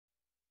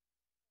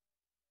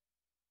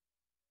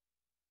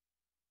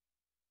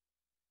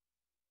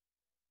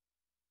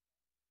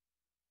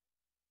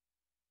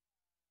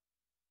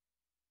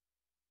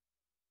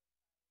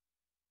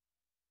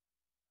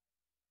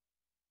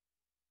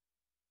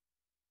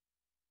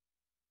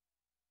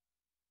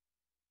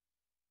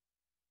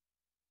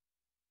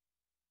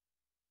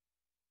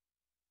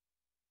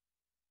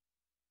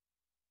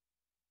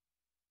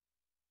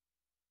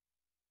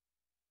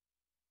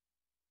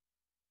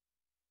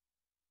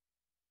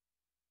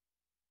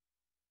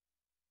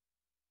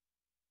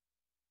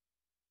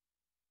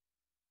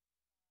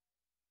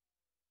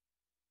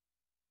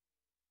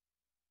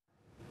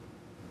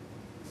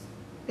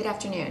Good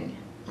afternoon,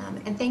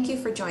 and thank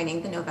you for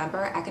joining the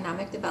November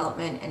Economic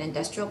Development and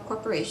Industrial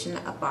Corporation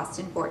of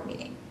Boston Board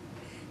meeting.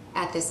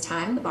 At this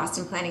time, the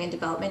Boston Planning and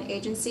Development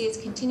Agency is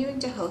continuing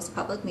to host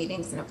public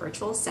meetings in a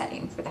virtual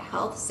setting for the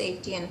health,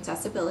 safety, and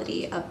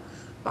accessibility of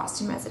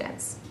Boston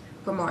residents.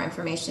 For more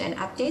information and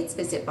updates,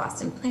 visit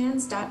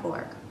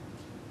bostonplans.org.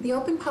 The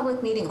Open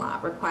Public Meeting Law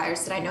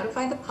requires that I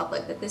notify the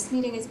public that this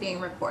meeting is being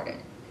recorded.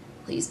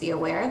 Please be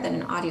aware that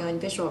an audio and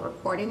visual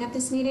recording of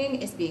this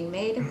meeting is being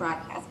made and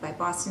broadcast by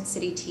Boston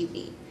City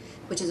TV,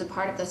 which is a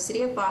part of the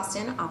City of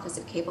Boston Office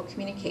of Cable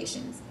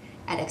Communications,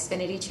 at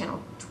Xfinity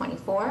Channel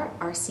 24,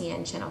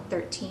 RCN Channel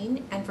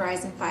 13, and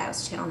Verizon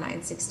Fios Channel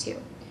 962.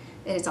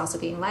 It is also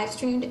being live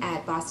streamed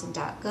at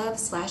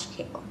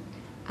boston.gov/cable.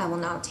 I will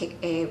now take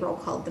a roll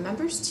call of the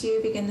members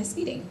to begin this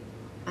meeting.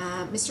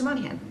 Mr.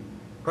 Monahan.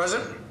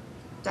 Present.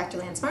 Dr.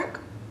 Landsmark.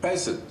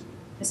 Present.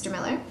 Mr.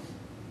 Miller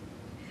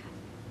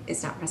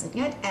is not present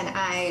yet, and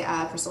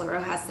I, Priscilla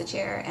Rojas, the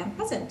chair, am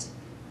present.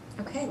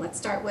 Okay, let's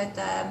start with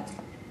the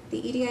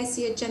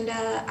EDIC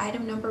agenda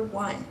item number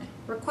 1.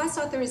 Request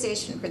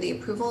authorization for the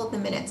approval of the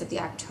minutes of the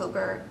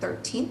October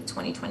 13th,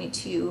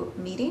 2022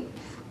 meeting.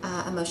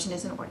 A motion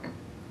is in order.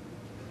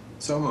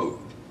 So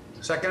moved.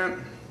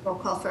 Second. Roll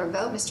call for a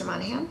vote. Mr.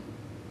 Monahan.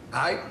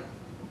 Aye.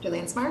 Dr.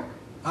 Landsmark.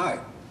 Aye.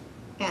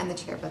 And the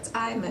chair votes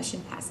aye.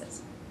 Motion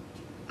passes.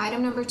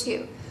 Item number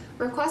 2.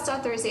 Request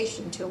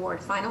authorization to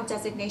award final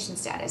designation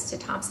status to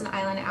Thompson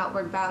Island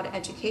Outward Bound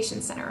Education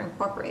Center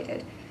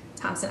Incorporated,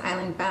 Thompson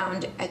Island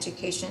Bound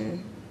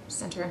Education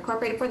Center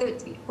Incorporated for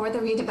the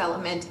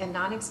redevelopment and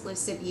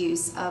non-exclusive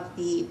use of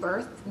the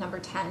berth number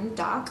 10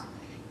 dock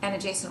and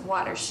adjacent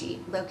water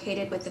sheet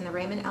located within the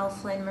Raymond L.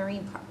 Flynn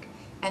Marine Park,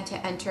 and to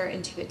enter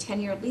into a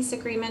 10-year lease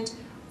agreement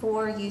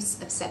for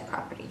use of said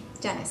property.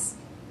 Dennis.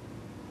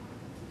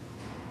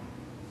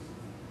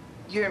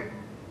 You're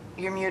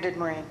muted,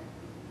 Maureen.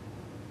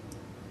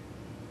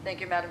 Thank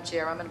you, Madam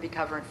Chair. I'm going to be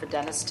covering for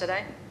Dennis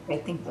today.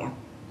 Great, thank you.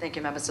 Thank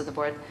you, members of the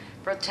board.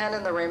 Berth 10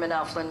 in the Raymond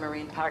L. Flynn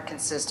Marine Park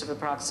consists of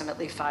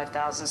approximately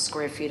 5,000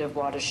 square feet of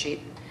water sheet.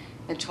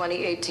 In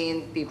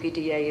 2018,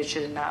 BPDA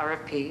issued an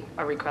RFP,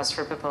 a request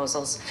for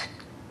proposals,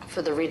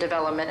 for the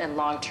redevelopment and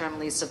long-term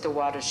lease of the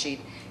water sheet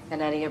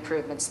and any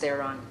improvements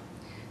thereon.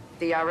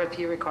 The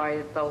RFP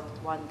required both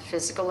 1,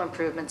 physical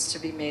improvements to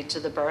be made to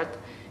the berth,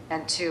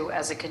 and 2,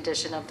 as a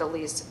condition of the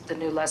lease, the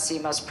new lessee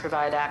must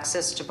provide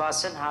access to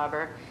Boston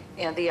Harbor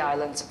and the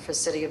islands for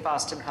City of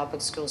Boston Public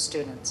School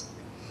students.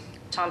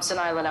 Thompson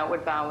Island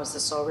Outward Bound was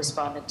the sole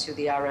respondent to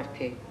the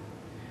RFP.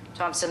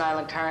 Thompson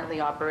Island currently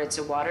operates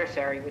a water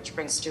ferry which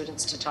brings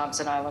students to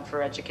Thompson Island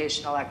for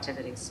educational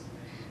activities.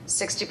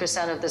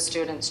 60% of the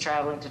students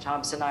traveling to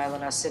Thompson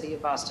Island are City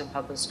of Boston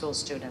Public School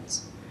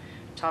students.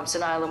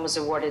 Thompson Island was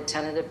awarded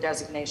tentative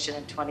designation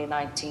in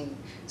 2019,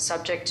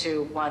 subject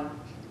to 1,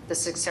 the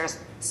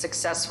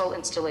successful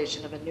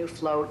installation of a new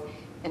float,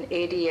 an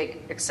ADA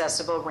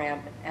accessible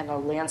ramp, and a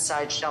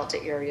landside shelter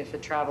area for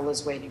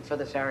travelers waiting for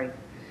the ferry.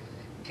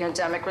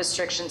 Pandemic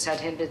restrictions had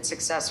hindered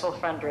successful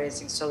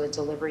fundraising, so the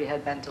delivery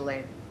had been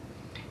delayed.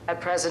 At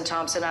present,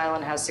 Thompson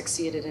Island has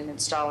succeeded in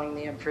installing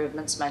the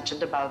improvements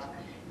mentioned above,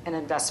 an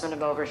investment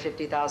of over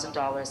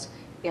 $50,000,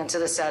 and to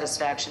the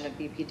satisfaction of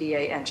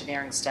BPDA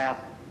engineering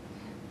staff.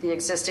 The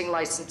existing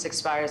license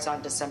expires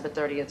on December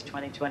 30th,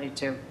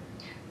 2022.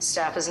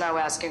 Staff is now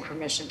asking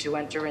permission to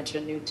enter into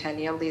a new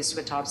 10-year lease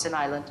with Thompson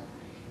Island.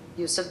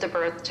 Use of the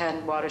berth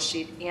 10 water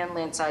sheet and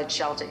landside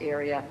shelter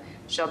area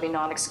shall be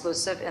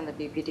non-exclusive, and the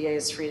BPDA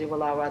is free to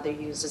allow other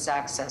users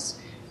access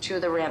to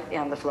the ramp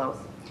and the float.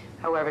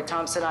 However,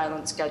 Thompson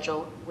Island's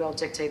schedule will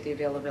dictate the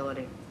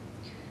availability.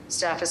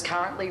 Staff is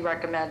currently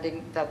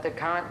recommending that the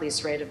current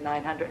lease rate of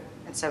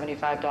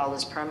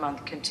 $975 per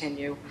month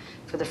continue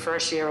for the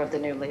first year of the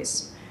new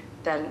lease,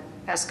 then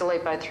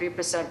escalate by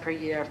 3% per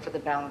year for the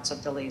balance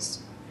of the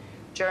lease.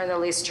 During the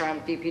lease term,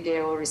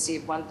 BPDA will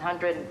receive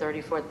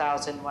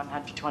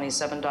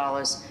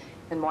 $134,127,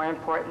 and more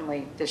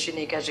importantly, this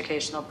unique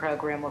educational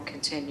program will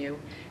continue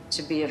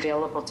to be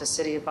available to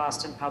City of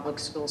Boston Public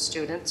School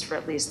students for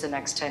at least the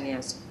next 10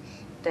 years.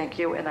 Thank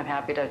you, and I'm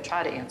happy to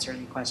try to answer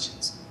any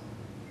questions.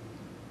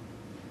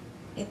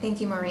 Okay, thank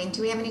you, Maureen.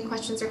 Do we have any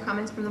questions or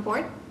comments from the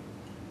board?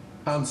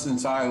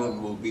 Thompson's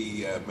Island will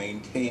be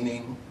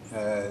maintaining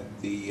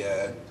the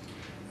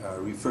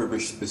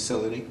refurbished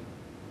facility.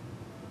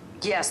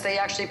 Yes, they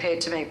actually paid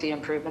to make the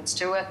improvements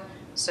to it,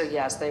 so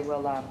yes, they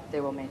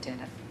will maintain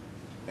it.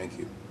 Thank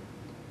you.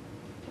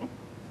 Okay.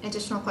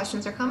 Additional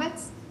questions or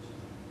comments?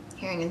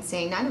 Hearing and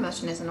seeing none, a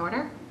motion is in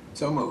order.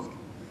 So moved.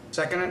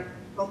 Second.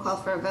 Roll call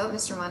for a vote.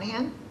 Mr.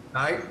 Monahan.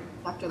 Aye.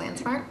 Dr.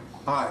 Landsmark.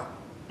 Aye.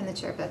 And the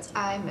chair votes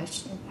aye.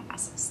 Motion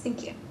passes.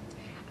 Thank you.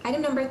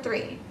 Item number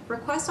 3,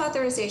 request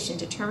authorization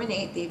to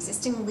terminate the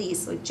existing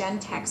lease with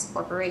Gentex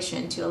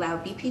Corporation to allow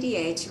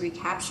BPDA to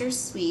recapture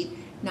Suite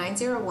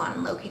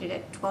 901 located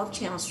at 12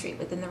 Channel Street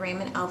within the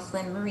Raymond L.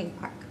 Flynn Marine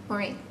Park.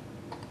 Maureen.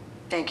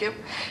 Thank you.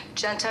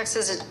 Gentex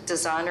is a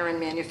designer and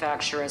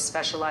manufacturer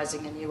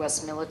specializing in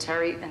U.S.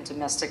 military and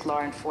domestic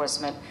law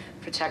enforcement,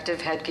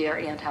 protective headgear,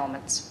 and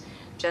helmets.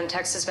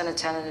 Gentex has been a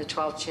tenant at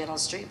 12 Channel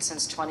Street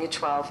since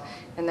 2012,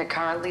 and their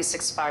current lease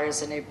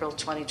expires in April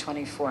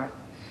 2024.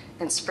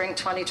 In spring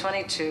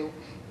 2022,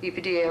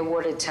 BPDA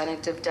awarded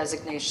tentative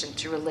designation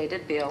to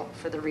Related Beal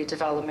for the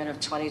redevelopment of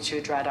 22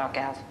 Dry Dock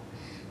Ave.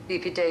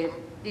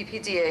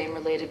 BPDA and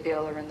Related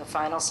Beal are in the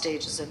final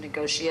stages of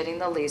negotiating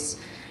the lease,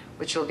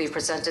 which will be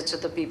presented to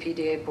the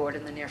BPDA board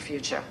in the near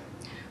future.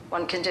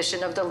 One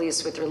condition of the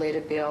lease with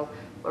Related Beal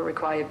will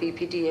require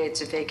BPDA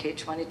to vacate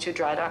 22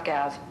 Dry Dock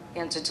Ave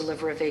and to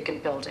deliver a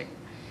vacant building.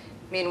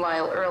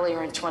 Meanwhile,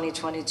 earlier in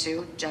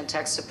 2022,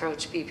 Gentex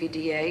approached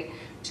BPDA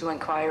to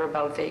inquire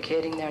about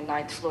vacating their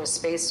 9th floor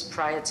space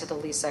prior to the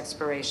lease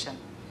expiration.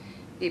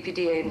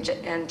 BPDA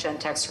and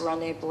Gentex were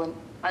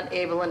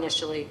unable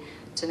initially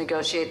to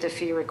negotiate the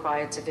fee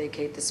required to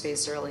vacate the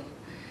space early.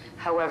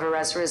 However,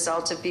 as a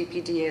result of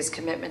BPDA's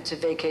commitment to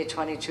vacate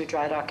 22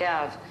 Dry Dock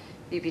Ave,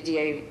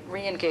 BPDA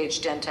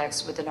re-engaged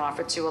Gentex with an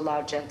offer to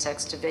allow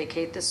Gentex to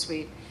vacate the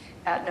suite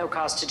at no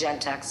cost to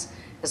Gentex,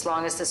 as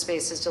long as the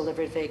space is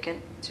delivered vacant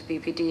to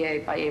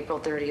BPDA by April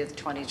 30th,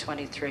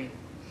 2023.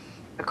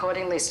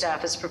 Accordingly,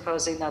 staff is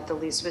proposing that the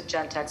lease with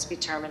Gentex be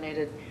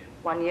terminated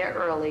 1 year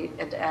early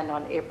and end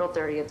on April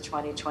 30th,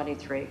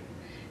 2023.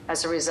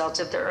 As a result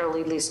of the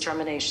early lease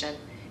termination,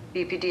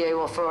 BPDA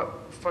will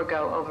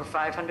forego over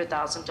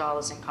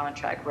 $500,000 in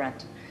contract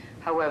rent.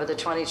 However, the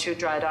 22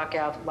 Dry Dock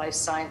Ave Life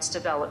Science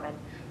development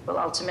will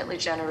ultimately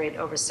generate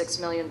over $6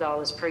 million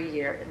per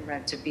year in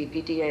rent to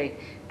BPDA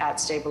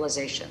at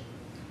stabilization.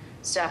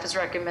 Staff is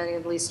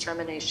recommending lease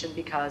termination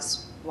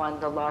because, one,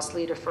 the loss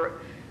leader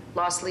for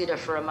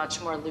a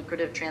much more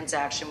lucrative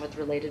transaction with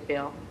Related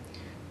Beal.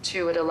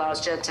 Two, it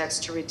allows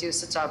Gentex to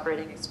reduce its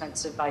operating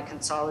expenses by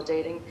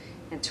consolidating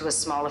into a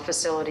smaller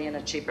facility in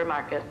a cheaper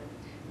market.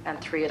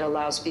 And three, it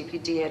allows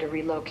BPDA to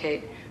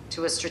relocate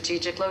to a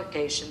strategic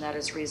location that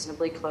is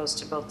reasonably close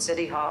to both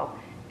City Hall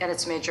and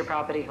its major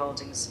property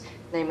holdings,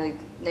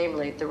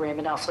 namely the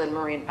Raymond L. Flynn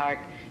Marine Park,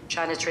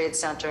 China Trade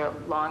Center,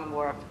 Long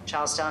Wharf,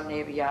 Charlestown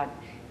Navy Yard,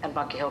 and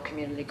Bunker Hill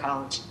Community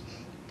College.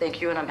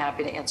 Thank you, and I'm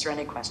happy to answer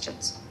any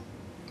questions.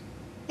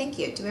 Thank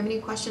you. Do we have any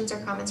questions or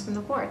comments from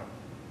the board?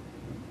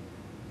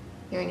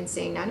 Hearing and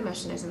seeing none, a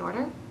motion is in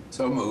order.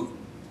 So moved.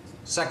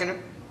 Second.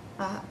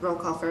 Roll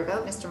call for a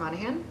vote. Mr.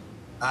 Monahan?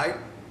 Aye.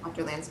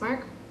 Dr.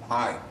 Landsmark?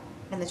 Aye.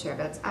 And the chair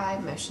votes aye.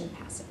 Motion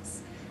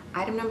passes.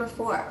 Item number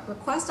 4,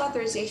 request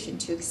authorization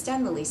to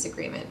extend the lease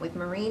agreement with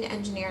Marine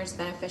Engineers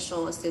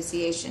Beneficial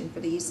Association for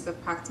the use of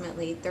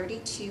approximately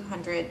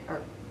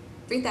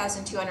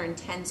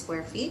 3,210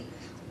 square feet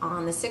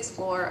on the 6th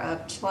floor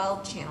of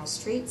 12 Channel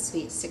Street,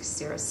 Suite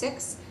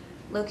 606,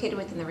 located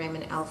within the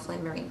Raymond L.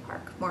 Flynn Marine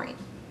Park. Maureen.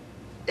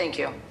 Thank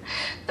you.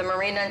 The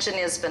Marine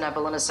Engineers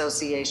Benevolent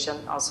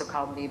Association, also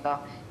called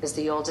MEBA, is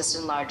the oldest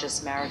and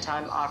largest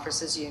maritime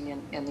officers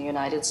union in the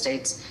United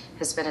States,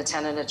 has been a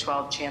tenant at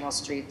 12 Channel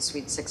Street,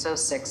 Suite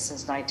 606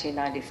 since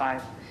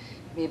 1995.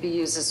 MEBA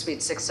uses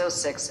Suite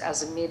 606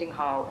 as a meeting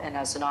hall and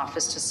as an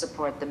office to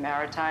support the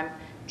maritime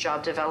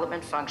job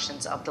development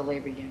functions of the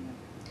labor union.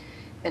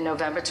 In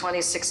November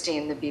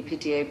 2016, the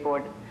BPDA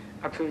board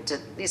approved a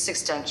lease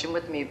extension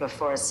with MEBA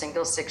for a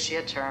single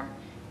 6-year term,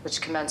 which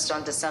commenced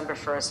on December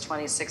 1st,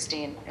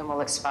 2016, and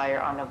will expire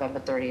on November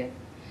 30th.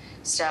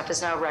 Staff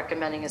is now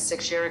recommending a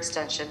 6-year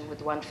extension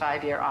with one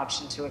 5-year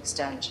option to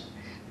extend.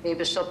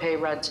 MEBA shall pay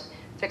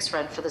fixed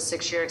rent for the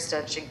 6-year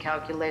extension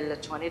calculated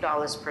at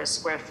 $20 per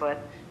square foot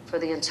for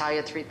the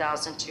entire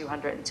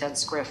 3,210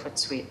 square foot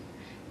suite.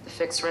 The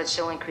fixed rent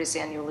shall increase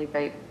annually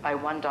by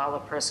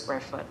 $1 per square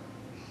foot.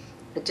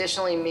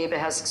 Additionally, MEBA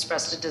has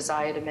expressed a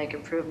desire to make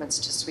improvements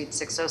to Suite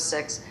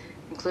 606,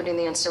 including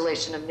the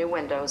installation of new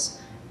windows,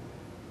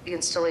 the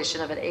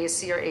installation of an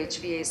AC or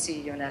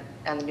HVAC unit,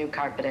 and the new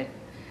carpeting.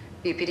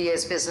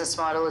 BPDA's business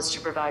model is to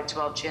provide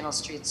 12 Channel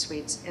Street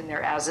suites in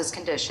their as-is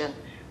condition,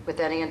 with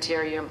any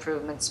interior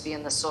improvements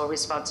being the sole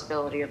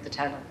responsibility of the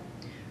tenant.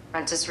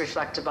 Rent is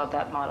reflective of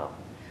that model.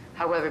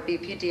 However,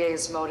 BPDA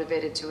is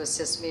motivated to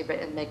assist MEBA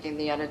in making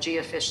the energy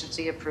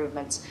efficiency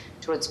improvements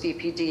towards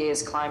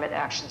BPDA's climate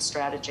action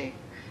strategy.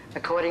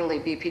 Accordingly,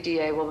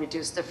 BPDA will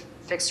reduce the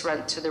fixed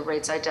rent to the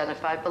rates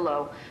identified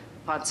below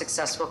upon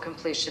successful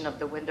completion of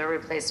the window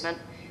replacement,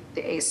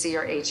 the AC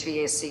or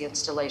HVAC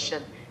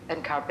installation,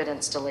 and carpet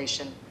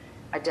installation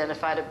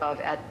identified above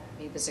at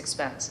MEBA's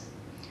expense.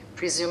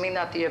 Presuming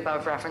that the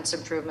above reference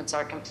improvements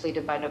are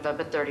completed by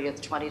November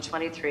 30th,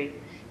 2023,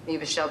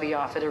 MEBA shall be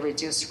offered a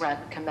reduced rent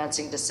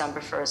commencing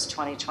December 1st,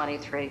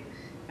 2023,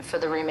 and for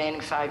the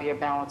remaining 5-year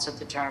balance of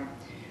the term,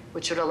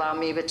 which would allow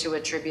MEBA to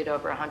attribute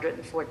over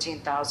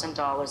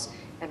 $114,000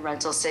 in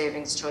rental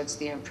savings towards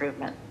the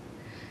improvement.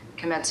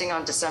 Commencing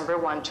on December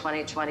 1,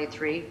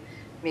 2023,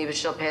 MEBA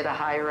shall pay the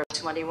hire of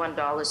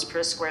 $21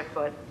 per square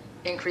foot,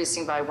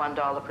 increasing by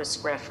 $1 per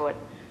square foot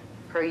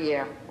per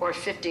year, or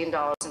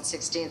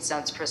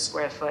 $15.16 per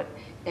square foot,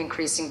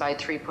 increasing by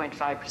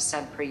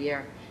 3.5% per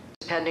year,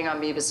 depending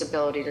on MEBA's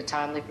ability to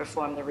timely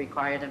perform the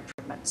required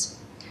improvements.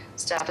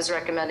 Staff is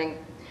recommending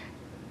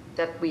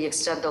that we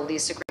extend the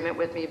lease agreement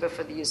with MEBA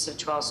for the use of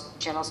 12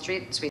 Channel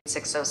Street, Suite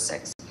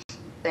 606.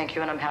 Thank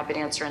you, and I'm happy to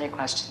answer any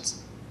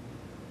questions.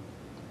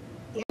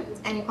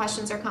 Any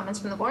questions or comments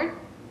from the board?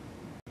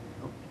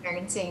 Hearing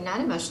and seeing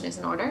none, a motion is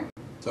in order.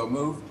 So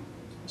moved.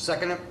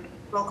 Second it.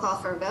 Roll call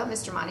for a vote.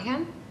 Mr.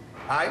 Monahan?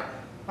 Aye.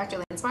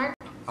 Dr. Landsmark?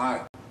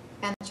 Aye.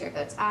 And the chair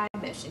votes aye.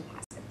 Motion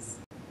passes.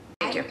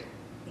 Thank you.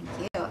 Thank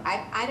you.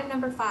 Item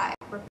number 5,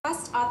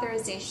 request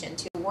authorization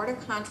to award a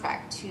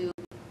contract to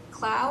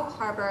Clow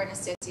Harbor and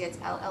Associates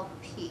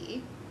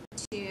LLP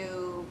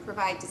to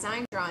provide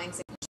design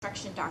drawings and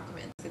construction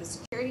documents for the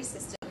security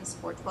systems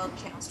for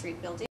 12 Channel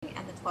Street building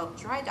and the 12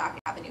 Dry Dock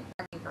Avenue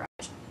parking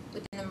garage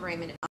within the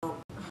Raymond L.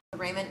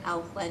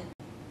 Flynn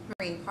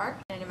Marine Park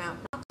in an amount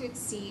not to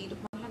exceed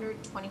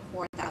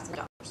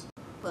 $124,000.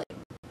 William.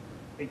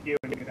 Thank you,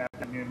 and good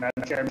afternoon,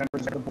 Madam Chair,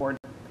 members of the board.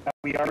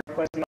 We are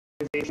requesting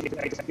authorization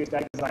to execute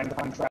that design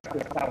contract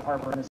with Cloud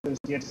Harbor and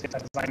Associates, a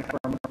design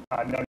firm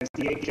known as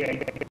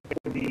DHA,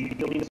 for the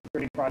building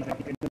security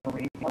project in the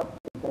Marine Park,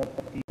 for both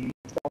the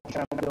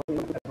 12-channel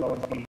building as well as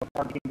the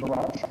parking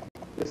garage.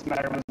 This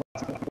matter was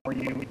last before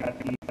you at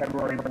the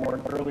February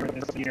board earlier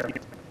this year.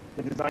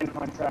 The design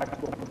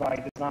contract will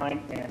provide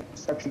design and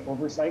construction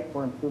oversight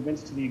for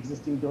improvements to the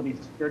existing building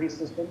security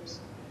systems,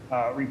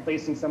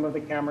 replacing some of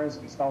the cameras,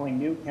 installing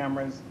new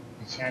cameras,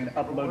 and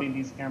uploading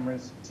these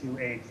cameras to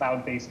a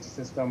cloud-based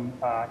system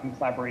in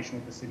collaboration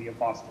with the City of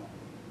Boston.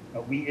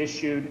 We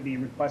issued the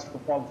request for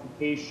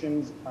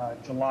qualifications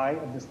July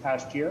of this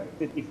past year.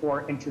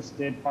 54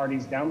 interested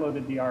parties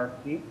downloaded the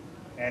RFP,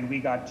 and we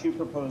got 2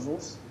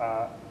 proposals.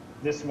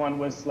 This one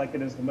was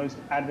selected as the most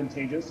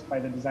advantageous by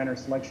the Designer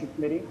Selection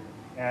Committee,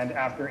 and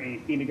after a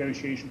fee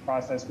negotiation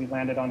process, we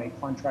landed on a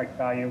contract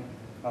value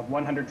of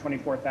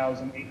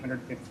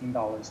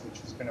 $124,815, which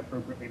has been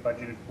appropriately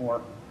budgeted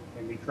for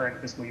in the current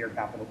fiscal year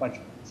capital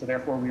budget. So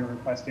therefore, we are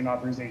requesting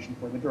authorization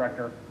for the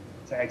director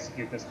to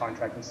execute this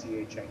contract with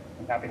CHA.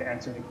 I'm happy to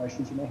answer any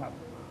questions you may have.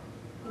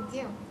 Thank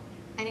you.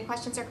 Any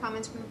questions or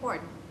comments from the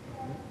board?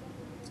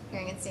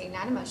 Hearing and seeing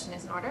none, a motion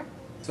is in order.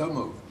 So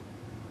moved.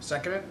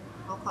 Second it.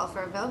 Roll call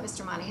for a vote.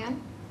 Mr.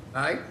 Monahan?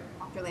 Aye.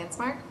 Dr.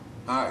 Landsmark?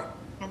 Aye.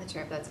 And the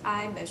chair votes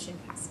aye. Motion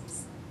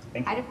passes.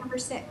 Thank you. Item number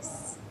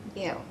 6,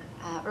 thank you.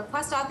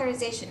 Request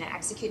authorization to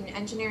execute an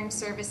engineering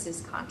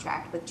services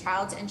contract with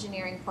Childs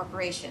Engineering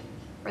Corporation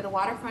for the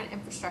waterfront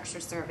infrastructure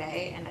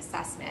survey and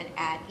assessment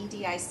at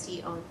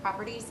EDIC-owned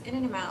properties in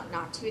an amount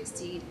not to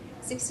exceed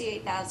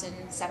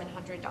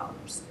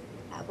 $68,700.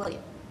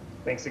 William.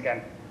 Thanks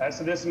again.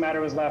 So this matter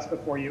was last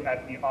before you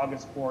at the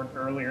August board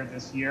earlier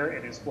this year.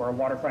 It is for a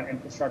waterfront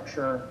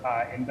infrastructure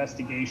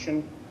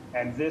investigation.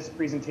 And this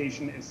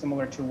presentation is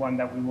similar to one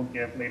that we will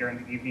give later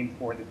in the evening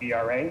for the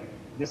BRA.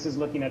 This is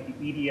looking at the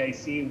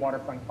EDIC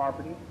waterfront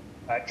property.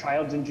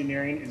 Childs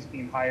Engineering is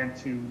being hired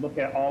to look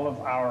at all of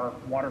our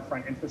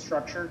waterfront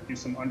infrastructure, do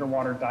some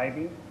underwater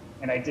diving,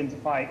 and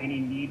identify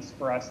any needs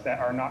for us that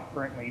are not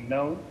currently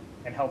known,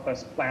 and help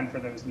us plan for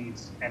those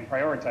needs and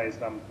prioritize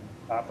them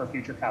for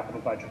future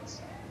capital budgets.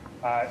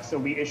 So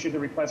we issued the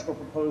request for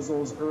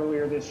proposals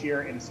earlier this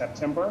year in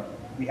September.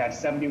 We had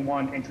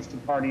 71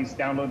 interested parties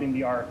downloading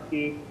the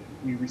RFP.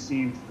 We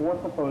received 4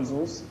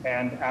 proposals,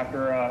 and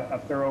after a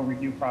thorough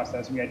review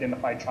process, we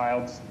identified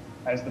Childs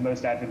as the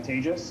most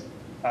advantageous.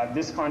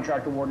 This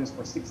contract award is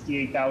for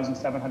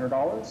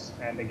 $68,700,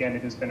 and again,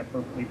 it has been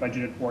appropriately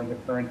budgeted for in the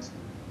current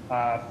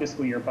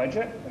fiscal year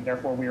budget, and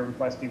therefore we are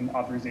requesting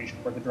authorization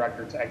for the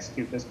director to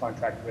execute this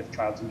contract with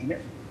Childs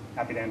Engineering.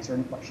 Happy to answer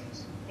any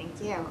questions. Thank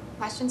you.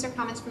 Questions or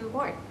comments from the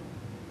board?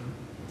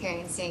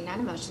 Hearing and seeing none,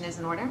 a motion is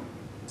in order.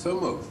 So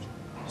moved.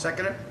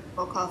 Second it.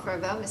 Roll call for a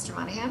vote. Mr.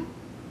 Monahan?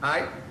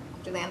 Aye.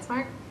 Dr.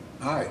 Landsmark?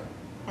 Aye.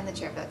 And the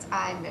chair votes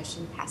aye.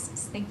 Motion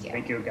passes. Thank you.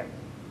 Thank you again.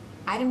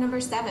 Item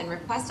number 7,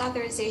 request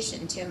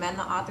authorization to amend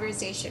the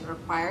authorization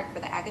required for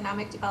the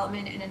Economic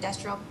Development and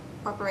Industrial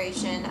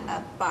Corporation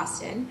of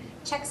Boston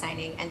check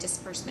signing and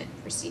disbursement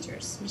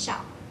procedures.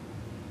 Michelle.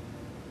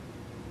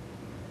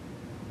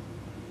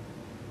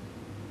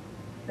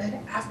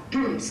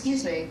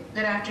 Excuse me.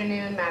 Good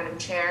afternoon, Madam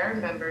Chair,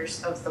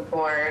 members of the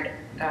board,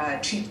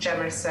 Chief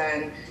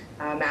Jemerson,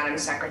 Madam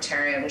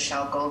Secretary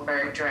Michelle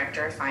Goldberg,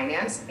 Director of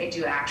Finance. I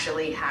do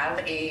actually have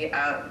a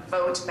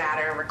vote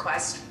matter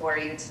request for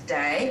you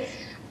today.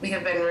 We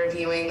have been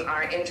reviewing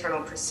our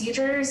internal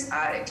procedures.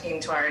 It came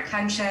to our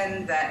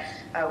attention that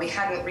we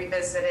hadn't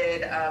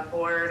revisited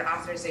board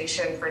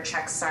authorization for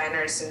check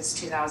signers since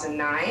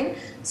 2009.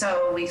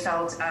 So we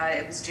felt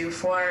it was due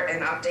for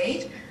an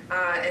update.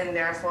 And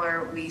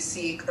therefore, we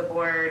seek the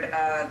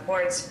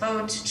board's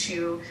vote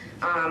to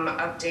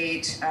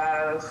update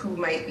who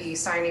might be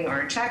signing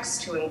our checks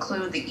to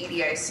include the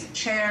EDIC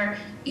chair,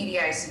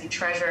 EDIC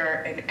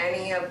treasurer, and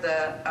any of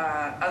the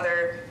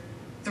other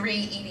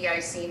 3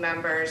 EDIC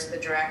members, the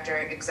director,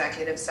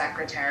 executive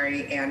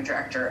secretary, and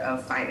director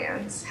of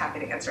finance. Happy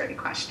to answer any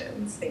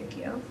questions. Thank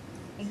you.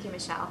 Thank you,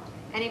 Michelle.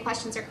 Any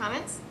questions or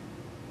comments?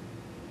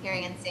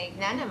 Hearing and seeing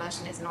none, a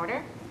motion is in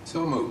order.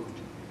 So moved.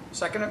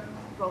 Second it.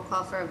 Roll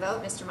call for a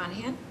vote. Mr.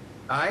 Monahan?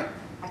 Aye.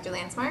 Dr.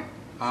 Landsmark?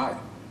 Aye.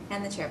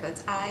 And the chair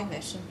votes aye.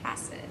 Motion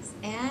passes.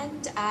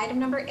 And item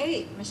number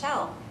 8,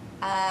 Michelle.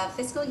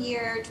 fiscal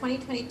year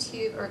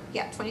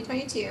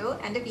 2022,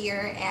 end of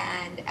year,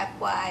 and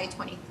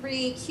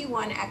FY23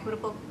 Q1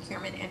 equitable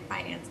procurement and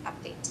finance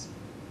update.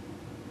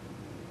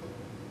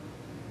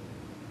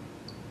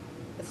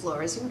 The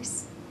floor is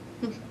yours.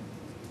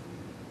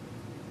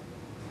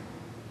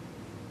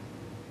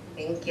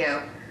 Thank you.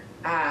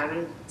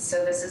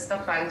 So this is the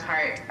fun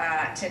part.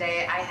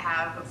 Today I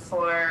have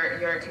for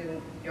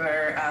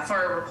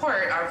for a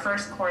report our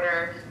first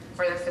quarter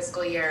for the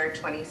fiscal year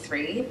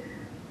 23.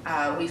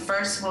 We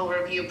first will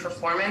review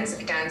performance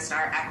against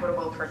our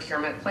equitable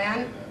procurement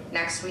plan.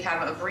 Next, we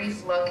have a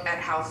brief look at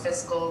how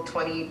fiscal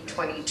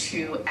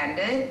 2022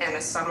 ended and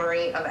a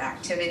summary of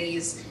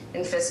activities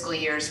in fiscal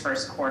year's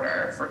first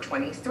quarter for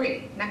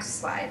 23. Next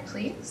slide,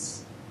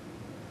 please.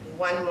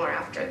 One more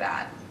after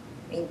that.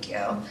 Thank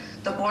you.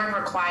 The board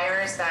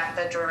requires that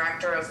the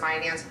Director of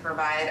Finance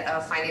provide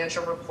a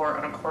financial report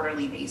on a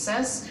quarterly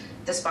basis.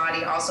 This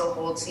body also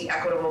holds the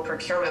Equitable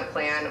Procurement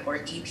Plan, or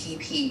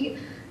EPP.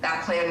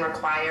 That plan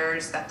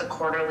requires that the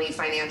quarterly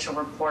financial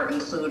report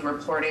include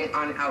reporting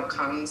on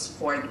outcomes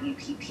for the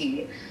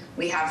EPP.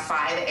 We have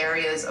 5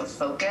 areas of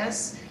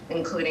focus,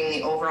 including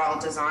the overall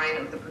design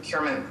of the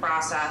procurement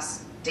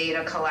process,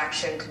 data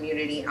collection,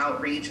 community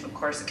outreach, of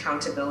course,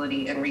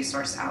 accountability, and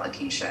resource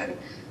allocation.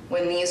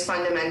 When these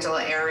fundamental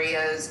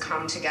areas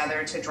come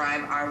together to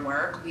drive our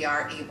work, we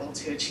are able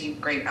to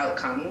achieve great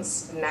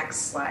outcomes.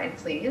 Next slide,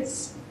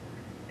 please.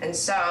 And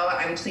so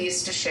I'm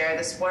pleased to share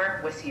this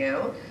work with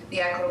you.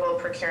 The Equitable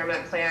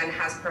Procurement Plan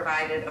has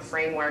provided a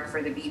framework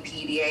for the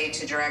BPDA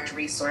to direct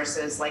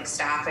resources like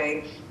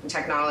staffing and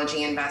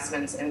technology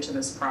investments into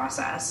this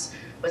process.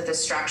 With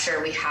this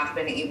structure, we have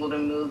been able to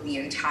move the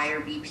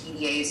entire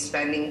BPDA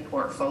spending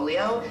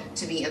portfolio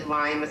to be in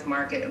line with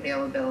market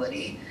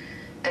availability.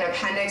 An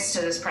appendix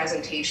to this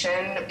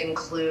presentation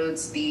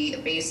includes the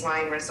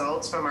baseline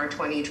results from our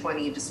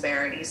 2020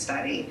 disparity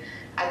study.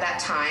 At that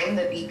time,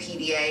 the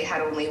BPDA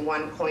had only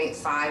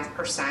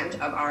 1.5%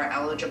 of our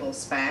eligible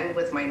spend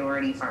with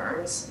minority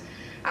firms.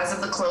 As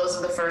of the close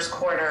of the first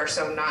quarter,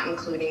 so not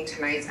including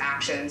tonight's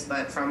actions,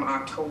 but from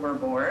October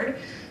board,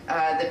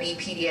 the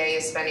BPDA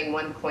is spending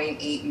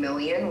 $1.8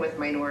 million with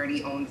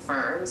minority-owned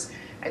firms.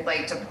 I'd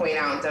like to point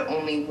out that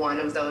only one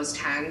of those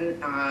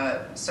 10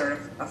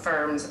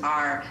 firms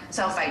are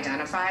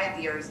self-identified.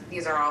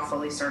 These are all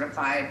fully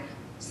certified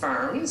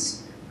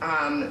firms.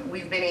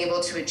 We've been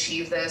able to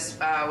achieve this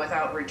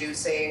without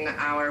reducing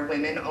our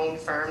women-owned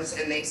firms,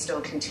 and they still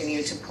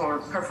continue to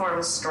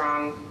perform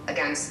strong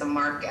against the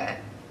market.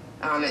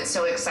 It's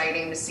so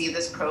exciting to see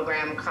this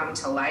program come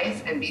to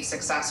life and be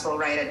successful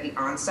right at the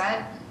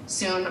onset.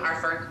 Soon,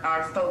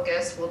 our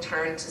focus will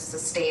turn to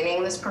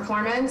sustaining this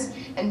performance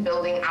and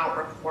building out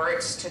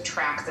reports to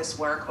track this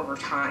work over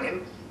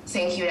time.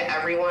 Thank you to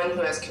everyone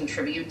who has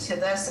contributed to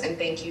this, and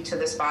thank you to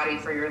this body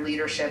for your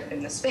leadership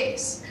in this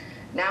space.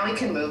 Now we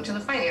can move to the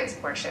finance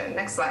portion.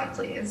 Next slide,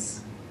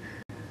 please.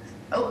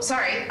 Oh,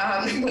 sorry,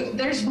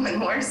 there's one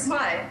more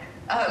slide.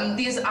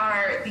 These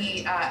are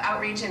the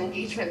outreach and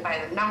engagement by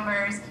the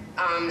numbers.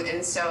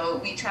 And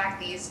so we track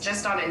these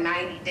just on a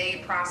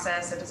 90-day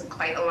process. It doesn't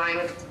quite align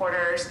with the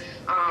quarters.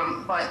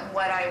 But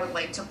what I would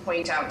like to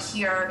point out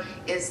here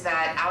is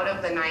that out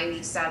of the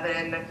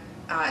 967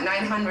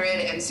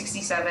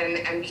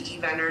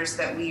 MBE vendors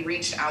that we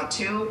reached out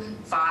to,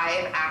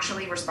 5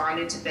 actually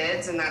responded to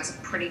bids, and that's a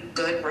pretty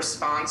good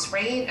response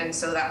rate. And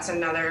so that's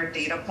another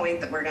data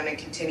point that we're going to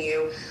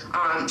continue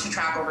to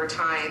track over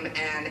time.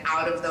 And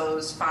out of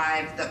those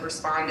 5 that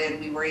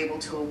responded, we were able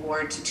to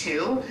award to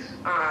 2.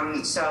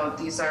 So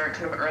these are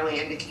kind of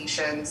early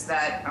indications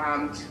that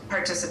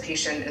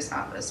participation is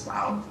up as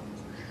well.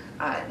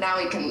 Now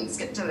we can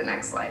skip to the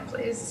next slide,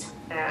 please.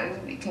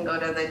 And we can go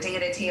to the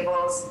data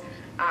tables.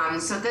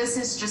 So this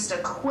is just a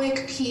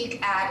quick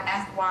peek at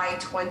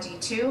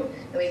FY22,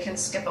 and we can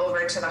skip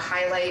over to the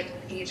highlight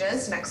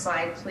pages. Next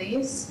slide,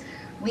 please.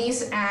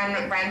 Lease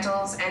and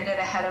rentals ended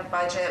ahead of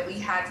budget. We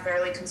had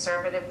fairly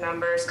conservative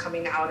numbers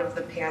coming out of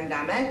the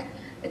pandemic.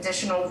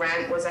 Additional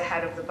rent was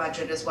ahead of the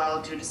budget as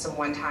well due to some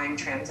one-time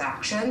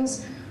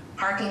transactions.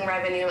 Parking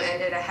revenue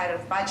ended ahead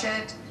of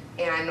budget,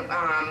 and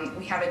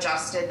we have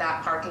adjusted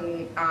that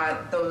parking,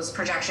 those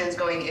projections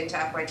going into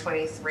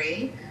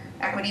FY23.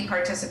 Equity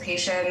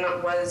participation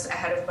was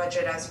ahead of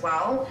budget as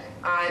well.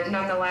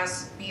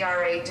 Nonetheless,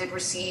 BRA did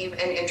receive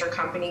an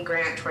intercompany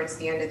grant towards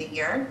the end of the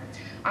year.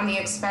 On the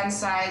expense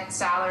side,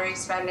 salary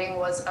spending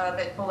was a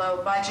bit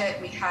below budget.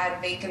 We had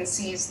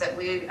vacancies that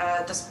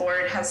this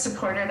board has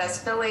supported us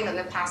filling in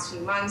the past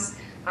few months.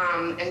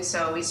 And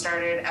so we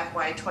started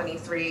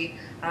FY23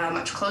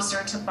 much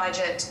closer to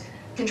budget.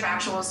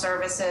 Contractual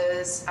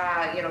services,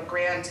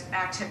 grant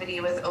activity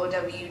with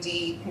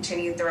OWD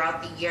continued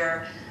throughout the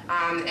year.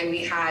 And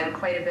we had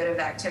quite a bit of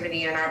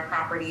activity in our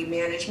property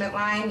management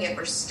line, yet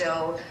we're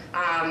still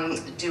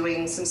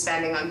doing some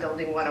spending on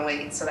Building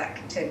 108, so that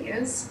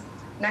continues.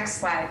 Next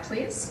slide,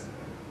 please.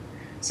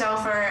 So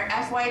for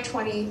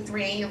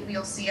FY23,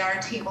 we'll see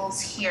our tables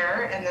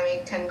here, and then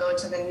we can go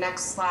to the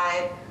next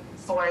slide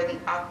for the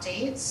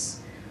updates.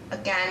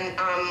 Again,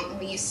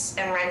 lease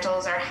and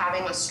rentals are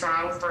having a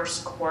strong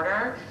first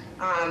quarter.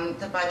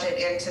 The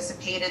budget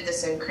anticipated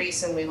this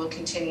increase, and we will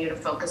continue to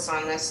focus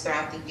on this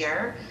throughout the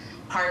year.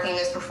 Parking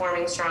is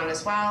performing strong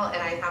as well,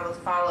 and I have a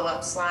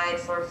follow-up slide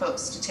for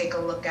folks to take a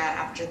look at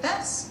after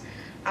this.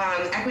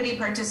 Equity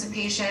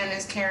participation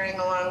is carrying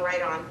along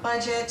right on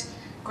budget.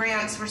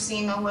 Grants, we're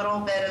seeing a little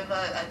bit of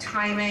a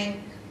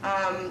timing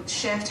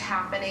shift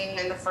happening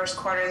in the first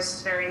quarter. This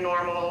is very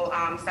normal.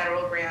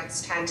 Federal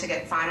grants tend to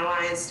get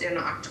finalized in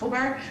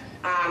October.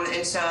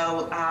 And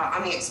so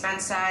on the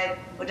expense side,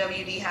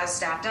 OWD has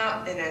staffed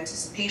up in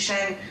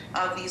anticipation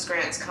of these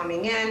grants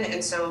coming in.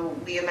 And so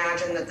we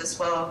imagine that this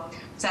will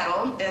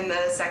settle in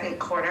the second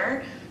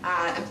quarter.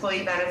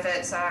 Employee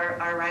benefits are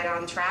right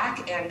on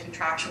track, and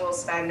contractual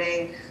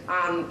spending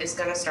is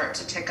going to start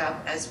to tick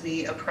up as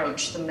we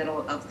approach the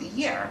middle of the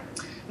year.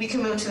 We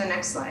can move to the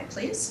next slide,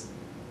 please.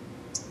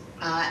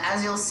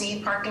 As you'll see,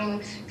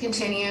 parking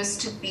continues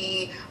to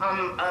be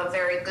a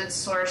very good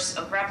source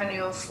of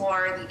revenue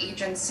for the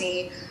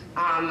agency.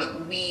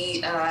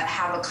 We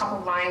have a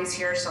couple lines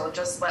here, so I'll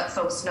just let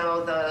folks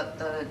know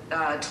the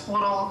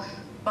total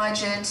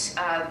budget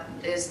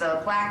is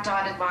the black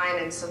dotted line,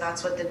 and so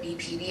that's what the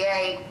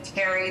BPDA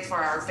carried for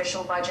our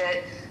official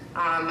budget.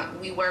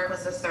 We work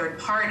with a third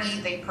party.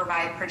 They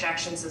provide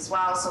projections as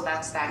well, so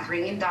that's that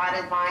green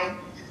dotted line.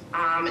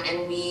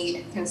 And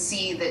we can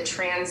see that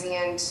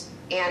transient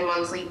and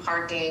monthly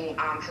parking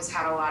has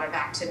had a lot of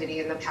activity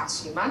in the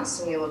past few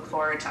months, and we look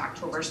forward to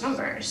October's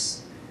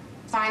numbers.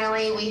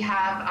 Finally, we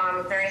have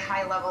a very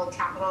high-level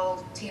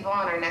capital table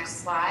on our next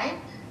slide.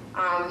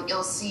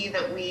 You'll see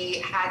that we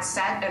had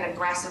set an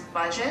aggressive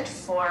budget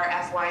for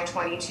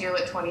FY22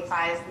 at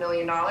 $25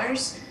 million.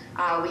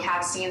 We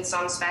have seen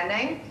some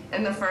spending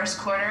in the first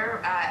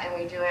quarter, and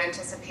we do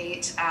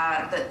anticipate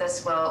that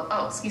this will,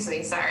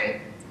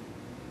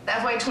 The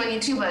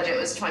FY22 budget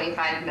was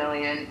 $25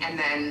 million, and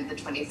then the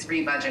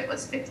 23 budget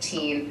was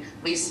 15.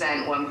 We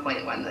spent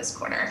 1.1 this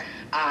quarter.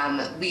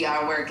 We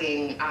are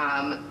working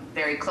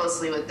very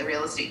closely with the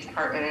real estate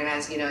department, and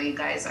as you know, you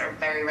guys are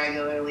very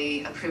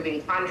regularly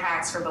approving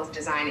contracts for both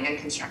design and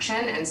construction,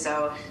 and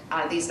so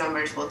these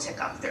numbers will tick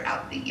up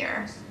throughout the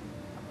year.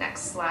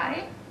 Next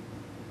slide.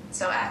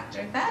 So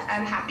after that,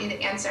 I'm happy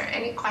to answer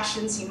any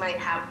questions you might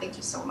have. Thank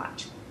you so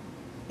much.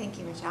 Thank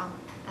you, Michelle.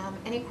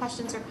 Any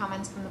questions or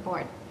comments from the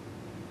board?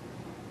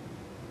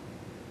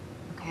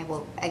 Okay,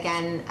 well,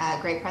 again,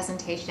 great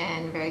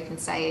presentation, very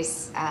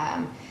concise,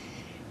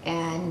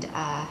 and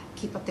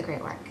keep up the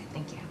great work.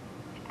 Thank you.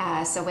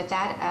 So with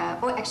that,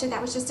 actually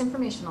that was just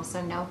informational,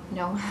 so no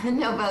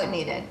vote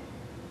needed.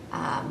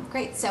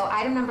 Great, so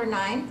item number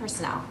 9,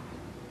 personnel.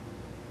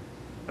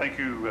 Thank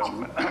you,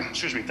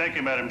 thank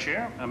you, Madam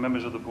Chair,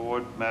 members of the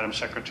board, Madam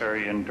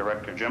Secretary, and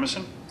Director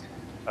Jemison.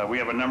 We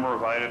have a number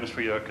of items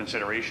for your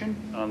consideration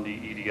on the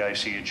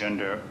EDIC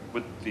agenda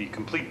with the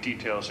complete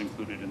details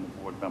included in the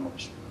board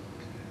memos.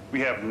 We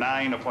have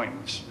 9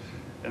 appointments.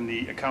 In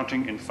the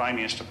Accounting and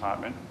Finance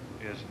Department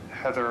is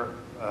Heather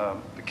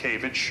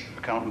Bukavich,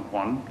 Accountant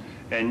 1,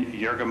 and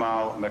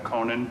Yergamal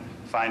Mekonnen,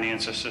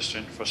 Finance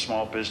Assistant for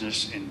Small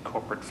Business and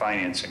Corporate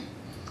Financing.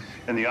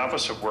 In the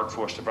Office of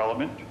Workforce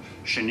Development,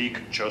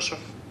 Shanique Joseph,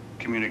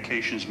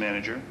 Communications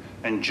Manager,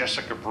 and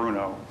Jessica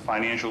Bruno,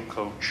 Financial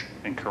Coach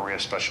and Career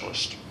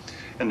Specialist.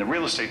 In the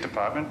Real Estate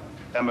Department,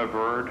 Emma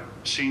Bird,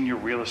 Senior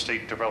Real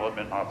Estate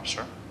Development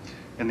Officer.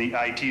 In the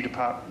IT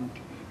Department,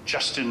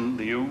 Justin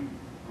Liu,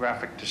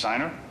 Graphic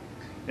Designer.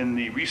 In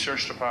the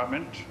Research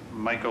Department,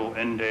 Michael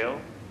Endale,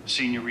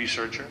 Senior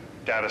Researcher,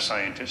 Data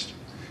Scientist.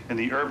 In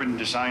the Urban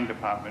Design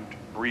Department,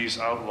 Breeze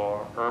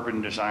Outlaw,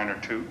 Urban Designer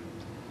 2.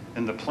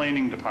 In the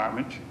Planning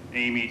Department,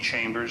 Amy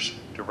Chambers,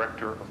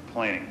 Director of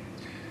Planning.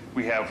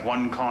 We have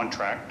 1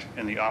 contract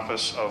in the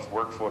Office of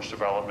Workforce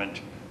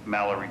Development,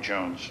 Mallory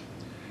Jones.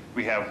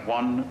 We have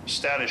 1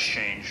 status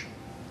change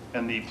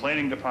in the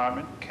Planning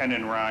Department,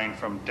 Kenan Ryan,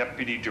 from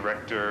Deputy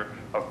Director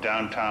of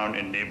Downtown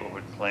and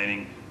Neighborhood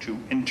Planning to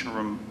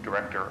Interim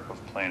Director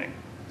of Planning.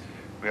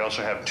 We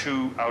also have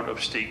 2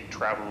 out-of-state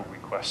travel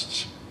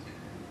requests,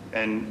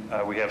 and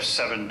we have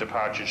 7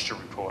 departures to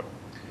report.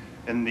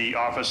 In the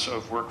Office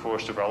of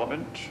Workforce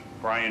Development,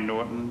 Brian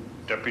Norton,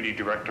 Deputy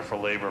Director for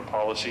Labor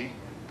Policy,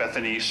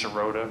 Bethany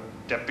Sirota,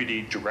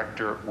 Deputy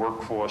Director,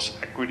 Workforce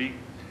Equity,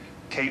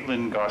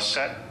 Caitlin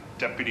Gossett,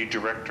 Deputy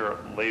Director,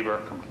 Labor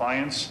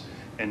Compliance,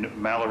 and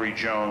Mallory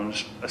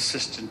Jones,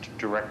 Assistant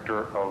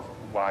Director of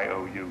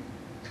YOU.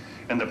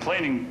 In the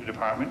Planning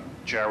Department,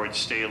 Jared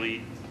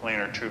Staley,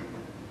 Planner 2.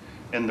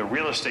 In the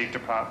Real Estate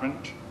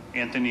Department,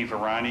 Anthony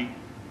Varani,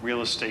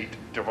 Real Estate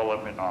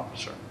Development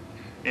Officer.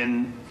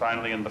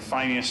 Finally, in the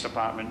Finance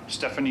Department,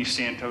 Stephanie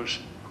Santos,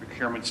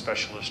 Procurement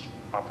Specialist,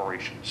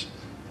 Operations.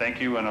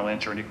 Thank you, and I'll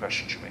answer any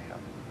questions you may have.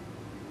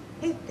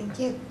 Okay, thank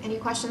you. Any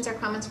questions or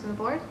comments from the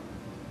board?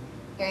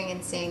 Hearing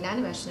and seeing none,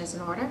 a motion is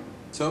in order.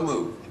 So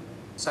moved.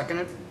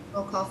 Seconded.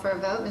 Roll call for a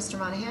vote. Mr.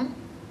 Monahan?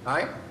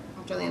 Aye.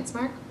 Dr.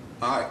 Landsmark?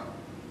 Aye.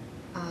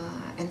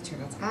 And the chair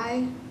votes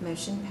aye.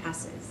 Motion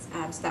passes.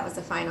 So that was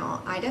the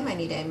final item. I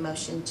need a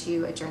motion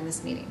to adjourn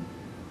this meeting.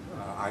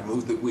 I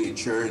move that we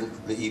adjourn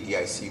the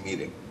EDIC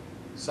meeting.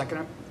 Second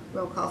it.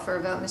 Roll call for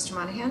a vote. Mr.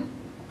 Monahan?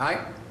 Aye.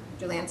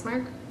 Mr.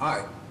 Landsmark?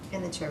 Aye.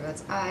 And the chair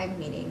votes aye.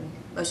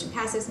 Motion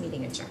passes.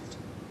 Meeting adjourned.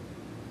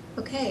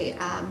 Okay,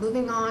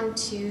 moving on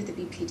to the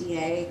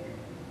BPDA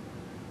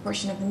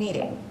portion of the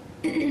meeting.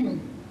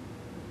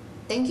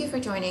 Thank you for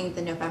joining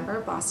the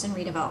November Boston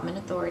Redevelopment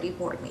Authority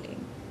Board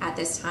meeting. At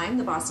this time,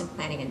 the Boston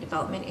Planning and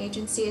Development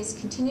Agency is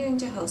continuing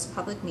to host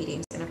public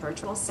meetings in a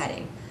virtual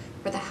setting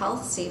for the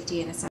health,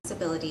 safety, and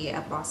accessibility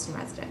of Boston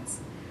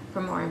residents.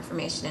 For more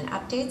information and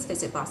updates,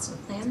 visit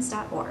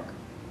bostonplans.org.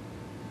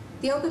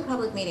 The Open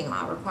Public Meeting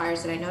Law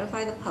requires that I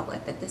notify the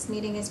public that this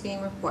meeting is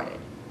being recorded.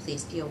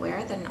 Please be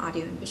aware that an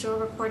audio and visual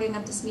recording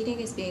of this meeting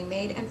is being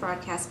made and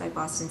broadcast by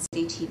Boston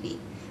City TV,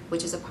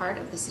 which is a part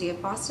of the City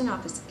of Boston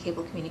Office of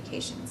Cable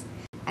Communications,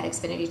 at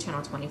Xfinity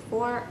Channel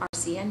 24,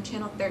 RCN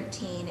Channel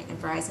 13,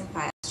 and Verizon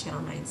Fios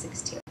Channel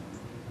 962.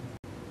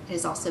 It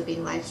is also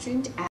being live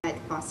streamed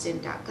at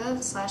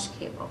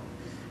boston.gov/cable.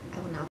 I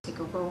will now take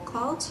a roll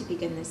call to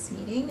begin this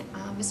meeting.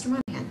 Mr.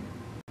 Monahan.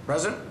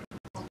 Present.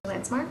 Dr.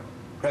 Landsmark.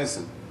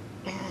 Present.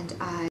 And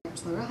I,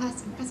 Ursula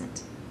Rojas, am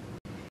present.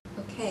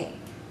 Okay,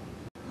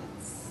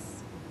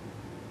 let's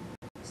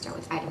start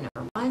with item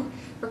number 1.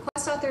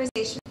 Request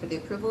authorization for the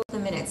approval of the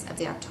minutes of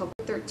the October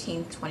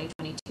 13th,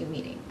 2022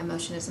 meeting. A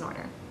motion is in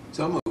order.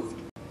 So moved.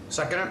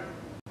 Second it.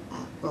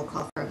 Roll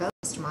call for a vote.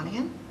 Mr.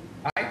 Monahan?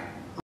 Aye.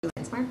 Dr.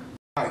 Landsmark?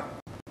 Aye.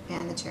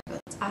 And the chair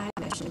votes aye.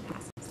 Motion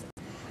passes.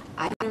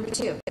 Item number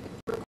 2.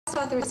 Request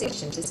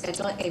authorization to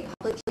schedule a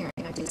public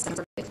hearing on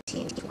December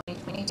 15th,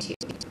 2022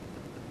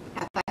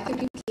 at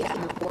 5:30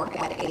 p.m. or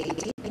at a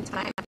date and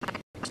time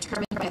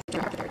determined by the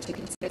director to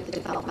consider the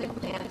development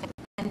plan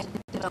and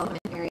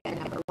development area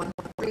number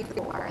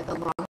 134, the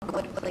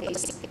Longwood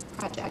Place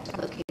project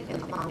located in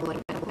the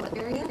Longwood Medical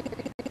area.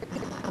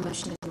 A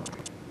motion is in order.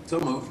 So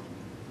moved.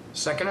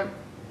 Second it.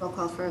 Roll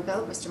call for a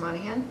vote. Mr.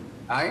 Monahan?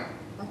 Aye.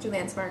 Dr.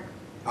 Landsmark?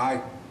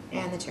 Aye.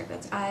 And the chair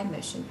votes aye.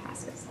 Motion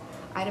passes.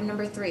 Item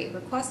number 3,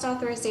 request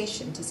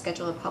authorization to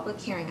schedule a public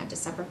hearing on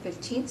December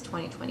 15th,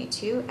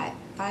 2022 at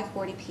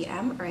 5:40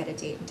 p.m. or at a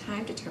date and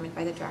time determined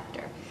by the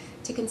director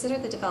to consider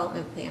the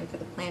development plan for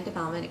the planned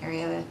development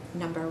area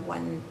number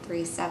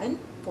 137,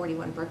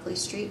 41 Berkeley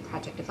Street,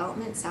 project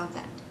development, South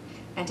End,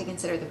 and to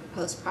consider the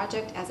proposed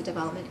project as a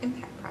development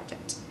impact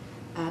project.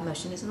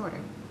 Motion is in order.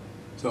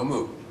 So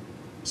moved.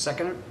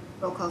 Second it.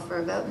 Roll call for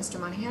a vote. Mr.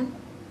 Monahan?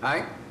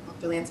 Aye.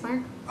 Dr.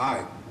 Landsmark?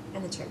 Aye.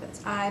 And the chair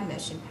votes aye.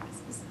 Motion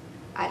passes.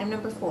 Item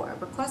number 4,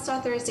 request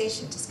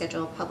authorization to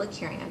schedule a public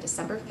hearing on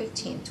December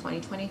 15th,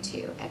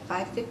 2022 at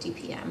 5:50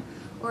 p.m.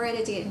 or at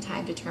a date and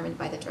time determined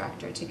by the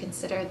director to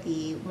consider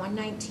the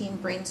 119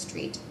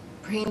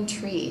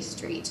 Braintree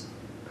Street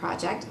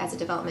project as a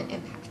development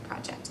impact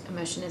project. A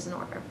motion is in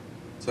order.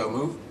 So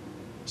moved.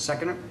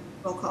 Second it.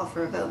 Roll call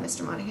for a vote.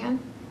 Mr.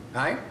 Monahan?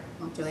 Aye.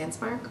 Dr.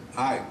 Landsmark?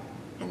 Aye.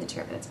 And the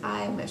chair votes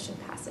aye. Motion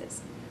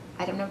passes.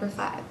 Item number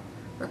 5,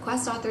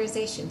 request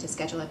authorization to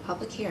schedule a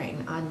public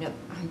hearing on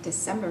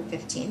December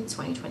 15,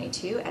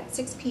 2022 at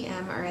 6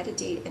 p.m. or at a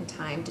date and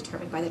time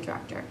determined by the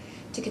director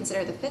to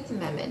consider the Fifth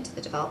Amendment to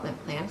the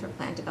development plan for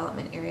planned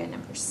development area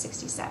number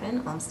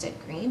 67, Olmsted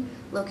Green,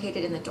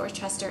 located in the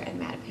Dorchester and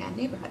Mattapan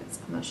neighborhoods.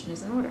 A motion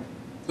is in order.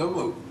 So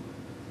moved.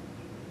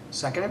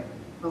 Second it.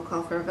 Roll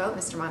call for a vote.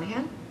 Mr.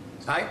 Monahan?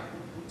 Aye.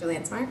 Dr.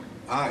 Landsmark?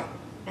 Aye.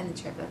 And the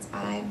chair votes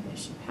aye.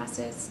 Motion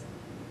passes.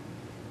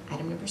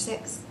 Item number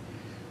 6.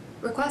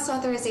 Request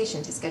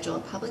authorization to schedule a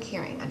public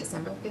hearing on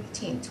December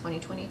 15,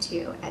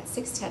 2022 at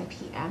 6:10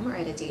 p.m. or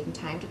at a date and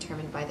time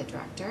determined by the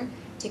director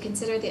to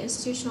consider the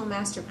institutional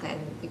master plan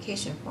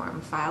notification form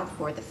filed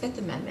for the Fifth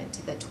Amendment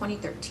to the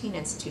 2013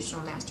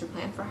 institutional master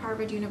plan for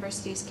Harvard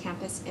University's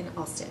campus in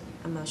Ulster.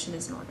 A motion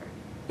is in order.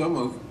 So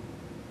moved.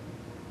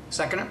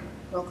 Second it.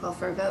 Roll call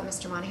for a vote.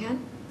 Mr.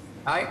 Monahan?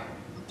 Aye.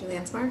 Dr.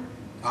 Landsmark?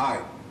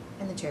 Aye.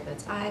 And the chair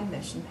votes aye.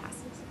 Motion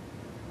passes.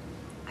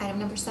 Item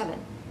number 7.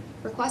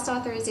 Request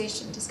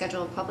authorization to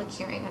schedule a public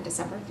hearing on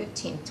December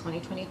 15,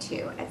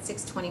 2022 at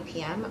 6:20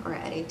 p.m. or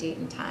at a date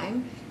and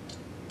time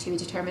to be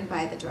determined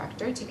by the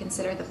director to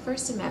consider the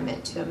First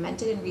Amendment to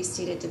amended and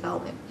restated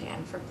development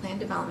plan for planned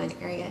development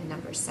area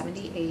number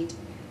 78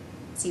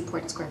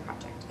 Seaport Square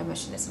project. A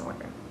motion is in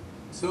order.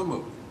 So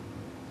moved.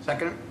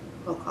 Second it.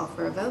 Roll call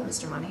for a vote.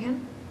 Mr.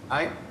 Monahan?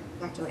 Aye.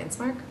 Dr.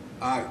 Landsmark?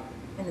 Aye.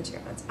 And the chair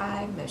votes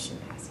aye. Motion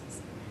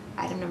passes.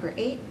 Item number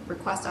 8,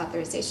 request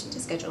authorization to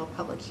schedule a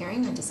public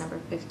hearing on December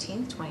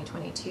 15th,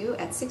 2022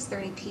 at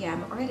 6:30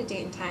 p.m. or at a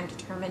date and time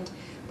determined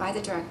by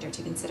the director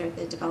to consider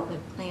the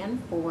development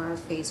plan for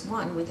Phase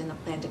 1 within the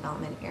planned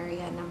development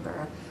area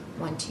number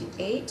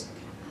 128,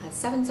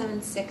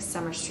 776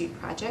 Summer Street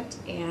project,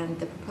 and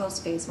the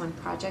proposed Phase 1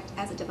 project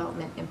as a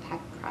development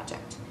impact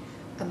project.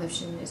 A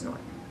motion is in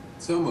order.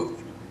 So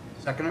moved.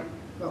 Second it.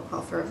 Roll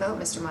call for a vote.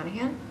 Mr.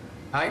 Monahan?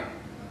 Aye.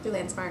 Dr.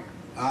 Landsmark?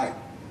 Aye.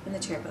 And the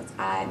chair votes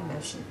aye.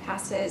 Motion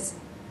passes.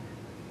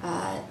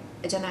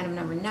 Agenda item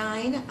number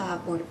 9,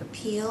 Board of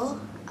Appeal.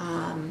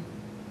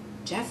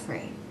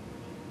 Jeffrey.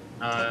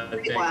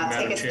 Thank you, Well, I'll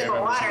Madam take a Chair. sip of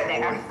members water the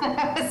there. board.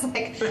 I was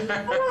like,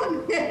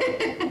 oh.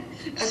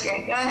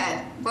 Okay, go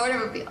ahead. Board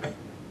of Appeals.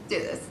 Do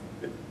this.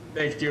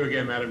 Thank you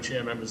again, Madam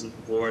Chair, members of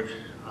the board,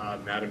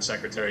 Madam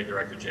Secretary,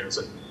 Director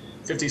Jameson.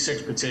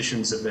 56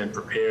 petitions have been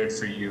prepared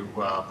for you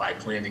by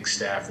planning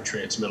staff for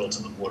transmittal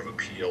to the Board of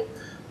Appeal.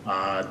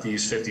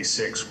 These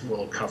 56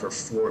 will cover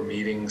 4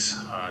 meetings,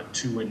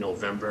 2 in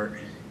November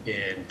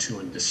and 2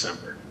 in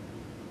December.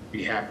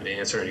 Be happy to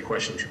answer any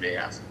questions you may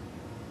have.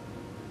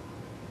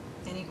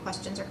 Any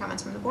questions or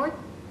comments from the board?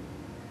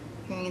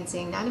 Hearing and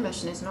seeing none, a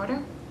motion is in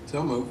order.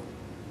 So moved.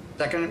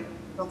 Second.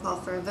 Roll call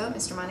for a vote.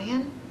 Mr.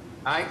 Monahan?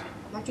 Aye.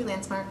 Dr.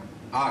 Landsmark?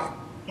 Aye.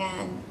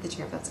 And the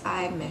chair votes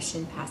aye.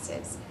 Motion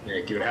passes.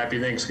 Thank you. Happy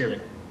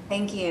Thanksgiving.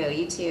 Thank you.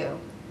 You too.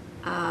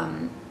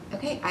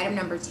 Okay, item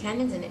number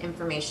 10 is an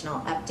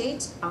informational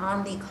update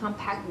on the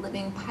Compact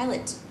Living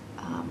Pilot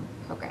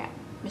program.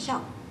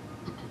 Michelle.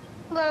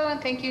 Hello,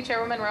 and thank you,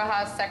 Chairwoman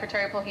Rojas,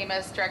 Secretary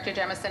Polhemus, Director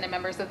Jemison, and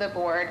members of the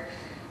board.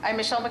 I'm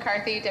Michelle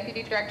McCarthy,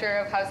 Deputy Director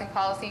of Housing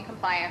Policy and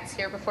Compliance,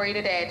 here before you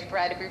today to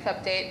provide a brief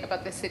update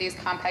about the city's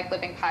Compact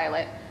Living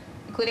Pilot,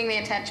 including the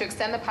intent to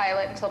extend the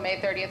pilot until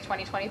May 30th,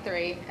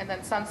 2023, and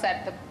then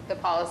sunset the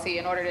policy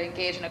in order to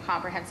engage in a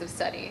comprehensive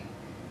study.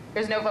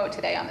 There's no vote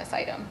today on this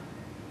item.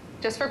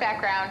 Just for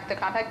background, the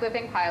Compact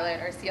Living Pilot,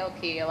 or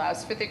CLP,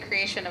 allows for the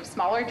creation of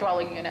smaller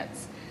dwelling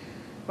units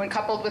when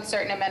coupled with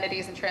certain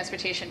amenities and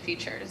transportation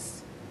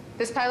features.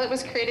 This pilot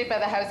was created by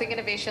the Housing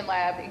Innovation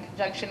Lab in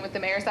conjunction with the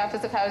Mayor's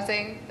Office of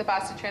Housing, the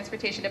Boston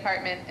Transportation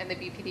Department, and the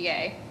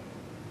BPDA.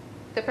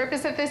 The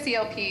purpose of the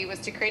CLP was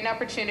to create an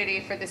opportunity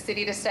for the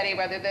city to study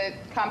whether the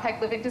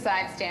compact living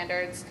design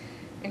standards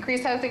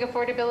increase housing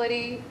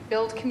affordability,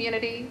 build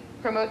community,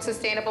 promote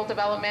sustainable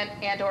development,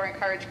 and/or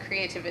encourage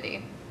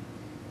creativity.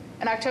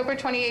 In October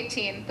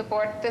 2018,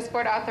 this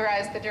board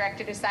authorized the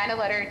director to sign a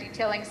letter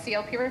detailing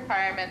CLP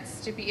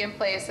requirements to be in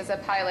place as a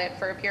pilot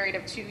for a period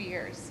of 2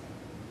 years.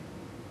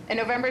 In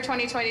November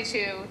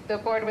 2022, the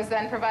board was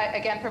then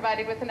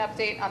provided with an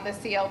update on the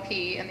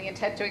CLP and the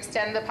intent to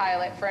extend the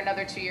pilot for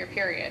another 2-year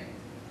period.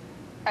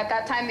 At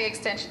that time, the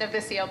extension of the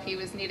CLP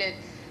was needed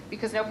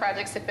because no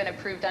projects had been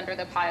approved under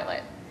the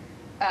pilot.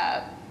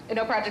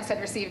 No projects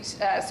had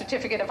received a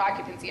certificate of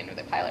occupancy under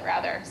the pilot,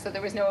 rather, so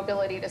there was no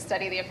ability to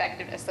study the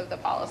effectiveness of the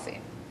policy.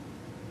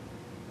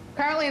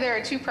 Currently, there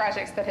are 2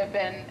 projects that have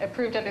been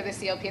approved under the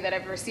CLP that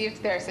have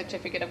received their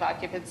certificate of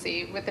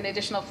occupancy, with an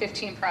additional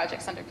 15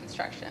 projects under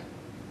construction.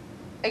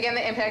 Again,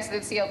 the impacts of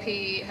the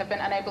CLP have been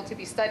unable to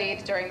be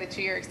studied during the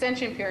 2-year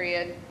extension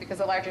period because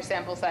a larger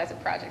sample size of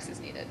projects is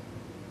needed.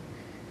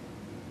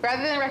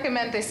 Rather than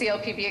recommend the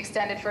CLP be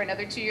extended for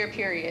another 2-year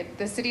period,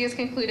 the city has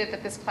concluded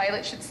that this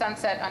pilot should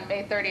sunset on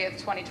May 30th,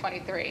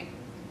 2023.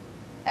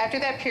 After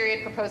that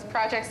period, proposed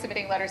projects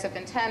submitting letters of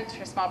intent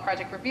or small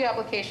project review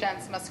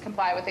applications must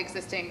comply with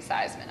existing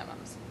size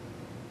minimums.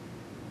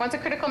 Once a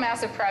critical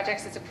mass of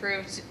projects is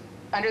approved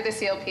under the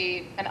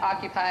CLP and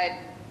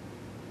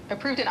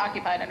approved and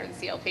occupied under the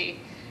CLP,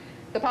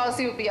 the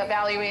policy will be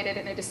evaluated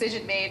and a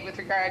decision made with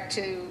regard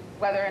to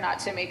whether or not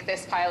to make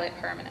this pilot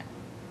permanent.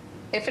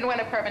 If and when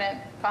a permanent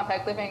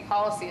compact living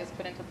policy is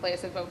put into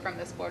place, a vote from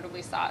this board will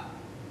be sought.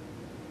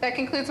 That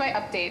concludes my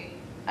update.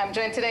 I'm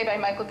joined today by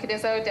Michael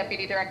Cadizzo,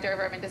 Deputy Director of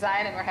Urban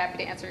Design, and we're happy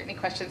to answer any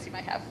questions you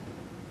might have.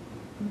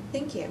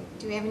 Thank you.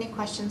 Do we have any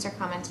questions or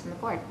comments from the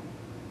board?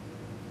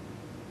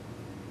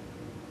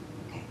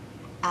 Okay.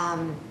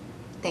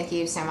 Thank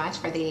you so much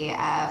for the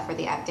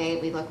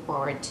update. We look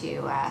forward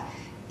to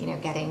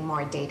getting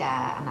more data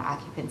on the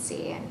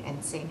occupancy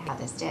and seeing how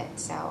this did.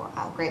 So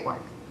great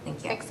work. Thank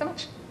you. Thanks so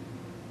much.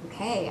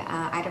 Okay,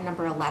 item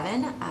number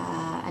 11,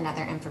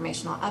 another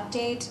informational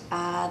update,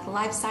 the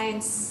Life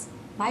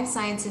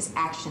Sciences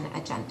Action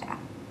Agenda.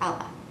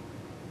 Ella.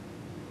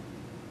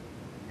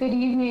 Good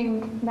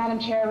evening, Madam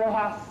Chair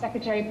Rojas,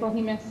 Secretary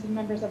Polhemus, and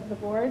members of the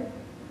board.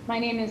 My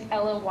name is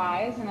Ella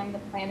Wise, and I'm the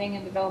Planning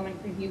and Development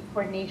Review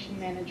Coordination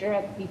Manager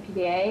at the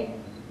BPDA.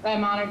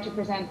 I'm honored to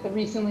present the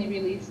recently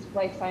released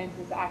Life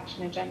Sciences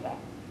Action Agenda.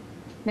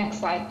 Next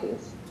slide,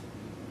 please.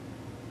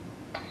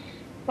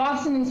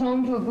 Boston is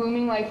home to a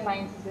booming life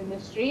sciences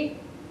industry.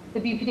 The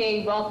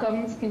BPDA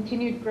welcomes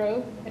continued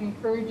growth and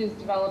encourages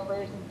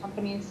developers and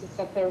companies to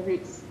set their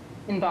roots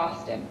in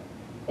Boston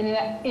in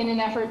an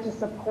effort to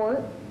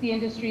support the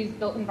industry's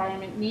built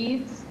environment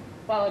needs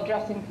while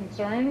addressing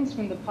concerns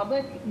from the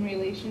public in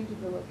relation to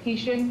the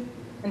location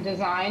and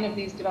design of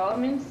these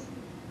developments.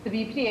 The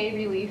BPDA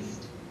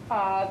released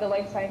the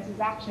Life Sciences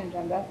Action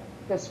Agenda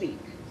this week.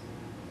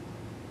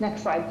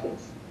 Next slide,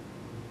 please.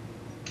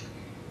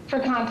 For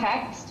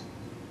context,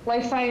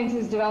 life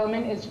sciences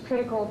development is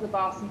critical to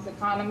Boston's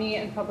economy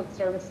and public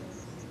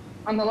services.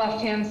 On the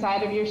left-hand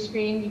side of your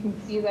screen, you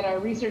can see that our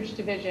research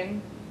division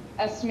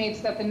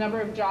estimates that the number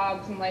of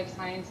jobs in life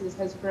sciences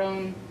has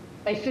grown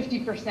by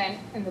 50%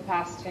 in the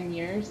past 10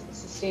 years,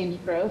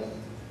 sustained growth.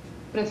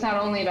 But it's not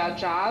only about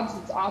jobs,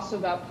 it's also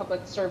about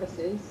public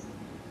services.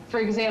 For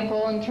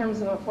example, in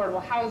terms of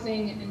affordable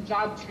housing and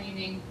job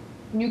training,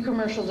 new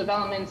commercial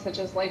developments such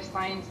as life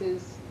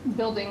sciences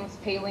buildings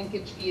pay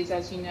linkage fees,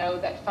 as you know,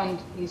 that fund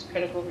these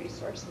critical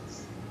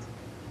resources.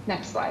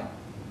 Next slide.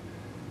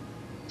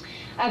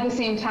 At the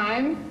same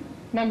time,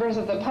 members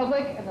of the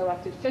public and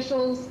elected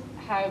officials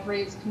have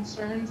raised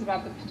concerns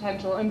about the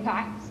potential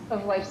impacts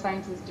of life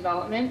sciences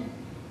development.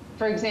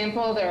 For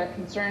example, there are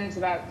concerns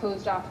about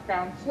closed-off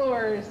ground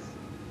floors,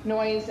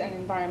 noise and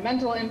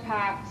environmental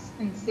impacts,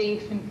 and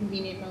safe and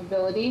convenient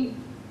mobility.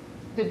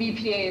 The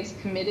BPDA is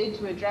committed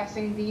to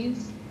addressing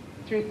these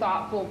through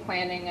thoughtful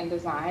planning and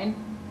design.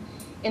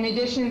 In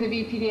addition, the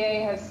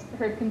BPDA has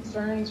heard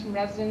concerns from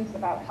residents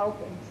about health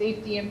and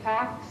safety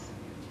impacts.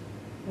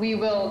 We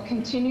will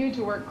continue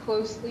to work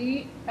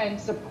closely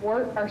and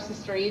support our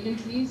sister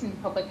agencies in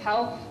public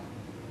health,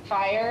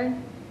 fire,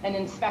 and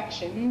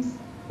inspections,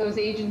 those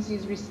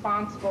agencies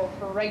responsible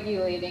for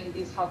regulating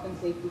these health and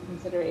safety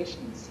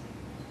considerations.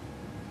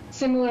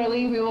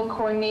 Similarly, we will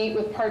coordinate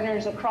with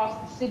partners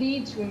across the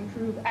city to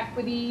improve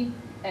equity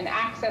and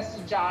access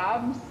to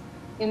jobs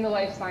in the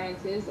life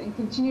sciences and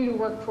continue to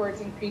work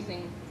towards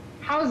increasing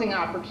housing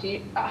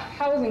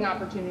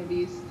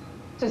opportunities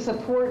to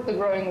support the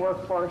growing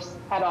workforce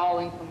at all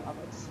income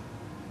levels.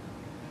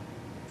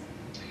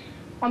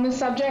 On the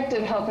subject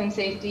of health and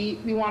safety,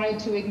 we wanted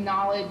to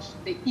acknowledge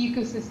the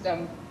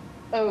ecosystem.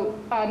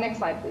 Next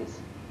slide, please.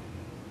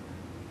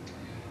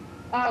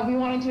 We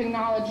wanted to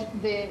acknowledge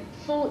the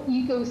full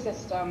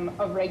ecosystem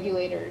of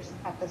regulators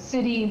at the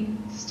city,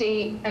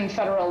 state, and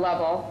federal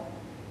level.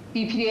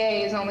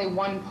 BPDA is only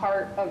one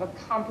part of a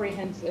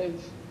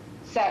comprehensive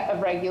set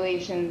of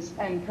regulations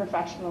and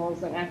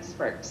professionals and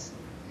experts.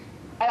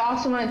 I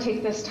also want to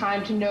take this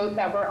time to note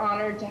that we're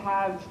honored to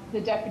have the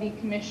Deputy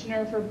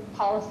Commissioner for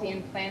Policy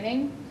and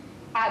Planning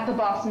at the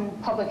Boston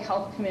Public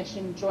Health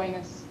Commission join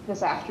us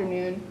this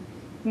afternoon.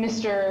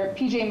 Mr.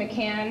 PJ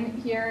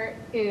McCann here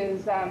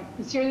is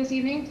here this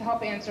evening to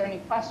help answer any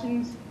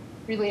questions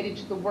related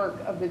to the work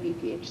of the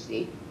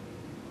BPHC.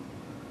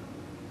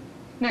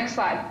 Next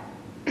slide.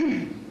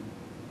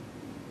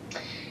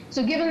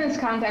 So given this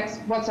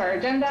context, what's our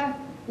agenda?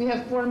 We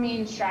have 4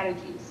 main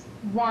strategies.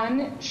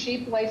 1,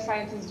 shape life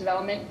sciences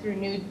development through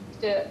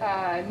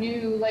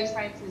new life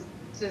sciences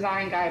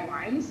design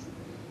guidelines.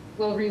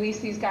 We'll release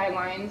these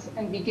guidelines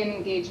and begin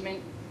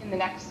engagement in the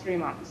next 3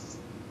 months.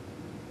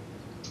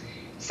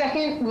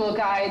 Second, we'll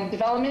guide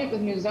development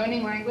with new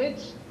zoning language.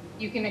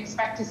 You can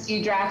expect to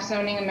see draft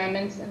zoning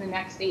amendments in the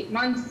next 8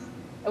 months,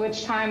 at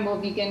which time we'll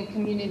begin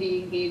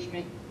community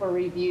engagement for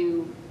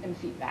review and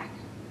feedback.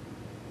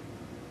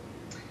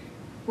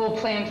 We'll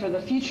plan for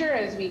the future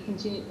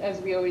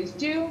as we always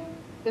do.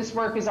 This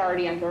work is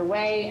already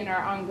underway in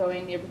our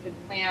ongoing neighborhood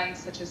plans,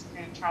 such as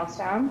Plan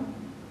Charlestown.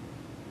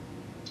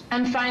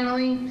 And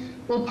finally,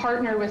 we'll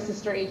partner with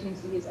sister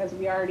agencies, as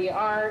we already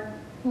are,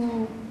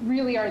 who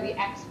really are the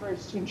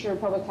experts to ensure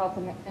public health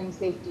and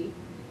safety.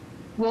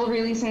 We'll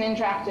release an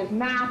interactive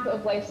map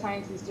of life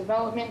sciences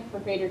development for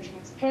greater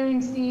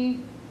transparency.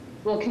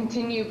 We'll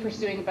continue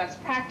pursuing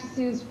best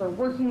practices for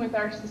working with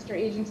our sister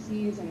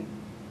agencies and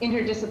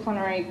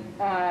interdisciplinary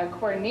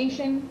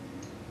coordination.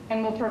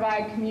 And we'll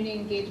provide community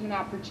engagement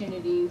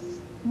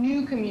opportunities,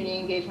 new community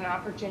engagement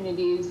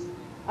opportunities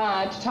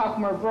to talk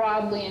more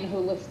broadly and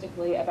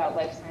holistically about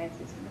life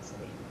sciences in the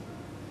city.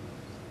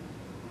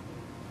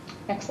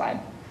 Next slide.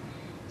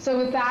 So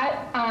with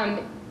that,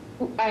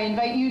 I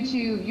invite you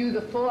to view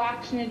the full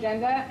action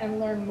agenda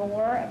and learn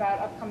more about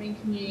upcoming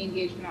community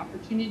engagement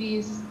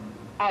opportunities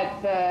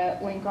at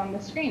the link on the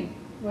screen.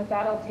 With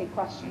that, I'll take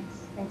questions.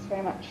 Thanks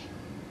very much.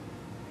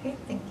 Okay,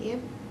 thank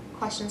you.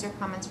 Questions or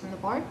comments from the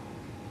board?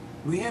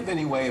 Do we have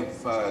any way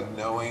of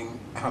knowing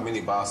how many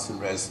Boston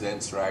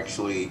residents are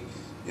actually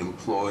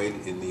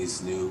employed in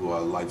these new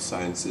life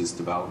sciences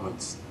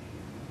developments?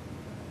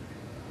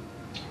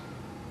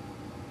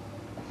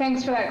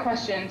 Thanks for that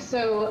question.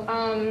 So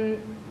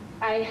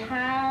I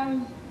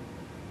have,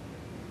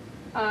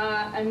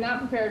 I'm not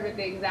prepared with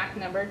the exact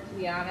number, to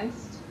be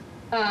honest,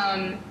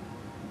 but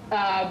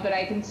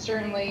I can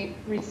certainly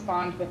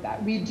respond with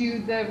that. We do,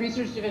 the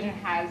research division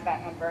has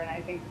that number, and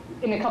I think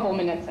in a couple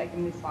minutes I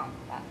can respond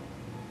with that.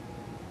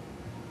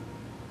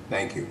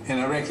 Thank you. And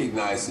I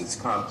recognize it's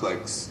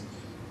complex.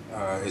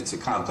 It's a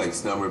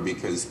complex number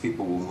because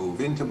people will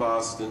move into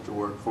Boston to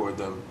work for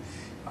them,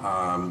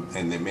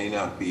 and there may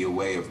not be a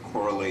way of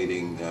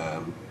correlating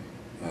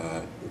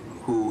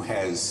who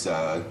has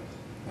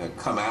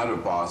come out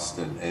of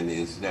Boston and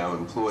is now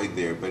employed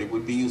there, but it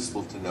would be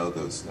useful to know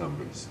those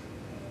numbers.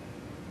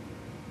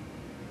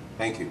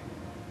 Thank you.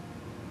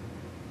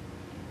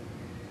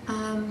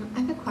 I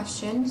have a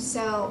question.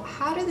 So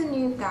how do the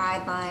new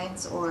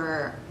guidelines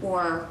or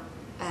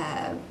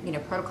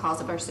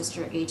protocols of our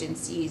sister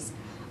agencies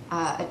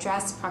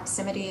address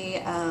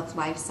proximity of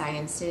life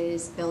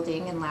sciences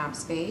building and lab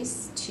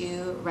space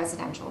to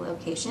residential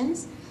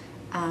locations,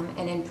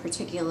 and in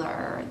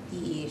particular,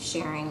 the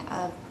sharing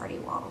of party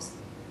walls?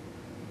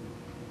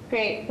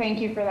 Great, thank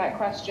you for that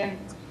question.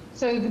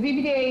 So the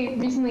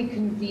BPDA recently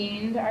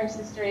convened our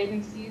sister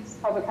agencies,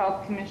 Public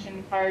Health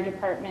Commission, Fire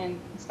Department,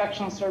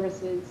 Inspectional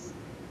Services,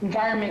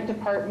 Environment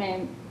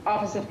Department,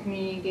 Office of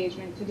Community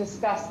Engagement to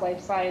discuss life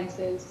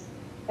sciences,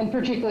 and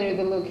particularly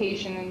the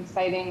location and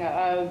siting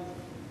of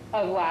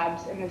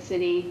labs in the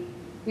city.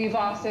 We've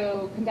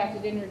also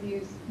conducted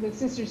interviews with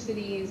sister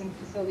cities and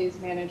facilities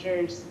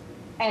managers,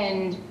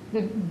 and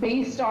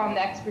based on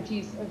the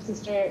expertise of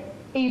sister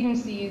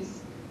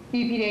agencies,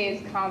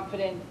 BPDA is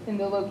confident in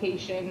the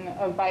location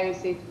of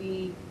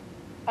biosafety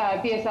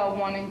BSL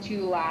 1 and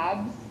 2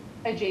 labs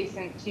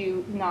adjacent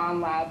to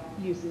non-lab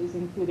uses,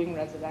 including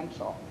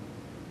residential.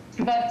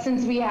 But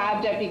since we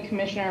have Deputy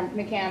Commissioner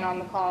McCann on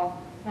the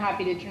call, I'm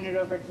happy to turn it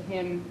over to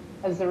him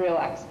as the real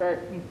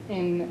expert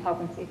in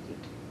health and safety.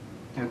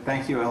 Yeah,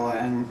 thank you, Ella,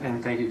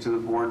 and thank you to the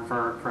board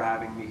for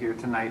having me here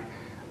tonight.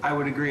 I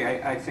would agree.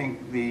 I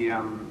think the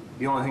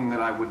only thing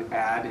that I would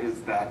add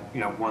is that, you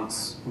know,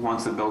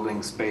 once a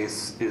building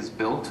space is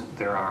built,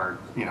 there are,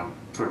 you know,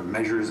 sort of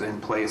measures in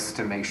place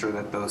to make sure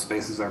that those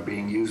spaces are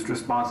being used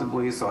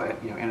responsibly. So,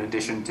 you know, in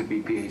addition to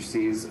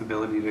BPHC's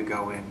ability to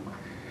go in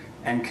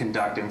and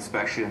conduct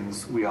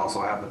inspections, we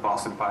also have the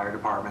Boston Fire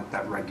Department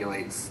that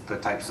regulates the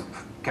types of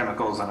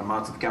chemicals and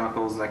amounts of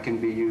chemicals that can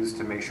be used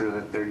to make sure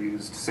that they're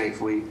used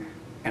safely.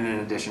 And in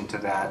addition to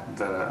that,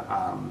 the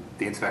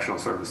Inspectional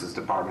Services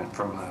Department,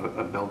 from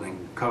a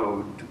building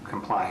code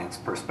compliance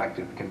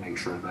perspective, can make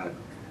sure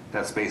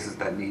that spaces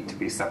that need to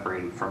be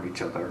separated from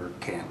each other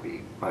can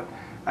be. But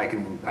I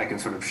can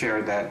sort of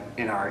share that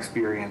in our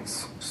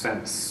experience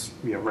since,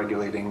 you know,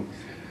 regulating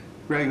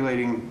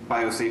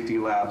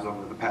biosafety labs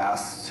over the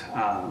past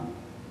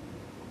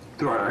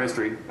throughout our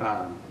history,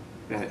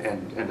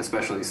 and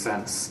especially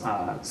since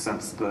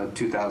the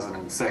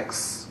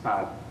 2006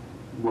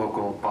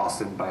 local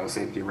Boston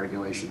biosafety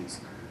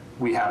regulations,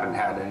 we haven't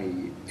had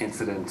any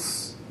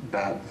incidents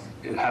that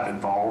have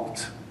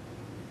involved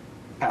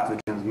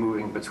pathogens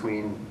moving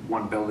between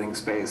one building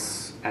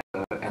space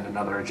and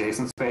another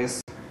adjacent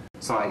space.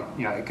 So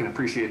I can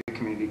appreciate the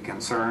community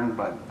concern,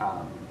 but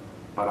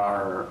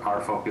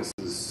our focus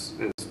is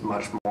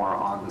much more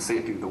on the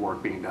safety of the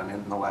work being done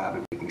in the lab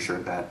and making sure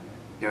that,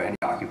 you know, any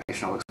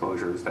occupational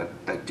exposures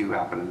that do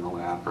happen in the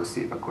lab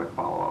receive a quick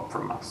follow-up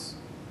from us.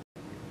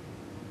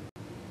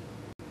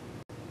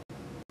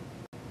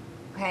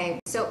 Okay,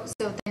 so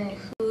then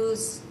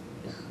whose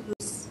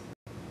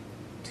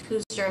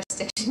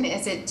jurisdiction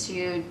is it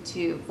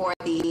to for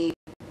the,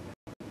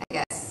 I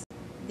guess,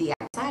 the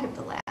outside of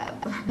the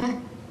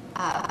lab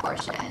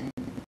portion?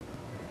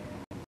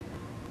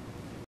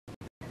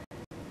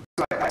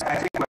 So I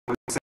think what I would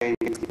say,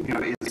 you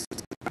know, is,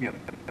 you know,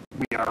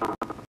 we are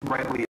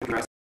rightly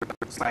addressing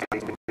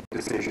citing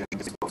decisions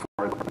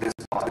before this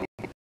body.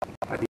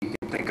 You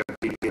can think of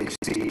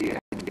BPHC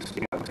and,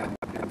 you know,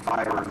 and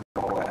fire's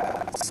role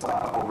as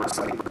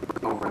oversight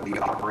over the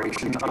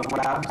operation of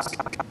labs,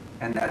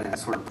 and that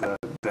is sort of the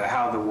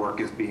how the work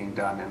is being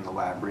done in the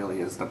lab really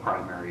is the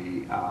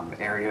primary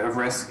area of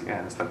risk,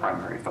 and it's the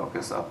primary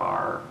focus of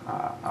our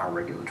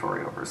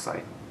regulatory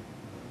oversight.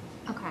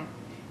 Okay.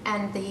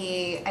 And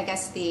I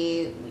guess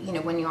you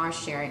know, when you are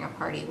sharing a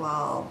party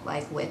wall,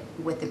 like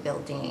with the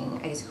building,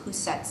 I guess who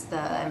sets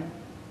the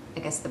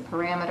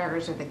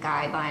parameters or the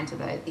guidelines or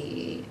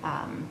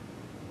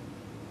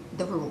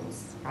the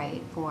rules,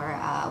 right, for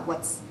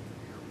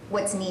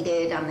what's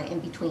needed on the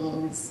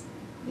in-betweens,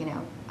 you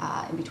know,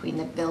 in between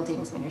the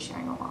buildings when you're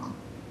sharing a wall?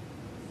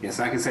 Yes,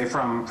 I can say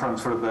from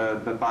sort of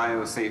the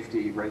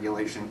biosafety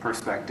regulation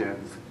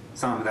perspective,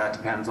 some of that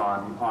depends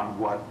on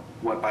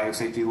what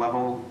biosafety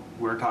level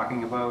we're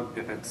talking about.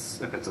 If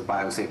it's a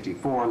biosafety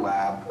 4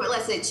 lab, well,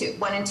 let's say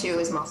 1 and 2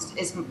 is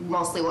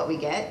mostly what we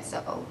get.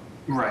 So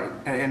right,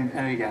 and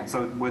again,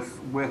 so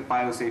with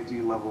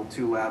biosafety level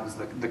 2 labs,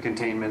 the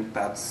containment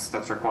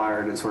that's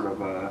required is sort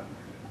of a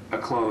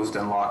closed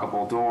and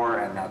lockable door,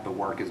 and that the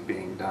work is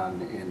being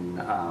done in,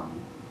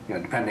 you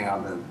know, depending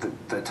on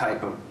the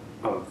type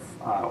of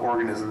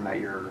organism that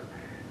you're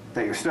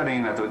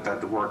studying, that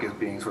the work is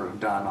being sort of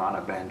done on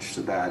a bench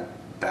that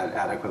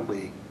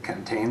adequately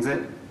contains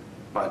it.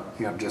 But,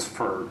 you know, just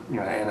for, you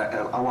know, and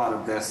a lot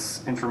of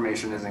this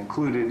information is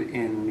included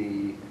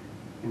in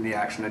the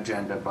action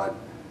agenda, but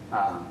you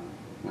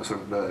know,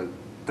 sort of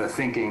the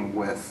thinking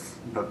with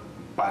the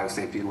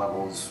biosafety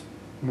levels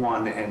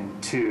 1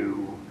 and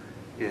 2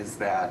 is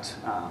that,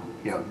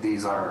 you know,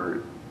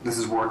 this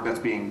is work that's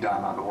being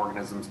done on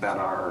organisms that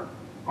are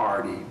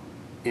already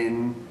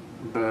in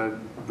the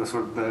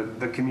sort of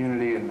the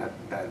community, and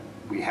that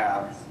we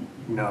have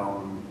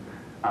known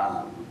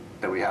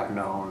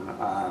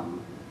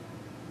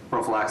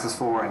prophylaxis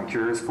for and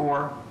cures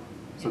for.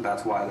 So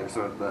that's why there's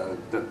sort of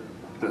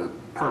the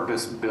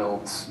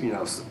purpose-built, you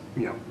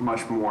know,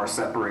 much more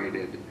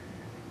separated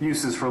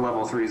uses for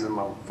level 3s and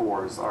level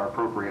 4s are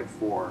appropriate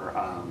for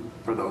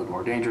those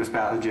more dangerous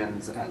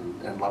pathogens,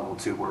 and level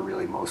 2 we're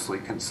really mostly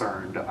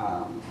concerned,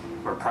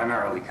 or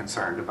primarily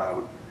concerned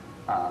about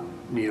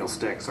needle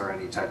sticks or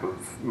any type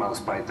of mouse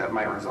bite that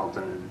might result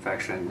in an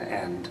infection,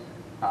 and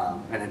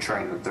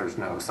ensuring that there's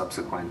no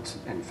subsequent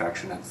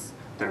infection.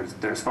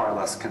 There's far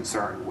less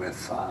concern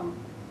with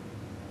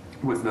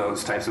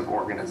those types of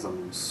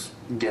organisms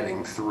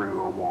getting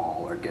through a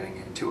wall or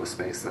getting into a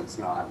space that's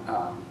not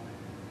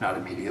not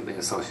immediately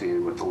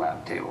associated with the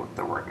lab table that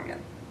they're working in.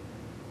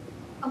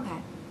 Okay.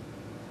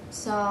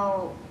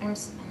 So I'm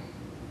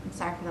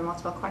sorry for the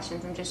multiple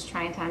questions. I'm just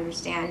trying to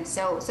understand.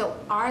 So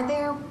are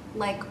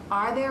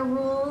there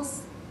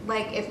rules,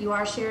 like if you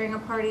are sharing a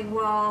party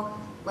wall,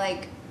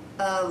 like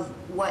of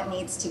what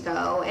needs to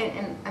go?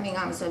 And I mean,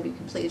 honestly, to be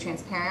completely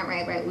transparent,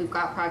 right? We've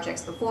got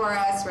projects before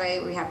us,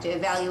 right? We have to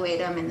evaluate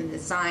them and the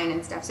design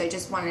and stuff. So I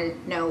just wanted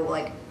to know,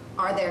 like,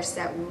 are there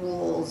set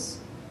rules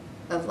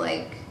of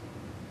like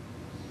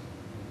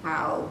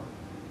how,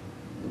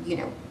 you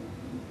know,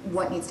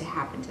 what needs to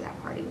happen to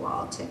that party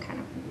wall to kind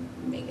of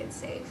make it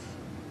safe?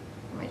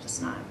 Am I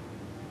just not?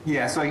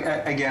 Yeah, so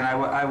again,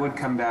 I would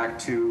come back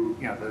to,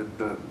 you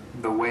know,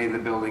 the way the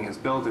building is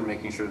built and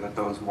making sure that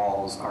those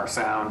walls are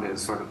sound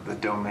is sort of the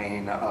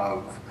domain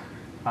of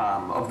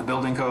the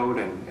building code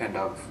and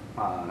of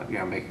you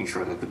know, making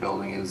sure that the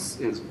building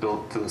is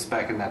built to the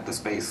spec and that the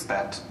space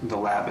that the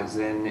lab is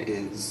in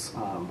is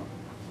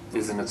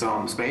in its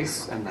own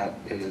space and that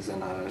it is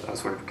in a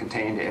sort of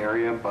contained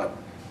area. But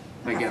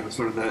again,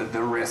 sort of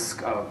the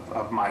risk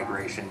of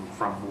migration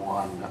from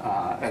one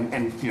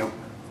and you know,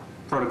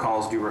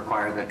 protocols do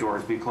require that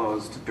doors be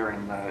closed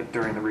during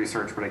the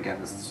research, but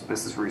again,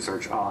 this is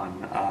research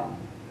on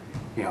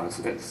you know,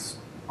 it's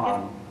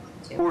on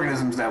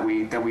organisms that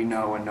we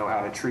know and know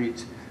how to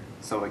treat.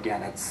 So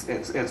again,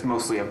 it's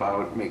mostly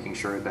about making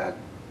sure that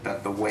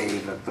the way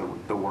that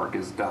the work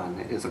is done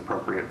is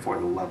appropriate for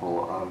the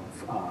level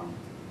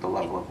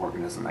of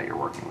organism that you're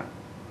working with.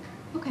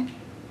 Okay,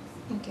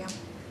 thank you.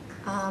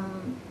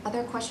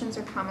 Other questions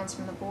or comments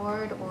from the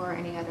board, or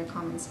any other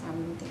comments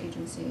from the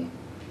agency?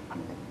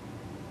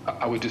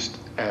 I would just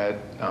add,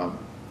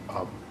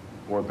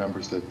 board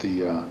members, that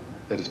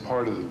that as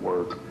part of the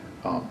work,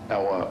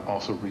 Ella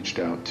also reached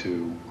out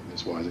to,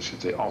 Ms. Wise, I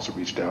should say, also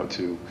reached out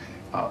to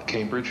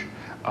Cambridge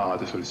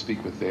to sort of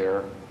speak with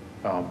their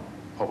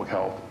public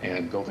health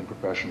and building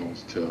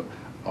professionals to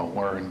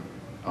learn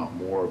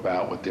more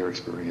about what their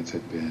experience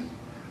had been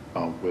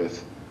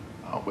with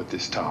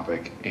this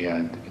topic.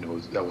 And you know,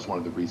 that was one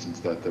of the reasons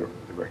that the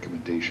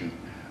recommendation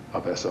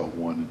of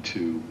SL1 and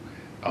 2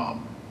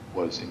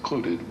 was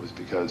included, was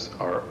because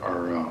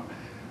our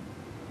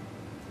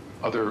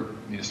other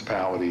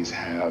municipalities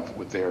have,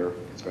 with their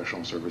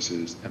professional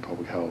services and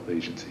public health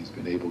agencies,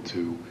 been able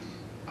to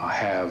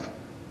have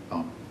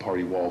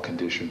party wall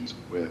conditions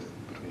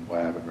between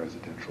lab and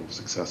residential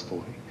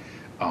successfully.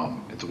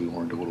 And so we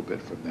learned a little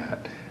bit from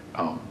that.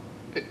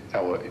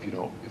 Ella, if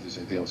there's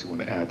anything else you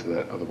want to add to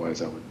that,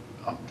 otherwise I would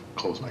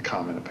close my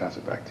comment and pass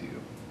it back to you.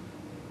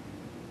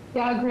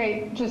 Yeah,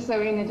 great. Just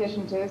so in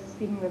addition to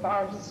speaking with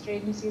our sister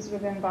agencies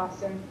within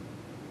Boston,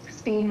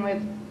 speaking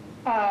with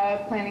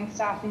planning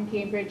staff in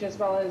Cambridge, as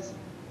well as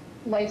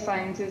life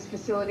sciences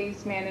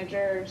facilities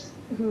managers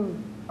who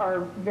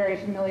are very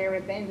familiar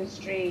with the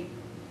industry,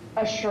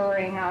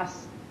 assuring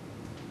us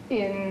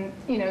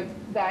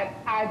that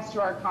adds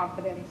to our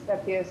confidence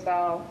that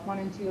BSL 1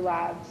 and 2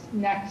 labs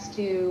next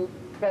to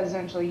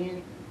residential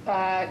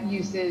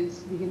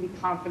uses, we can be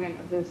confident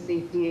of the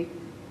safety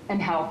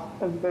and health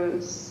of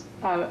those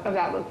of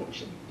that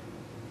location.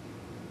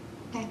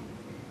 Okay,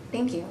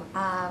 thank you.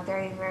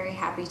 Very, very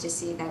happy to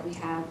see that we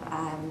have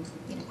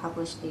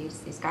published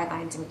these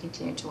guidelines and we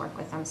continue to work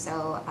with them.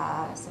 So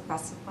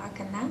best of luck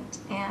in that.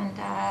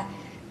 And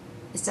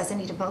this doesn't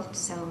need a vote,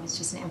 so it's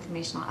just an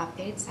informational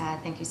update.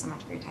 Thank you so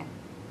much for your time.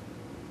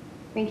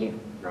 Thank you.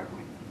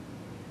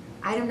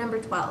 Item number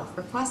 12,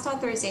 request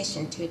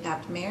authorization to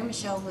adopt Mayor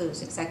Michelle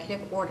Wu's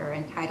executive order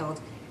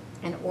entitled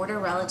An Order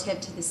Relative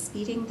to the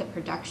Speeding the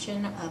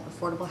Production of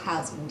Affordable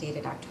Housing,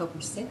 dated October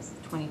 6,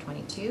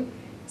 2022,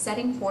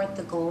 setting forth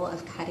the goal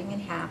of cutting in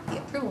half the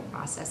approval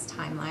process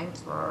timeline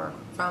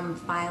from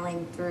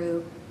filing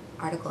through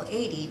Article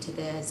 80 to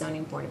the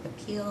Zoning Board of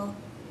Appeal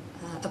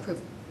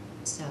approval.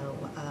 So,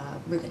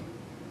 Ruben.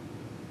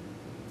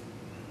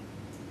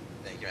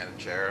 Thank you, Madam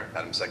Chair,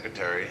 Madam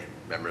Secretary,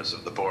 members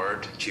of the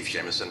board, Chief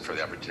Jameson, for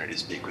the opportunity to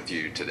speak with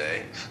you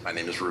today. My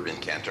name is Ruben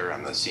Cantor.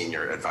 I'm the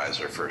Senior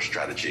Advisor for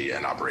Strategy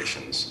and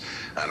Operations.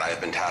 And I have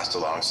been tasked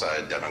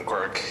alongside Devin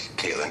Quirk,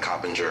 Caitlin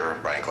Coppinger,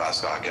 Brian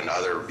Glasscock, and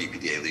other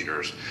BPDA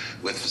leaders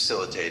with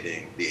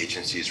facilitating the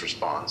agency's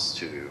response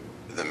to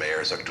the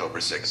Mayor's October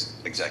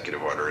 6th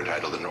executive order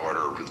entitled An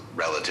Order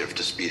Relative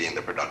to Speeding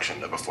the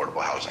Production of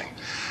Affordable Housing.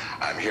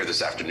 I'm here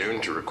this afternoon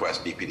to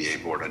request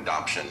BPDA board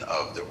adoption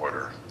of the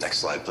order. Next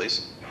slide,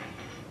 please.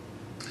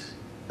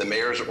 The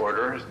Mayor's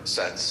order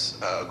sets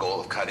a goal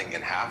of cutting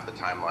in half the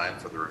timeline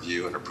for the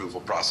review and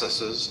approval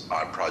processes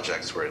on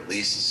projects where at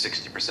least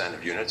 60%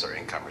 of units are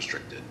income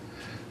restricted.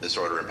 This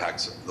order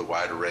impacts the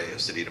wide array of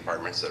city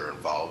departments that are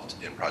involved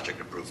in project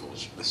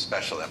approvals, with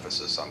special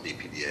emphasis on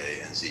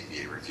BPDA and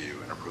ZBA review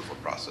and approval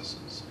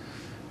processes.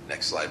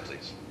 Next slide,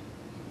 please.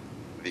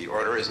 The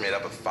order is made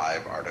up of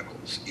 5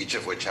 articles, each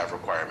of which have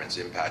requirements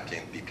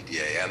impacting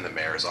BPDA and the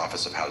Mayor's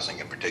Office of Housing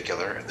in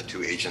particular, and the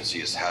 2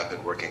 agencies have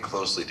been working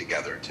closely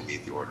together to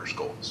meet the order's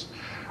goals.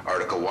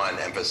 Article 1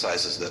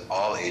 emphasizes that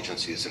all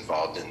agencies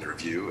involved in the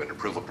review and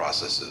approval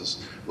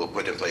processes will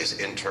put in place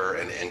inter-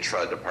 and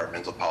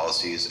intra-departmental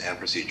policies and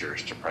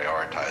procedures to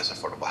prioritize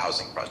affordable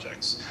housing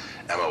projects.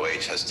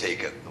 MOH has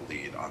taken the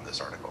lead on this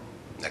article.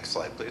 Next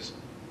slide, please.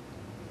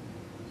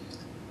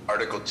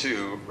 Article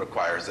 2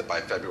 requires that by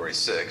February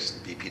 6th,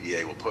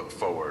 BPDA will put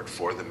forward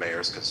for the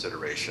mayor's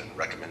consideration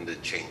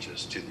recommended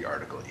changes to the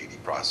Article 80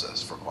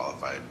 process for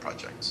qualified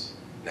projects.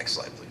 Next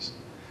slide, please.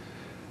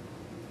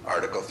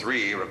 Article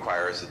 3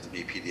 requires that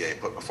the BPDA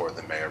put before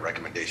the mayor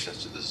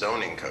recommendations to the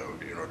zoning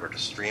code in order to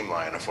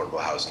streamline affordable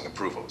housing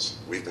approvals.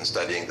 We've been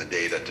studying the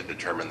data to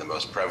determine the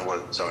most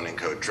prevalent zoning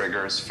code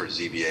triggers for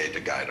ZBA to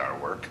guide our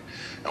work.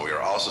 And we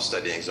are also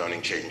studying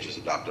zoning changes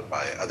adopted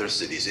by other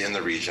cities in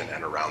the region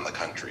and around the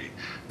country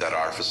that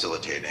are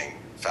facilitating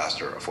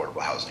faster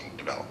affordable housing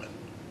development.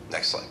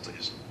 Next slide,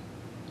 please.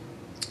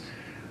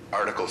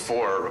 Article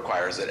 4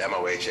 requires that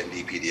MOH and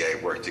BPDA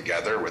work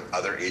together with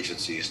other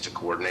agencies to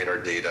coordinate our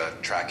data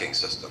tracking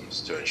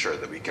systems to ensure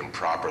that we can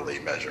properly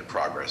measure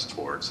progress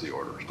towards the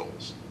order's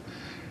goals.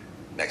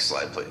 Next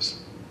slide, please.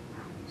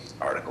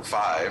 Article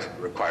 5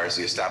 requires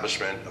the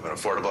establishment of an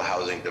Affordable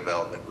Housing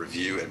Development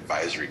Review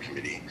Advisory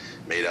Committee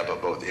made up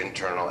of both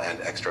internal and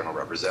external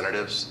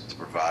representatives to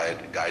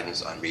provide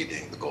guidance on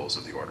meeting the goals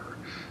of the order.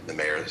 The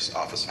Mayor's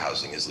Office of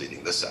Housing is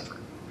leading this effort.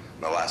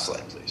 And the last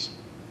slide, please.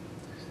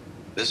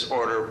 This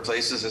order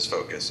places its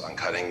focus on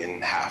cutting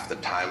in half the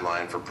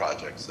timeline for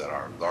projects that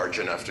are large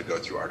enough to go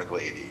through Article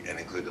 80 and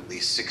include at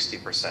least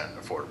 60%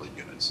 affordable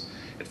units.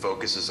 It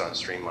focuses on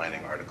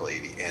streamlining Article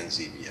 80 and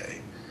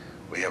ZBA.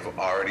 We have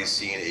already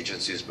seen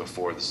agencies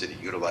before the city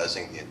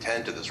utilizing the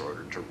intent of this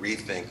order to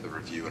rethink the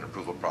review and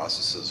approval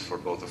processes for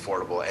both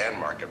affordable and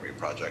market rate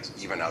projects,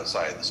 even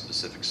outside the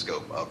specific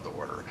scope of the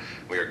order.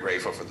 We are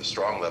grateful for the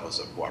strong levels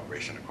of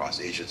cooperation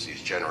across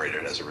agencies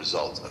generated as a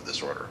result of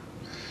this order.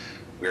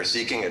 We are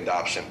seeking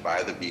adoption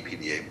by the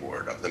BPDA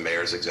board of the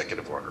mayor's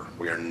executive order.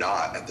 We are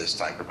not at this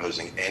time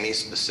proposing any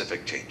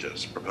specific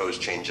changes.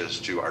 Proposed changes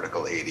to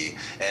Article 80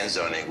 and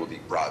zoning will be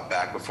brought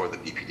back before the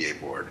BPDA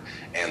board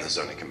and the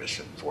zoning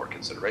commission for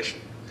consideration.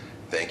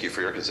 Thank you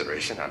for your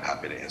consideration. I'm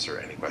happy to answer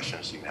any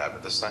questions you have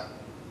at this time.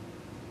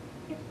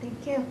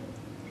 Thank you.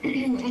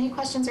 Any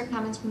questions or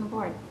comments from the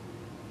board?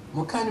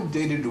 What kind of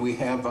data do we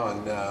have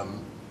on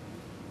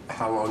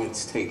how long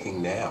it's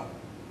taking now?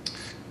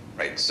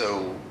 Right,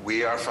 so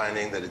we are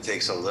finding that it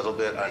takes a little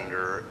bit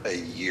under a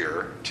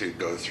year to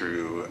go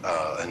through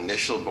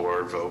initial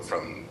board vote,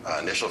 from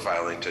initial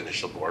filing to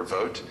initial board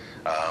vote,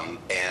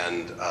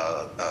 and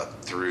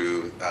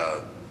through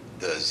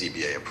the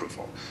ZBA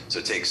approval. So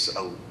it takes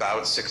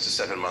about 6 to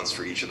 7 months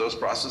for each of those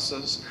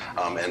processes,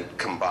 and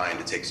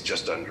combined it takes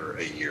just under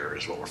a year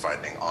is what we're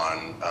finding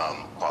on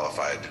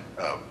qualified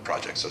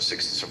projects.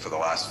 So for the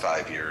last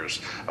 5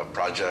 years of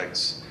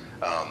projects,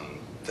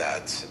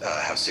 that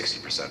have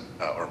 60%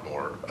 or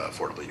more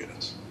affordable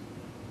units.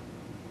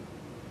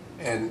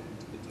 And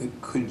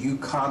could you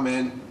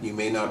comment, you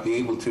may not be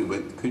able to,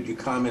 but could you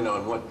comment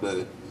on what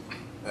the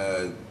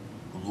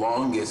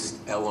longest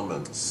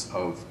elements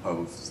of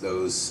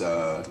those,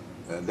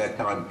 that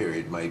time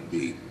period might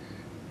be?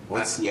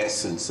 What's the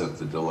essence of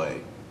the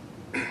delay?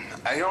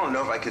 I don't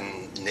know if I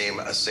can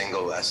name a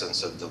single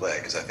essence of delay,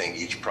 because I think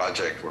each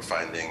project we're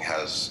finding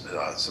has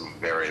some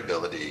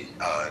variability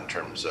in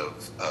terms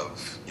of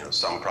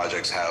some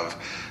projects have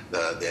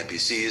the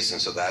NPCs,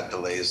 and so that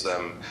delays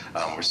them.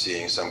 We're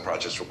seeing some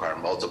projects require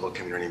multiple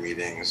community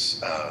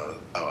meetings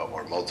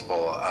or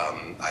multiple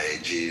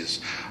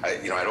IAGs.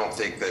 I don't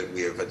think that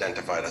we have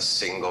identified a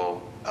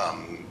single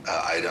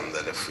item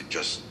that if we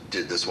just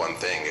did this one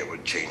thing, it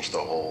would change the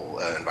whole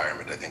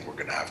environment. I think we're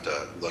going to have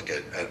to look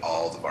at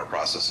all of our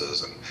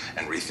processes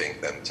and rethink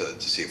them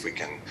to see if we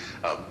can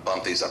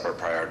bump these up our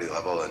priority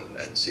level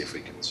and see if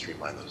we can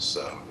streamline those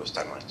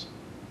timelines.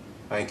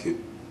 Thank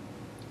you.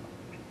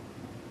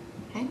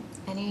 Okay.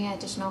 Any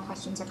additional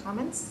questions or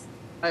comments?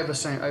 I have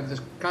this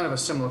kind of a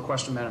similar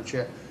question, Madam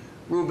Chair.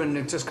 Ruben,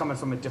 it's just coming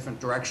from a different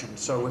direction.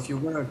 So if you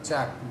were to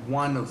attack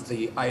one of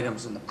the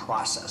items in the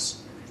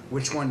process,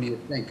 which one do you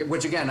think?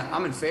 Which again,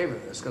 I'm in favor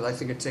of this because I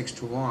think it takes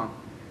too long.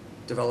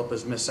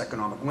 Developers miss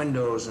economic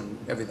windows and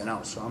everything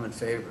else, so I'm in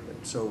favor of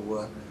it. So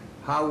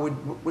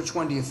which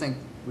one do you think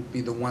would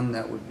be the one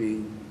that would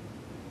be?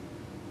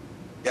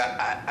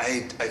 Yeah,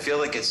 I feel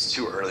like it's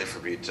too early for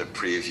me to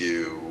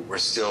preview. We're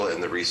still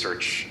in the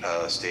research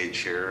stage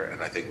here,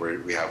 and I think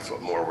we have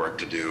more work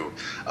to do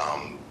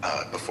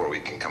before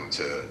we can come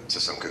to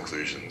some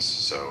conclusions.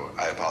 So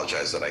I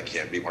apologize that I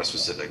can't be more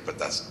specific, but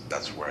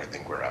that's where I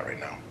think we're at right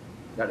now.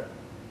 Got it.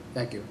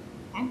 Thank you.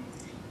 Okay.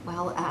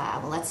 Well,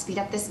 let's speed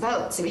up this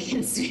vote so we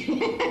can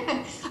see.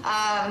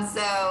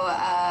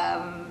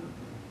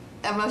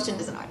 A motion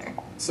is in order.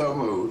 So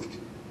moved.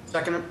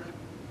 Second.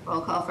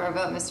 Roll call for a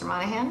vote. Mr.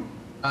 Monahan?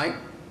 Aye.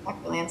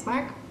 Dr.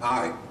 Landsmark?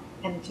 Aye.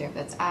 And the chair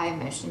votes aye.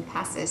 Motion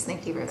passes.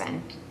 Thank you,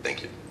 Ruben.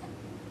 Thank you.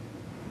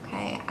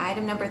 Okay,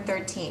 item number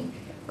 13,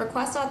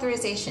 request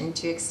authorization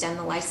to extend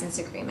the license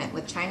agreement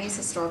with Chinese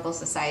Historical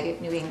Society of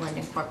New England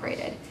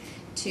Incorporated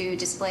to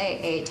display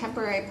a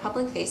temporary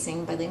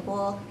public-facing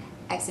bilingual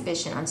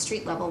exhibition on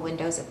street-level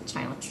windows at the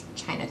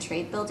China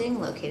Trade Building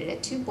located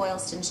at 2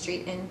 Boylston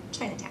Street in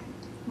Chinatown.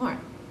 Lauren.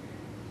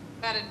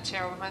 Madam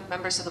Chairwoman,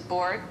 members of the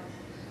board,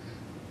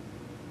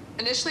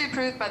 initially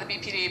approved by the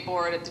BPDA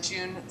board at the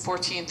June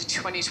 14th,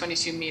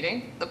 2022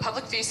 meeting, the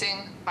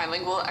public-facing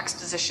bilingual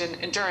exposition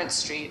Endurance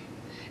Street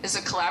is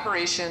a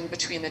collaboration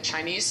between the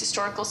Chinese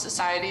Historical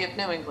Society of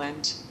New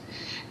England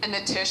and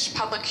the Tisch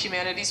Public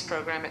Humanities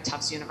Program at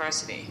Tufts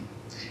University.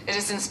 It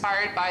is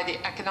inspired by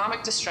the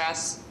economic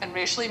distress and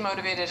racially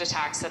motivated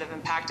attacks that have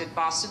impacted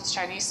Boston's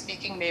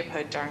Chinese-speaking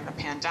neighborhood during the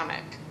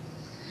pandemic.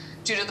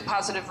 Due to the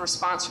positive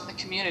response from the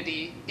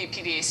community,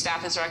 BPDA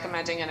staff is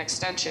recommending an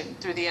extension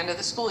through the end of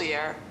the school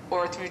year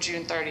or through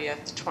June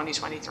 30th,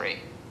 2023.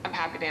 I'm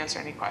happy to answer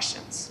any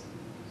questions.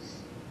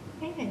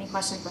 Okay, any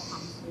questions from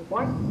the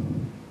board?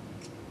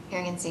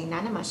 Hearing and seeing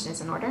none, a motion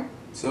is in order.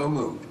 So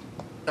moved.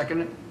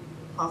 Second.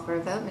 Call for a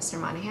vote. Mr.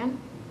 Monahan?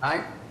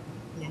 Aye.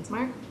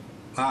 Lansmark?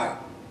 Aye.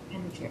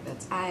 And the chair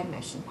votes aye.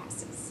 Motion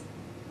passes.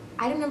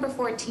 Item number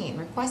 14,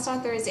 request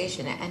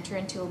authorization to enter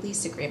into a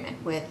lease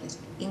agreement with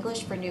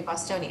English for New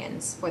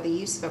Bostonians for the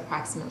use of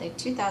approximately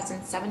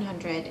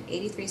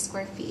 2,783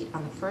 square feet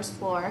on the first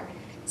floor,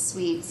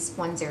 suites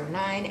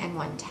 109 and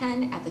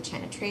 110 at the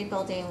China Trade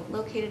Building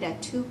located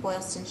at 2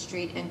 Boylston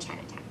Street in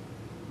Chinatown.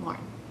 Lauren.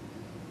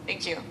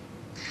 Thank you.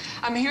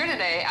 I'm here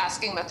today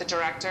asking that the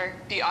director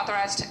be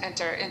authorized to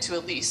enter into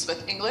a lease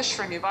with English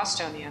for New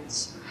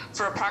Bostonians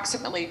for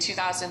approximately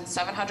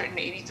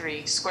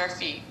 2,783 square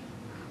feet,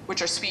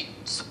 which are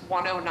suites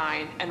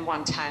 109 and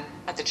 110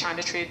 at the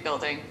China Trade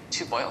Building,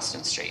 2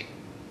 Boylston Street.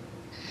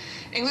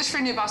 English for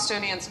New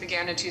Bostonians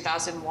began in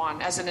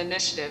 2001 as an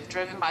initiative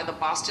driven by the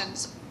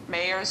Boston's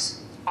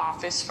Mayor's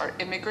Office for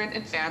Immigrant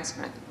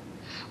Advancement,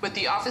 with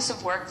the Office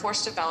of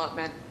Workforce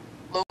Development,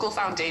 local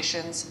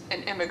foundations,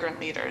 and immigrant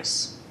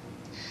leaders.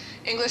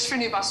 English for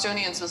New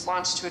Bostonians was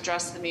launched to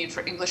address the need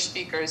for English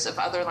speakers of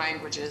other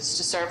languages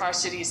to serve our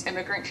city's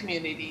immigrant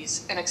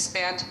communities and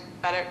expand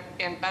better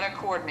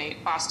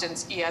coordinate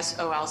Boston's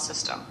ESOL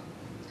system.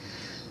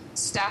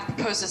 Staff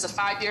proposes a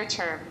 5-year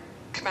term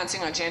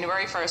commencing on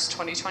January 1st,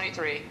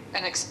 2023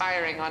 and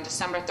expiring on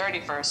December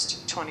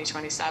 31st,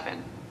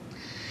 2027.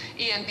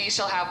 ENB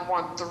shall have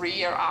one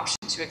 3-year option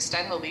to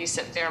extend the lease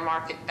at fair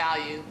market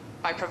value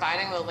by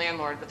providing the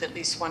landlord with at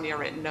least 1 year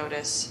written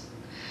notice.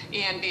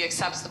 ENB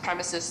accepts the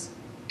premises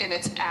in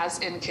its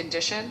as-in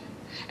condition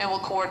and will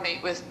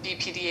coordinate with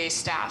BPDA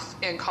staff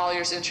and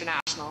Colliers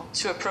International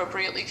to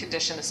appropriately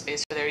condition the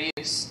space for their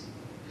use.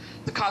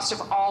 The cost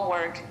of all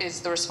work is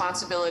the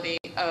responsibility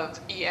of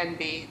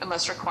ENB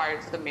unless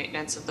required for the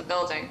maintenance of the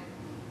building.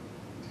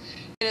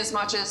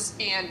 Inasmuch as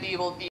ENB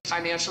will be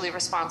financially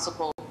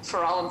responsible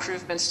for all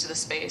improvements to the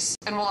space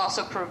and will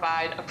also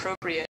provide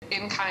appropriate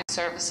in-kind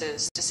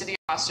services to City of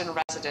Boston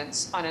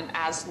residents on an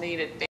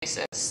as-needed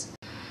basis,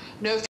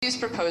 no fees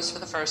proposed for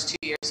the first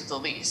 2 years of the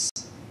lease.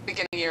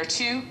 Beginning year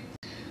 2,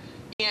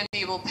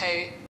 ENB will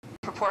pay a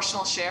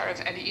proportional share of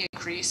any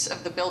increase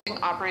of the building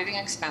operating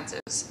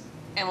expenses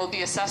and will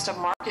be assessed a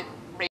market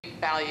rate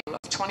value of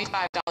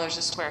 $25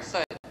 a square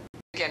foot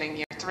beginning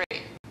year 3.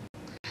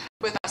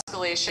 With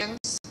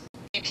escalations,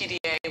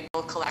 BPDA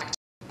will collect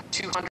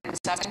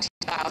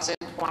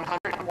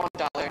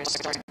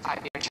 $217,101 during the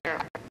 5-year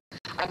term.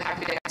 I'm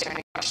happy to answer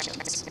any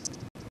questions.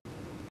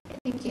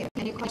 Thank you.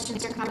 Any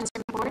questions or comments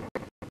from the board?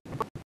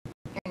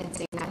 Hearing and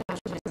seeing none,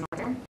 motion is in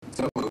order.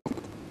 So moved.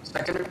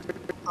 Second.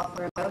 Call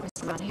for a vote.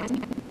 Mr.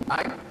 Monahan?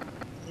 Aye.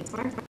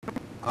 Lansmark?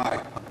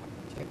 Aye.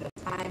 Chair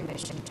votes aye.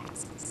 Motion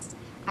passes.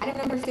 Item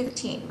number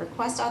 15,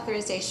 request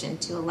authorization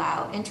to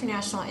allow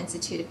International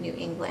Institute of New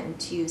England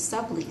to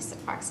sublease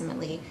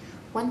approximately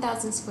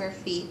 1,000 square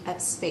feet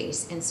of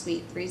space in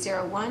Suite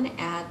 301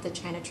 at the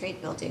China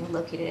Trade Building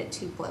located at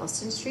 2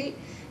 Boylston Street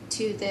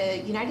to the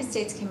United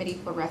States Committee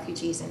for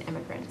Refugees and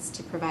Immigrants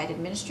to provide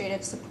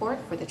administrative support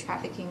for the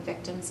Trafficking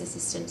Victims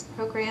Assistance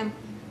Program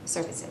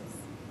services.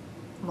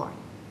 Lauren.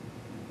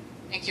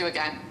 Thank you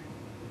again.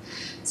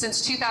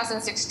 Since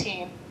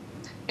 2016,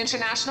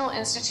 International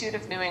Institute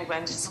of New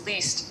England has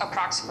leased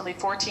approximately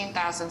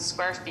 14,000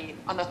 square feet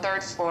on the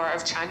 3rd floor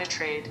of China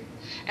Trade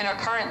and are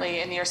currently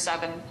in year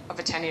 7 of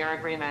a 10-year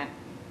agreement.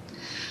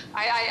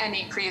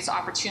 IINE creates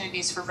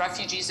opportunities for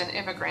refugees and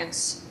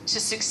immigrants to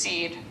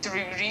succeed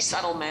through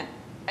resettlement,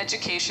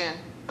 education,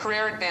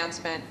 career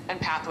advancement,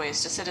 and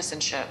pathways to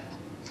citizenship.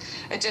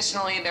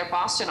 Additionally, their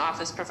Boston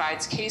office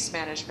provides case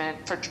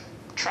management for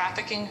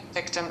trafficking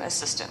victim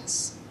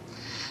assistance.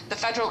 The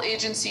federal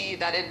agency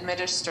that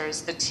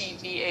administers the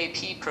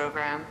TVAP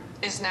program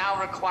is now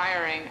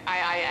requiring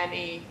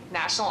IINE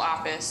National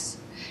Office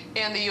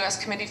and the U.S.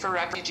 Committee for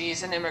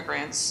Refugees and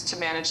Immigrants to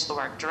manage the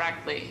work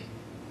directly.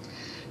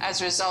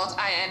 As a result,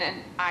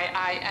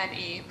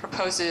 IINE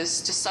proposes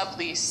to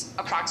sublease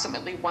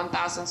approximately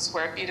 1,000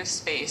 square feet of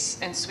space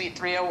in Suite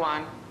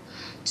 301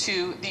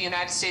 to the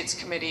United States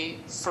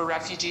Committee for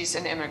Refugees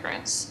and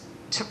Immigrants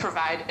to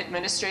provide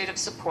administrative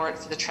support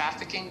for the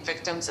Trafficking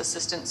Victims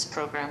Assistance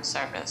Program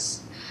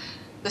service.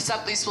 The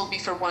sublease will be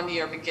for 1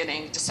 year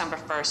beginning December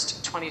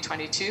 1st,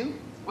 2022,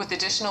 with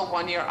additional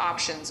 1-year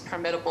options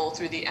permittable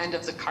through the end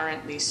of the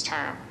current lease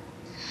term.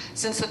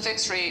 Since the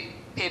fixed rate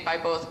paid by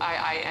both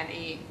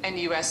IINE and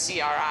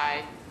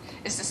USCRI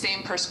is the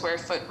same per square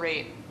foot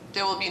rate,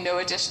 there will be no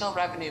additional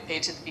revenue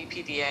paid to the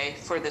BPDA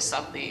for this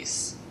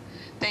sublease.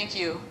 Thank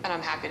you, and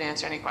I'm happy to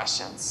answer any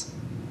questions.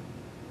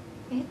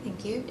 Okay,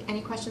 thank you.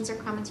 Any questions or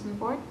comments from the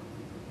board?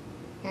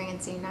 Hearing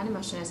and seeing none, a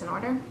motion is in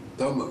order.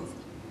 So moved.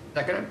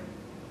 Second.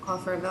 Call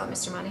for a vote.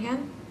 Mr.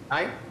 Monahan?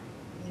 Aye.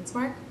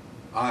 Lance-Mark?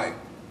 Aye.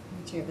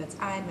 The chair votes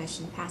aye.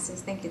 Motion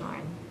passes. Thank you,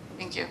 Lauren.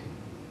 Thank you.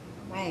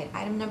 All right,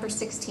 item number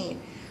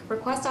 16.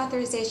 Request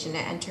authorization to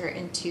enter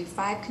into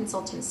 5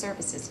 consultant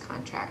services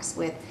contracts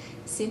with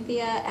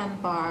Cynthia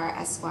M. Barr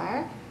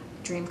Esquire,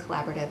 Dream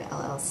Collaborative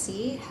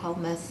LLC,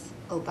 Helmuth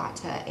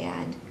Obata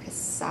and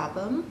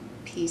Kasabum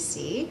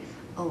PC,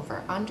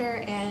 over under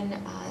and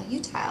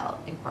Utile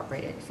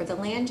Incorporated for the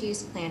land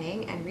use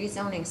planning and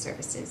rezoning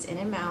services in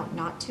amount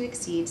not to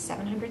exceed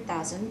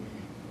 $700,000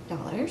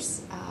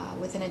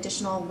 with an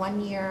additional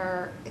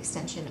 1-year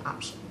extension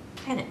option.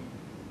 Pennant.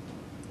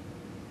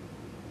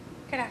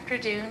 Good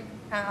afternoon.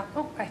 I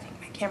think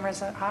my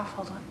camera's off.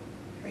 Hold on.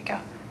 There we go.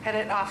 Had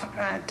it off,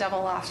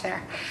 double off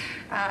there.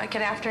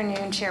 Good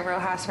afternoon, Chair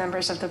Rojas,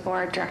 members of the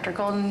board, Director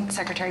Golden,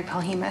 Secretary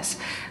Polhemus.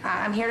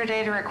 I'm here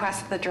today to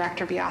request that the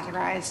director be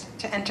authorized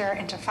to enter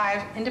into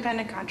 5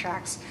 independent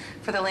contracts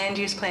for the land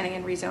use planning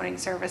and rezoning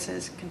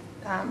services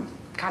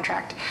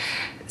contract.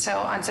 So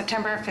on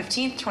September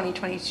 15th,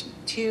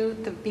 2022,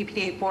 the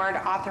BPDA board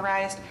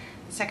authorized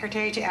the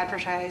secretary to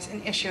advertise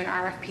and issue an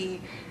RFP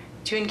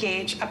to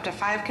engage up to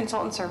 5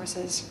 consultant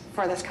services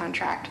for this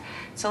contract.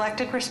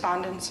 Selected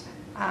respondents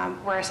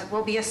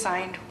will be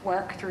assigned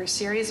work through a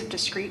series of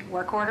discrete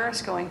work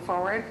orders going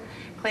forward.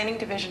 Planning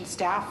division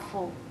staff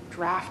will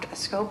draft a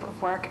scope of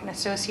work and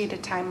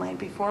associated timeline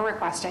before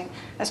requesting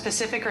a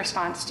specific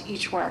response to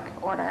each work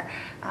order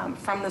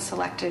from the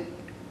selected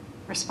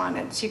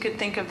respondents. You could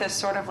think of this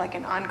sort of like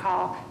an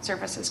on-call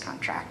services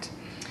contract.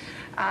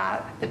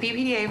 The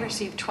BPDA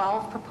received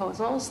 12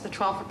 proposals. The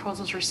 12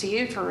 proposals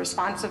received were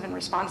responsive and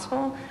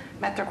responsible,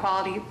 met their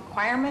quality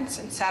requirements,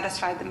 and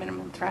satisfied the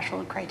minimum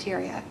threshold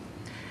criteria.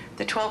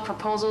 The 12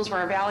 proposals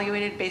were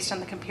evaluated based on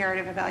the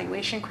comparative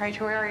evaluation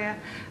criteria,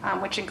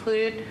 which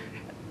included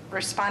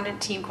respondent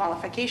team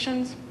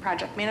qualifications,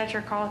 project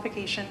manager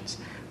qualifications,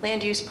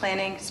 land use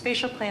planning,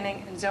 spatial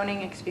planning and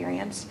zoning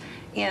experience,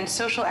 and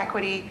social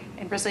equity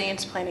and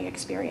resilience planning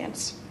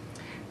experience.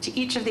 To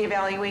each of the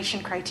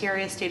evaluation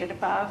criteria stated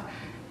above,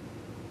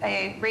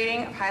 a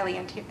rating of highly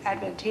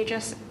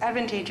advantageous,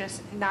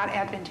 not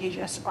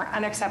advantageous, or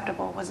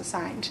unacceptable was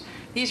assigned.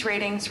 These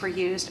ratings were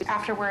used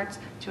afterwards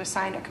to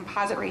assign a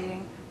composite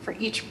rating for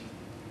each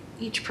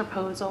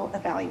proposal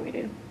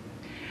evaluated.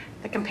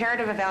 The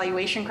comparative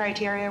evaluation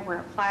criteria were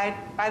applied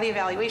by the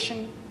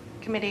evaluation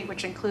committee,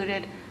 which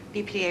included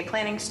BPDA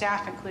planning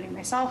staff, including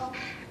myself.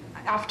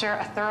 After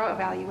a thorough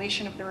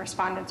evaluation of the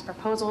respondents'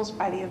 proposals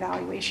by the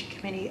evaluation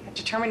committee, a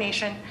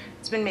determination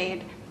has been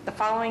made. The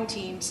following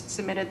teams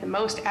submitted the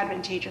most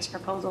advantageous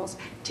proposals,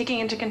 taking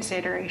into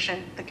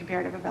consideration the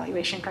comparative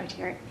evaluation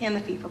criteria and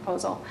the fee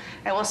proposal.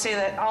 I will say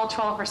that all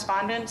 12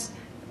 respondents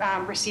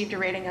received a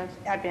rating of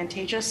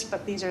advantageous,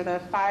 but these are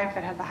the 5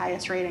 that had the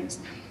highest ratings.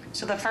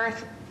 So the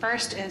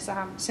first is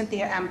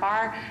Cynthia M.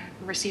 Barr,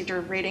 who received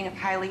a rating of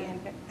highly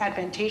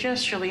advantageous.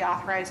 She'll be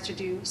authorized to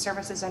do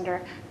services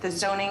under the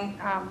zoning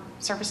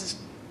services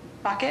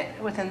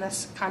bucket within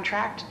this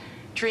contract.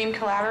 Dream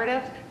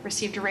Collaborative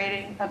received a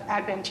rating of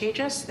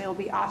advantageous. They will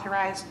be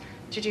authorized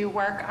to do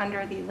work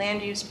under the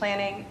land use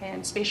planning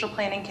and spatial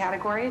planning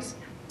categories.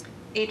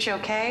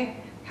 HOK,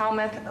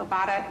 Helmuth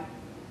Obata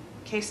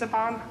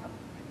Kasabon,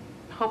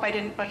 hope I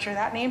didn't butcher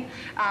that name,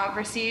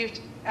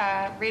 received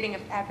a rating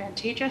of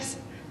advantageous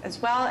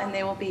as well, and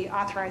they will be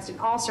authorized in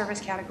all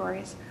service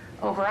categories.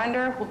 Over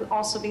under will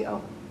also be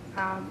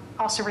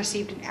also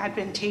received an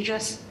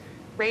advantageous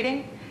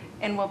rating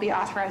and will be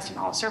authorized in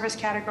all service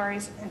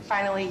categories. And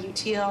finally,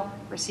 Utile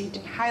received a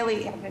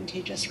highly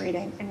advantageous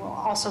rating and will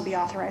also be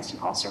authorized in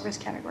all service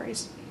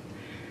categories.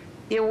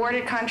 The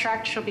awarded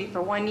contract shall be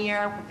for 1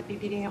 year, with the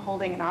BPDA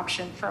holding an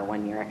option for a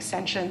 1-year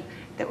extension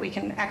that we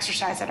can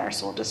exercise at our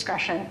sole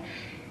discretion.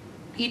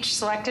 Each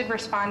selected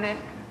respondent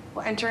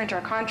will enter into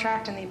a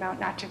contract in the amount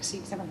not to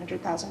exceed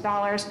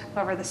 $700,000.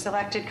 However, the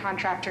selected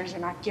contractors are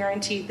not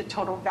guaranteed the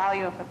total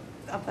value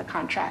of the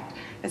contract,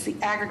 as the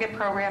aggregate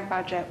program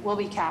budget will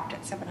be capped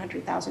at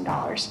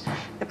 $700,000.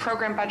 The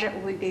program budget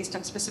will be based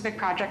on specific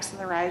projects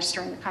that arise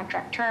during the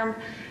contract term,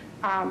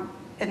 and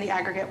the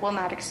aggregate will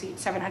not exceed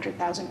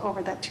 $700,000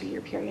 over that 2-year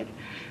period.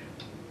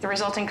 The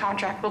resulting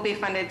contract will be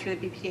funded through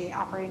the BPDA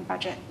operating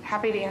budget.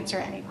 Happy to answer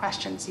any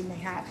questions you may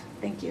have.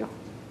 Thank you.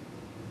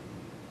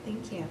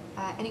 Thank you.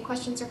 Any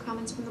questions or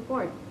comments from the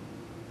board?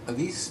 Are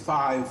these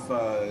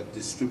 5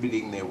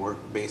 distributing their work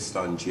based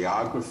on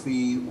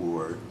geography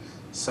or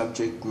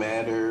subject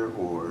matter,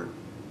 or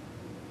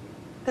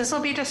This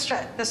will be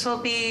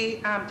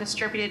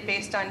distributed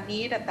based on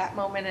need at that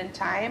moment in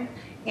time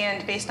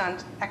and based on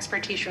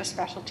expertise or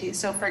specialties.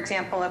 So for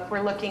example, if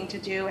we're looking to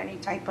do any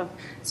type of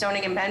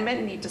zoning amendment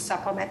and need to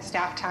supplement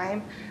staff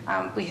time,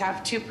 we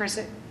have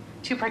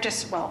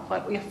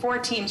we have 4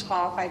 teams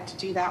qualified to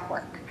do that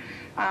work.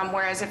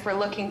 Whereas if we're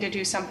looking to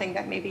do something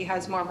that maybe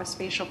has more of a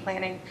spatial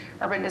planning,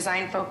 urban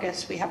design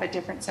focus, we have a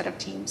different set of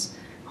teams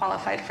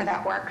qualified for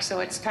that work. So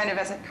it's kind of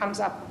as it comes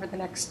up over the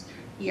next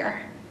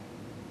year.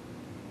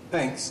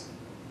 Thanks.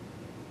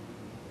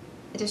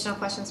 Additional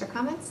questions or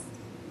comments?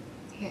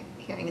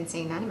 Hearing and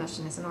seeing none, a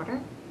motion is in order.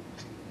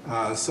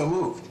 So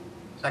moved.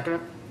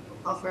 Second.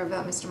 Call for a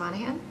vote, Mr.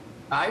 Monahan.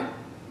 Aye.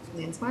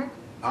 Lansmark.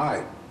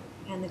 Aye.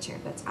 And the chair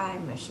votes aye,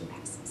 motion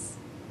passes.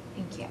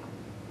 Thank you.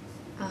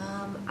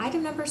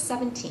 Item number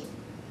 17,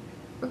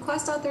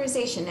 request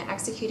authorization to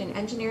execute an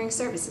engineering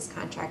services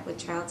contract with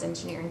Childs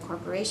Engineering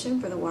Corporation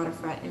for the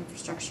waterfront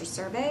infrastructure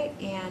survey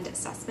and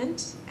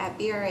assessment at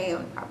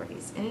BRA-owned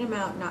properties in an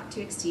amount not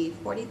to exceed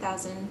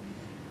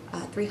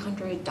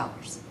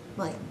 $40,300.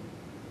 William.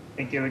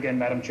 Thank you again,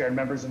 Madam Chair and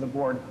members of the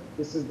board.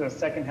 This is the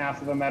second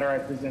half of a matter I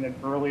presented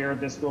earlier.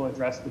 This will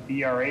address the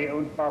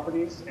BRA-owned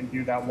properties and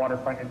do that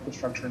waterfront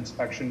infrastructure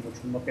inspection, which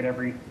will look at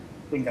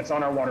everything that's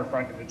on our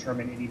waterfront and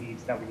determine any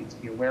needs that we need to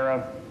be aware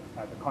of.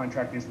 The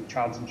contract is with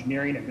Childs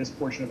Engineering, and this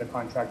portion of the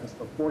contract is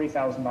for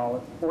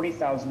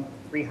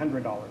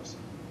 $40,300.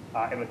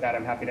 And with that,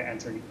 I'm happy to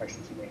answer any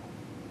questions you may have.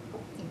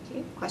 Thank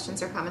you.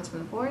 Questions or comments from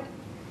the board?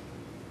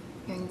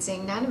 Hearing and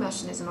seeing none, a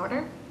motion is in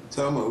order.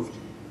 So moved.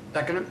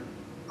 Second.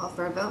 Call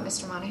for a vote,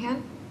 Mr.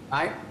 Monahan.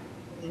 Aye.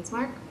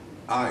 Lansmark.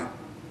 Aye.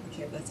 The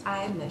chair votes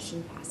aye,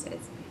 motion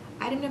passes.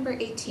 Item number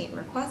 18,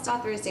 request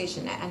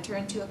authorization to enter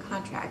into a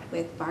contract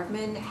with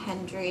Barbman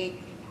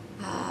Hendry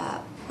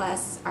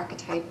Plus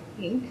Archetype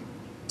Inc.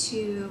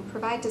 to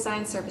provide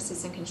design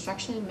services and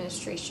construction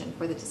administration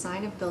for the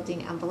design of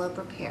building envelope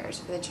repairs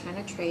for the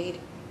China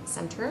Trade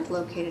Center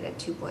located at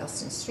 2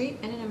 Boylston Street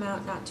in an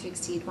amount not to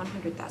exceed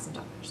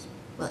 $100,000.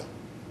 William.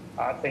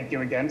 Thank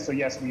you again. So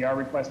yes, we are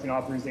requesting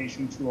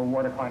authorization to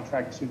award a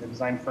contract to the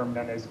design firm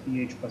known as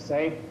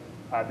BH+A.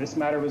 This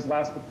matter was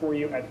last before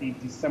you at the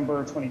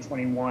December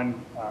 2021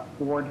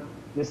 board.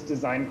 This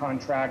design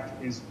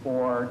contract is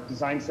for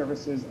design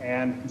services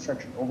and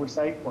construction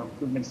oversight for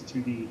improvements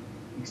to the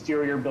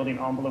exterior building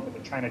envelope of the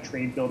China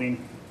Trade Building.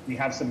 We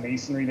have some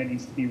masonry that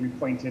needs to be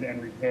repointed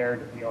and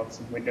repaired. We also have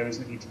some windows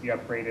that need to be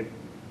upgraded.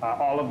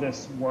 All of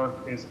this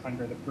work is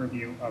under the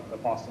purview of the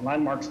Boston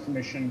Landmarks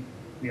Commission.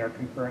 We are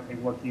concurrently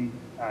working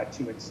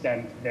to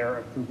extend their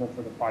approval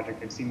for the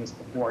project. They've seen this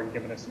before and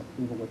given us an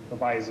approval with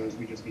provisos.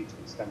 We just need to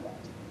extend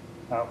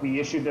that. We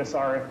issued this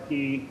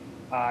RFP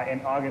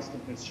in August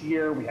of this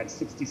year. We had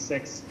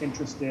 66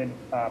 interested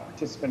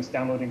participants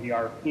downloading the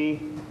RFP.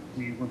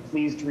 We were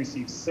pleased to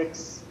receive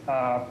 6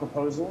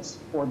 proposals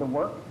for the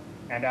work.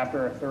 And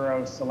after a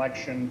thorough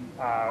selection,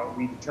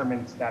 we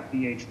determined that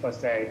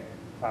BH+A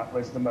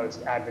was the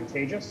most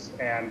advantageous.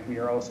 And we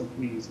are also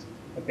pleased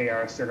that they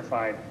are a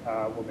certified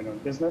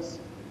woman-owned business.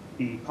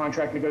 The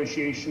contract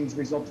negotiations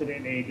resulted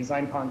in a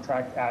design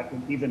contract at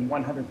even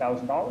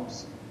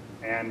 $100,000.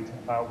 And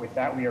with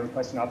that, we are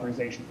requesting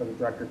authorization for the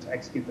director to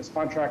execute this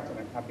contract, and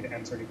I'm happy to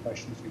answer any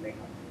questions you may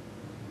have.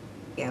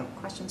 Yeah,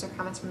 questions or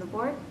comments from the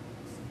board?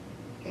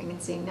 Hearing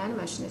and seeing none, a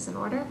motion is in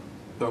order.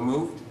 So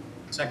moved.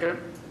 Second.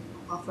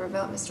 Call for a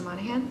vote, Mr.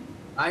 Monahan.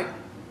 Aye.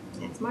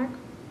 Lansmark.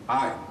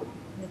 Aye.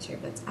 And the chair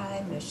votes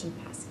aye, motion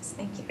passes.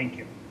 Thank you. Thank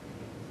you.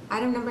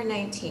 Item number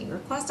 19,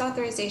 request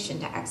authorization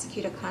to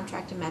execute a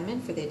contract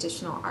amendment for the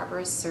additional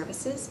arborist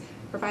services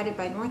provided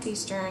by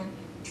Northeastern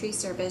Tree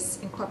Service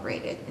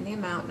Incorporated in the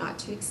amount not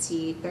to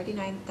exceed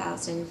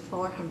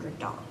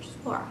 $39,400.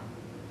 Laura.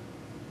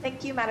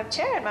 Thank you, Madam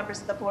Chair and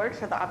members of the board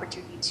for the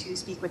opportunity to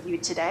speak with you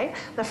today.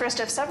 The first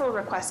of several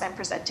requests I'm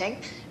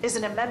presenting is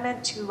an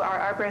amendment to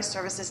our arborist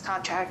services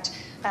contract,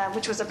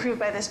 which was approved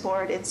by this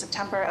board in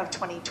September of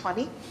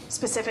 2020.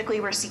 Specifically,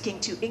 we're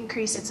seeking to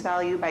increase its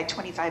value by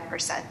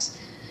 25%.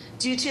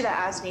 Due to the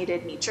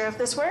as-needed nature of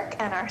this work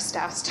and our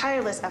staff's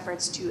tireless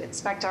efforts to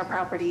inspect our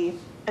property,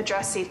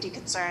 address safety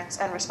concerns,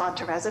 and respond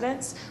to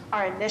residents,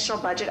 our initial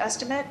budget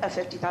estimate of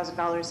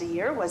 $50,000 a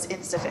year was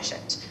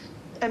insufficient.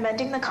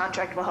 Amending the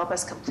contract will help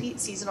us complete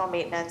seasonal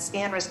maintenance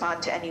and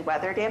respond to any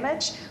weather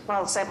damage,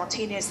 while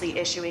simultaneously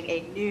issuing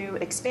a new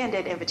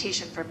expanded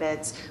invitation for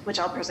bids, which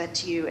I'll present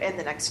to you in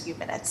the next few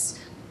minutes.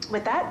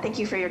 With that, thank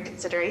you for your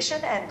consideration,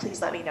 and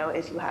please let me know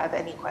if you have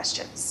any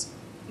questions.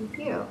 Thank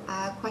you.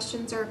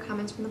 Questions or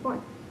comments from the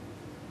board?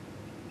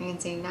 Hearing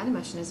and seeing none, a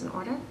motion is in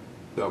order.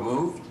 So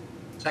moved.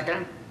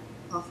 Second.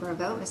 Call for a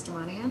vote, Mr.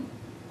 Monahan.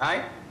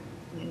 Aye.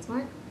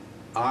 Lansmark.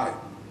 Aye.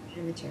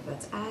 And the chair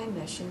votes aye,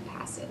 motion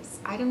passes.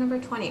 Item number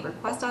 20,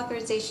 request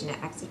authorization to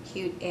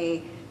execute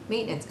a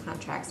maintenance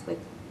contract with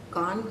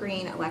Gone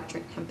Green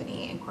Electric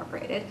Company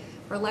Incorporated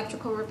for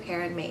electrical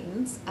repair and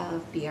maintenance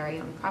of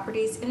BRA-owned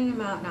properties in an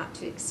amount not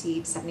to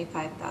exceed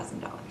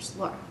 $75,000.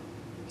 Laura.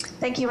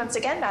 Thank you once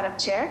again, Madam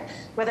Chair.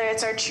 Whether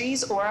it's our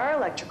trees or our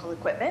electrical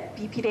equipment,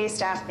 BPDA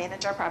staff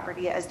manage our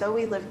property as though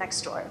we live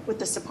next door with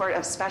the support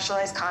of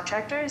specialized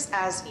contractors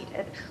as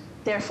needed.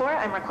 Therefore,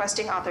 I'm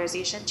requesting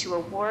authorization to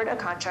award a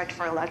contract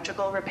for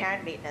electrical repair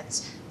and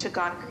maintenance to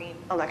Gone Green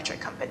Electric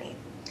Company.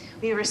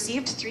 We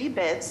received 3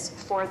 bids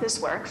for this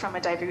work from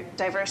a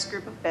diverse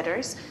group of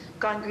bidders.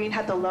 Gone Green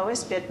had the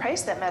lowest bid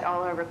price that met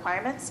all our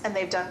requirements, and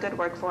they've done good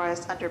work for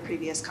us under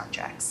previous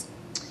contracts.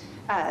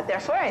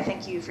 Therefore, I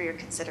thank you for your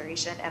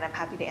consideration, and I'm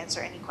happy to answer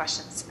any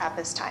questions at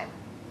this time.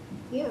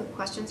 Thank you.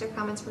 Questions or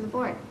comments from the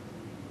board?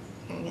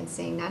 Hearing and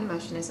seeing none,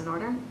 motion is in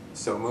order.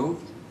 So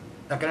moved.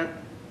 Second.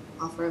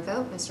 Call for a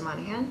vote. Mr.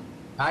 Monahan?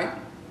 Aye.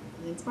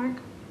 Lansmark?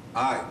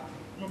 Aye.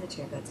 And the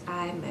chair votes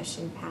aye.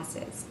 Motion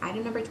passes.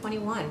 Item number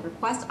 21,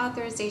 request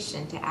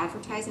authorization to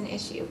advertise and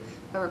issue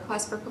a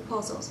request for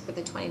proposals for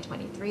the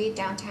 2023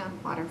 Downtown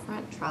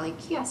Waterfront Trolley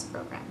Kiosk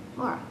Program.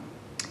 Laura?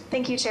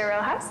 Thank you, Chair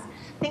Rojas.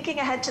 Thinking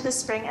ahead to the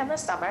spring and the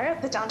summer,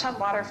 the downtown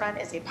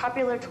waterfront is a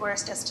popular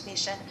tourist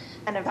destination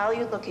and a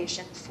valued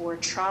location for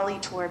trolley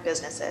tour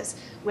businesses,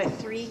 with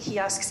 3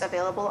 kiosks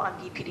available on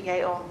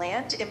BPDA-owned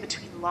land in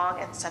between Long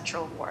and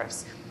Central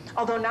wharves.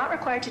 Although not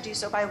required to do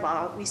so by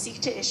law, we seek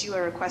to issue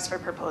a request for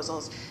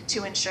proposals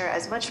to ensure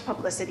as much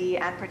publicity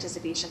and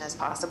participation as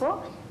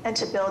possible and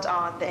to build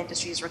on the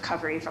industry's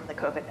recovery from the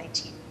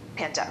COVID-19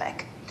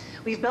 pandemic.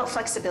 We've built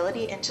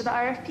flexibility into the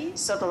RFP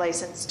so the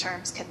license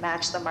terms can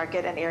match the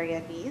market and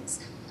area needs.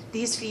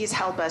 These fees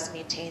help us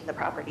maintain the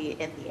property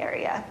in the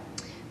area.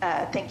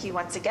 Thank you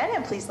once again,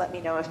 and please let me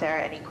know if there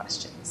are any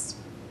questions.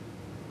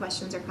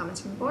 Questions or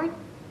comments from the board?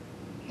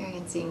 Hearing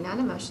and seeing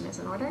none, a motion is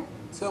in order.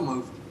 So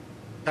moved.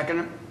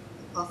 Second.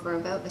 Call for a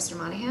vote. Mr.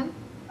 Monahan?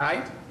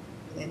 Aye.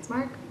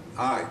 Lansmark?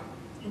 Aye.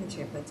 And the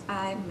chair votes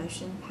aye.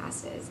 Motion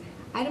passes.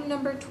 Item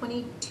number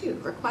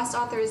 22, request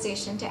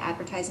authorization to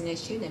advertise and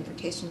issue an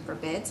invitation for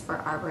bids for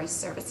arborist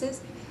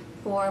services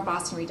for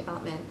Boston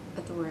Redevelopment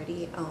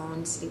Authority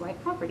owned citywide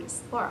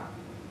properties. Laura?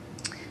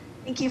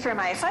 Thank you for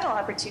my final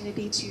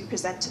opportunity to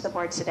present to the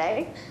board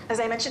today. As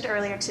I mentioned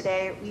earlier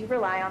today, we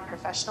rely on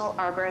professional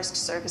arborist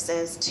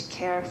services to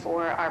care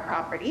for our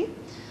property.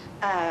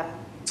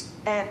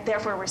 And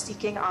therefore, we're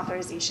seeking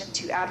authorization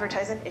to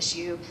advertise and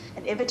issue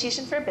an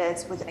invitation for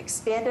bids with an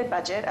expanded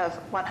budget of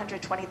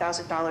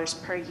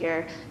 $120,000 per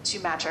year to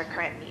match our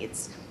current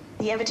needs.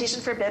 The invitation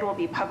for bid will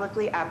be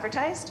publicly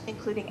advertised,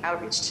 including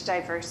outreach to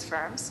diverse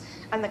firms,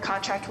 and the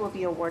contract will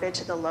be awarded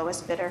to the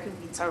lowest bidder who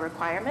meets our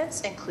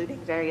requirements, including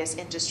various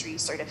industry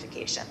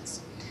certifications.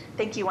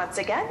 Thank you once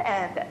again,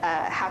 and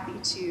happy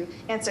to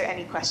answer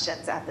any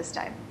questions at this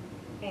time.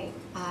 Okay.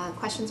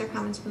 Questions or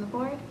comments from the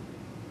board?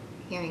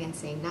 Hearing and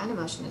seeing none, a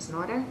motion is in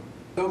order.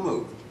 So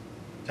moved.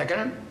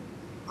 Second.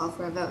 Call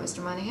for a vote.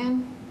 Mr.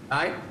 Monahan?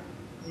 Aye.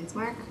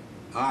 Lansmark?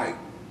 Aye.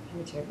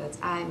 And the chair votes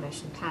aye.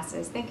 Motion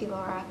passes. Thank you,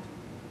 Laura.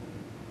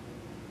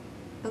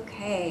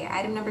 Okay,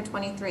 item number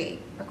 23,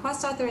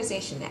 request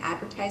authorization to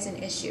advertise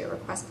and issue a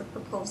request for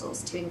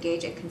proposals to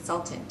engage a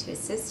consultant to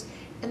assist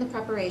in the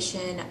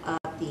preparation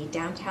of the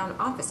downtown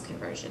office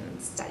conversion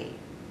study.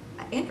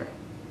 Andrew.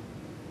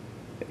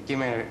 Thank you,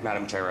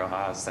 Madam Chair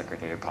Rojas,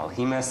 Secretary Paul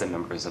Hemus, and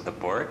members of the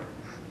board.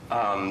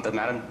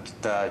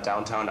 The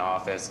downtown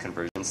office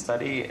conversion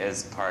study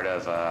is part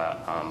of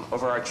an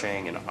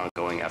overarching and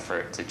ongoing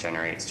effort to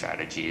generate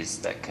strategies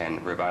that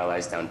can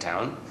revitalize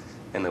downtown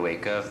in the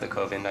wake of the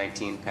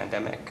COVID-19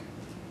 pandemic.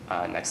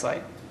 Next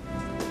slide.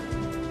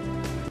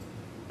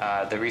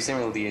 The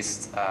recently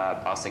released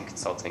Boston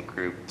Consulting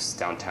Group's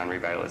Downtown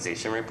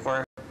Revitalization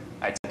Report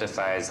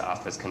identifies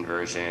office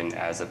conversion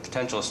as a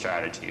potential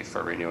strategy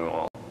for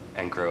renewal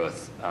and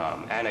growth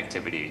and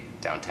activity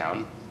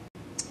downtown.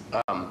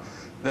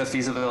 The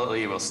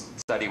feasibility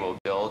study will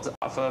build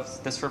off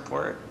of this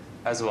report,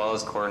 as well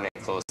as coordinate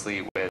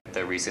closely with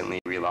the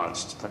recently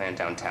relaunched Plan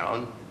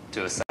Downtown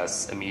to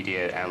assess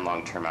immediate and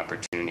long-term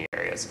opportunity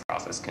areas for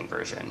office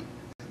conversion.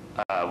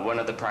 One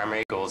of the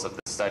primary goals of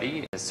the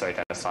study is to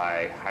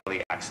identify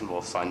highly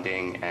actionable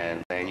funding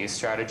and land use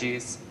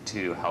strategies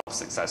to help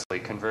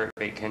successfully convert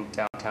vacant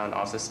downtown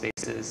office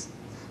spaces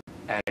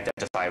and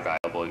identify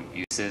viable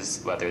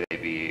uses, whether they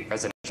be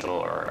residential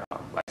or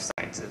life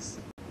sciences.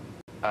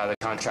 The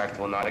contract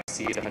will not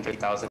exceed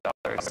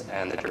 $100,000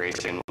 and the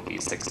duration will be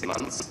 6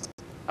 months.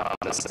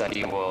 The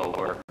study will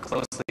work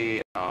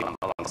closely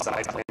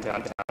alongside Plan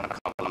Downtown,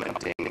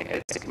 complementing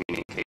its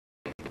communication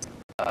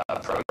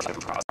approach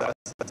and process,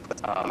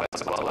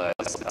 as well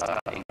as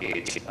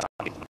engage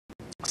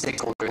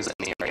stakeholders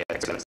in the area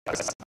to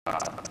discuss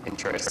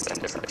interests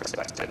and different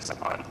perspectives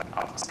on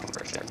office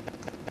conversion.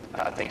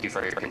 Thank you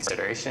for your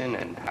consideration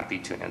and happy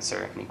to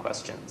answer any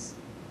questions.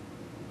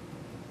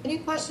 Any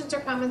questions or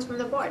comments from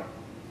the board?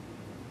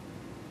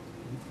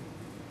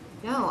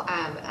 No,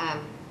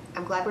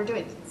 I'm glad we're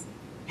doing this.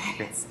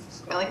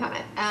 Yes, really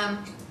comment.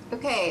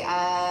 Okay,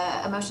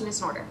 a motion is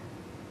in order.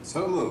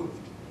 So moved.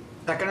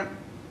 Second.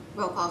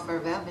 Roll call for a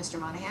vote. Mr.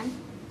 Monahan?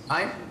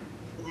 Aye.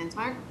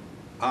 Lansmark?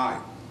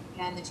 Aye.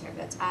 And the chair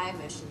votes aye.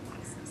 Motion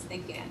passes.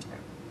 Thank you, Andrew.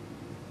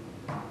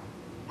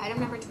 Item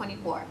number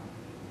 24.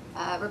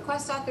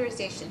 Request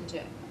authorization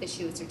to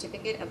issue a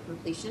certificate of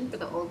completion for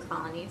the Old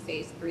Colony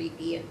Phase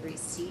 3B and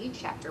 3C,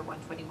 Chapter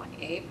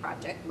 121A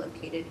project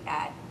located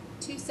at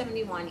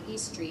 271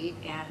 East Street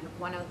and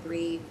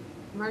 103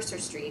 Mercer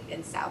Street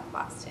in South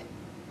Boston.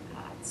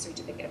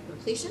 Certificate of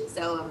completion,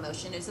 so a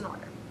motion is in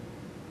order.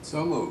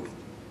 So moved.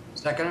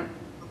 Second.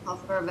 I'll call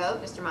for a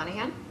vote. Mr.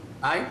 Monahan?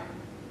 Aye.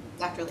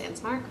 Dr.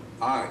 Landsmark?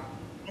 Aye.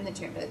 And the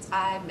chair votes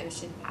aye.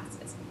 Motion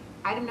passes.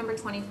 Item number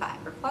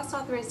 25, request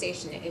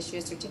authorization to issue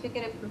a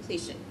certificate of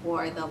completion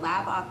for the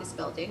lab office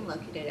building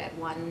located at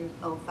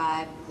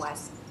 105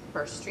 West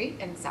First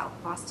Street in South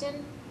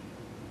Boston.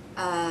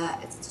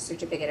 It's a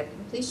certificate of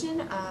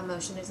completion.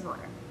 Motion is in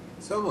order.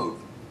 So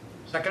moved.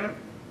 Second.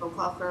 We'll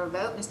call for a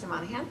vote. Mr.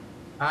 Monahan?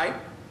 Aye.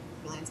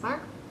 Mr. Landsmark?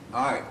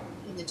 Aye.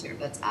 And the chair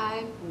votes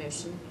aye.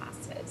 Motion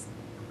passes.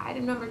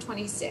 Item number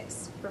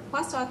 26,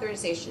 request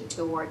authorization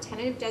to award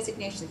tentative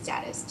designation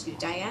status to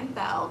Diane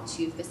Bell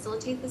to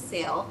facilitate the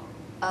sale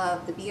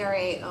of the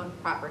BRA-owned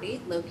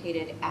property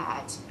located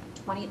at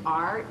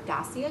 20R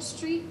Dacia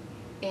Street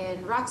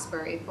in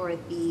Roxbury for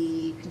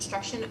the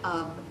construction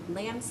of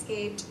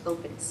landscaped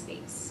open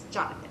space.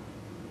 Jonathan.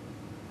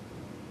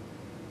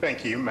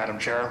 Thank you, Madam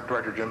Chair,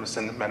 Director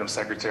Jemison, Madam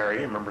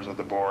Secretary, and members of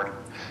the board.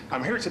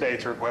 I'm here today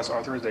to request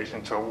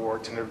authorization to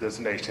award tentative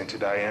designation to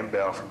Diane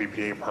Bell for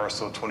BPDA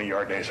parcel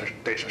 20R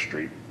Dacia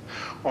Street.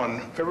 On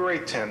February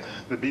 10th,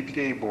 the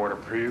BPDA board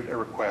approved a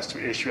request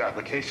to issue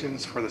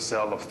applications for the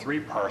sale of 3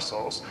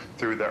 parcels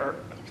through the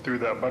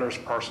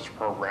Abutters Parcels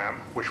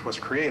Program, which was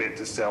created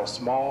to sell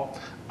small,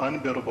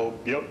 unbuildable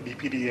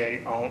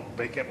BPDA-owned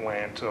vacant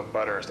land to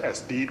abutters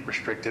as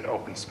deed-restricted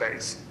open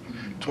space.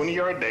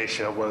 20R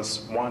Dacia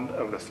was one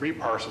of the 3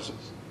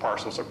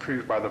 parcels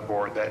approved by the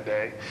board that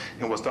day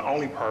and was the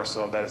only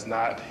parcel that is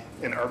not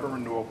an urban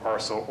renewal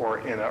parcel or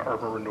in an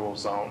urban renewal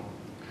zone.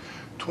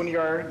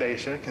 20R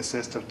Dacia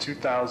consists of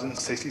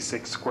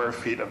 2,066 square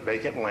feet of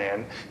vacant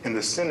land in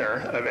the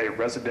center of a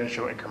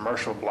residential and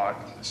commercial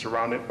block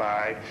surrounded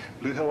by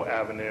Blue Hill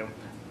Avenue,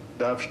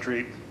 Dove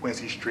Street,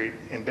 Quincy Street,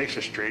 and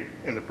Dacia Street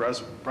in the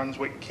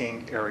Brunswick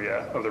King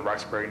area of the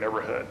Roxbury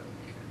neighborhood.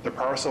 The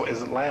parcel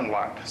is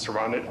landlocked,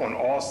 surrounded on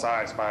all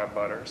sides by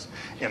abutters,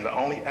 and the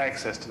only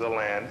access to the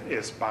land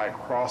is by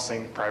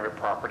crossing private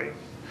property.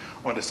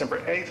 On December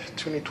 8th,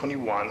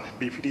 2021,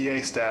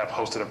 BPDA staff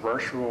hosted a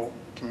virtual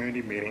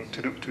community meeting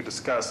to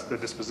discuss the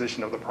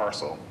disposition of the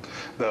parcel.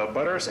 The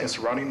abutters and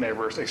surrounding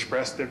neighbors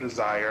expressed their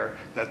desire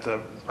that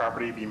the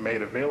property be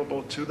made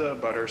available to the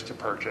abutters to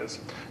purchase,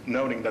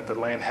 noting that the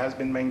land has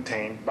been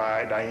maintained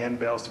by Diane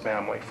Bell's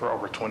family for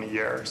over 20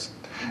 years.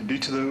 Due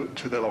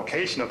to the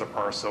location of the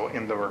parcel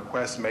and the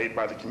requests made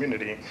by the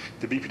community,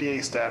 the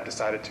BPDA staff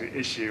decided to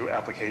issue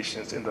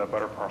applications in the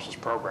Abutter Parcels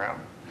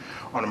program.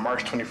 On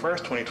March 21st,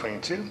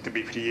 2022, the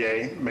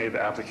BPDA made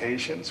the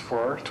applications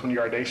for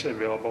 20R Dacia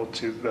available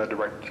to the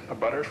direct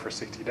abutters for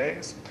 60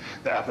 days.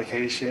 The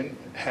application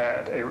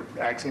had an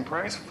asking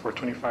price for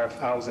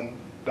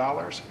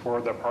 $25,000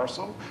 for the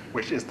parcel,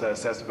 which is the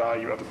assessed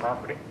value of the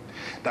property.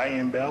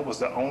 Diane Bell was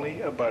the only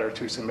abutter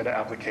to submit an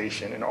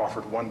application and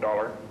offered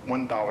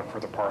 $1 for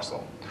the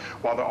parcel.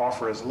 While the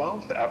offer is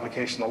low, the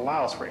application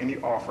allows for any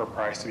offer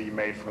price to be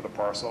made for the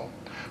parcel.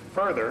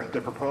 Further, the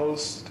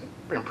proposed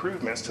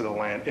improvements to the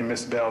land in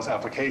Ms. Bell's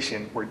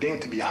application were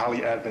deemed to be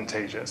highly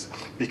advantageous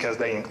because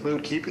they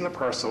include keeping the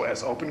parcel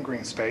as open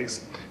green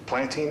space,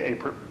 planting a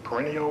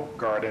perennial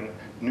garden,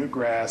 new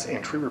grass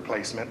and tree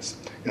replacements,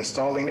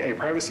 installing a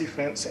privacy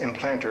fence and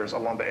planters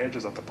along the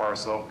edges of the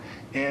parcel,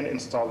 and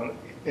installing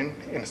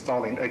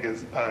a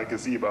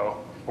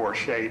gazebo for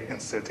shade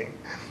and sitting.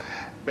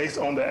 Based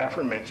on the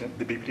aforementioned,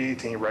 the BPDA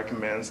team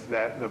recommends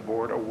that the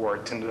board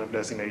award tentative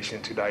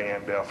designation to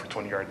Diane Bell for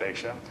 20R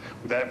Dacia.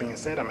 With that being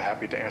said, I'm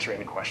happy to answer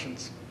any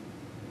questions.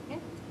 Okay.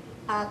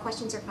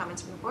 Questions or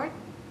comments from the board?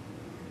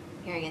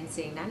 Hearing and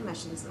seeing none,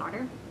 motion is in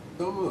order.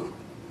 So moved.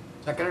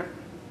 Second.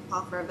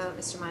 Call for a vote.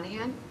 Mr.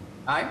 Monahan?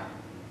 Aye.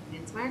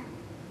 Landsmark?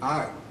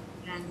 Aye.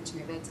 And the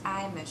chair votes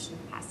aye. Motion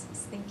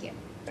passes. Thank you.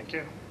 Thank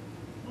you.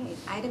 Okay.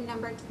 Item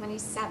number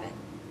 27.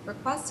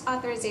 Request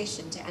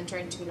authorization to enter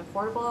into an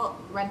affordable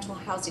rental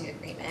housing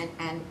agreement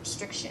and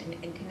restriction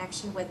in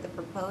connection with the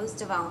proposed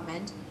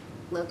development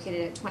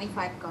located at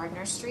 25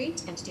 Gardner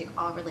Street and to take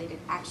all related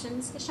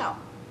actions. Michelle.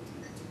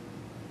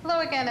 Hello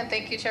again, and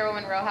thank you,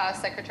 Chairwoman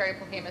Rojas, Secretary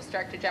Polhemus,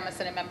 Director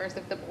Jemison, and members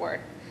of the board.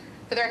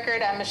 For the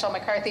record, I'm Michelle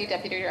McCarthy,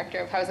 Deputy Director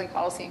of Housing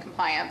Policy and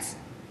Compliance.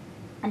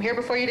 I'm here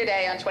before you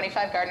today on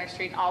 25 Gardner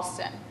Street in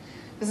Alston.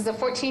 This is a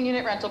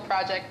 14-unit rental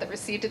project that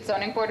received its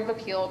Zoning Board of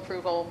Appeal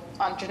approval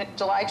on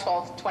July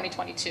 12,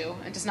 2022,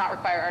 and does not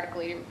require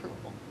Article 80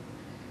 approval.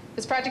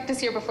 This project is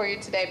here before you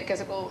today because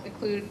it will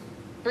include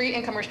 3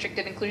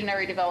 income-restricted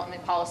inclusionary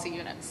development policy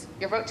units.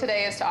 Your vote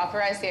today is to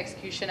authorize the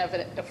execution of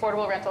an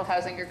affordable rental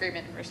housing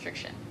agreement and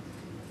restriction.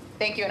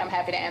 Thank you, and I'm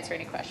happy to answer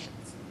any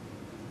questions.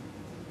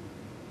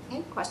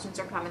 Okay, questions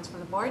or comments from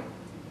the board?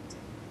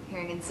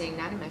 Hearing and seeing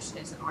none, motion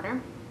is in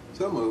order.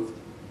 So moved.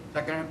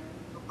 Second.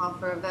 Call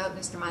for a vote.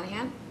 Mr.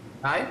 Monahan?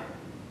 Aye.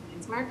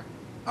 Landsmark?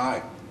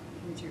 Aye.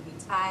 And the chair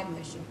votes aye.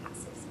 Motion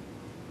passes.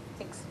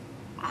 Thanks.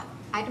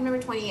 Item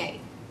number 28,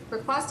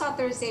 request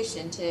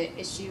authorization to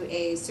issue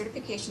a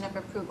certification of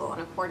approval in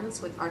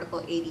accordance with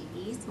Article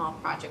 80E, Small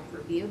Project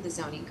Review of the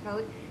Zoning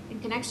Code, in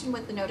connection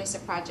with the notice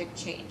of project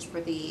change for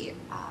the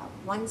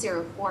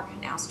 104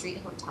 Canal Street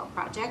Hotel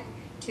project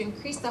to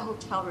increase the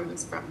hotel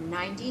rooms from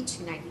 90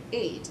 to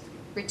 98,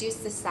 reduce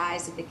the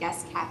size of the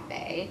guest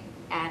cafe,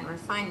 and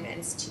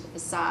refinements to the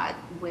facade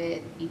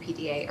with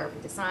BPDA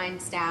urban design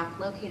staff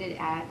located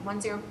at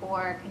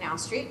 104 Canal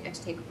Street, and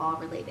to take all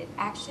related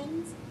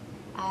actions.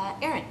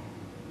 Erin.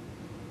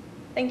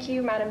 Thank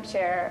you, Madam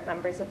Chair,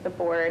 members of the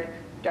board,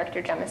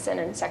 Director Jemison,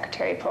 and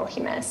Secretary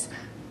Polhemus.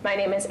 My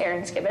name is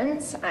Erin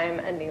Skibbins. I'm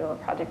a new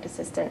project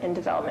assistant in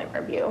development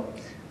review.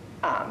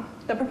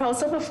 The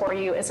proposal before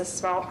you is a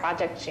small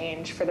project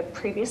change for the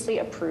previously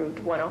approved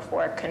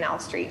 104 Canal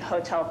Street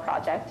Hotel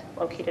project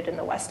located in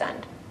the West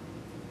End.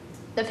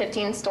 The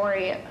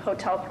 15-story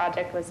hotel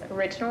project was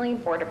originally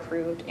board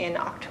approved in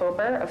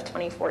October of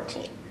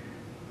 2014.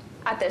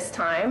 At this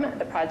time,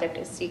 the project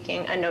is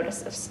seeking a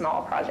notice of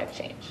small project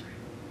change.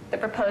 The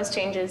proposed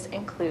changes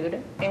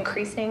include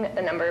increasing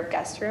the number of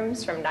guest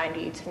rooms from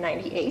 90 to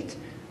 98,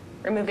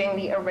 removing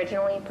the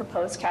originally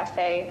proposed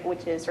cafe,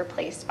 which is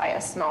replaced by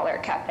a smaller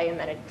cafe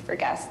amenity for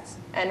guests,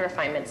 and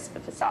refinements to the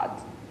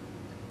facades.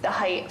 The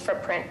height,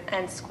 footprint,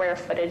 and square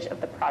footage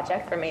of the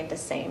project remain the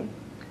same.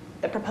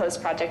 The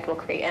proposed project will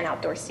create an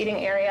outdoor seating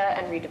area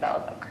and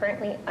redevelop a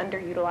currently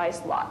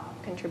underutilized lot,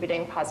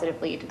 contributing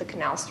positively to the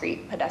Canal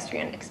Street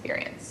pedestrian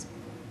experience.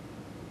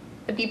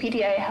 The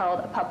BPDA held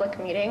a public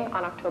meeting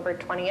on October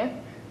 20th,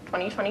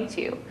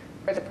 2022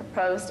 for the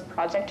proposed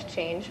project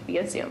change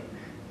via Zoom.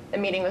 The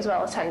meeting was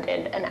well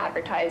attended and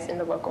advertised in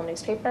the local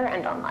newspaper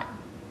and online.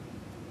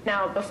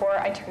 Now, before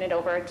I turn it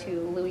over to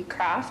Louis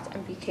Kraft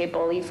and BK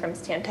Boley from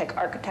Stantec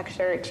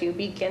Architecture to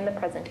begin the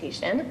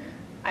presentation,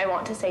 I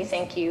want to say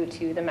thank you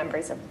to the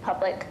members of the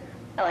public,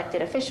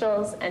 elected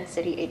officials, and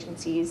city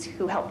agencies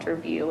who helped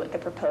review the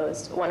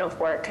proposed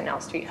 104 Canal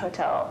Street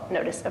Hotel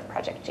Notice of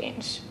Project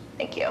Change.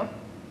 Thank you.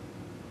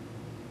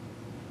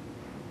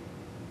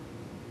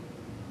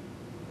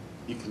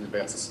 You can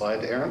advance the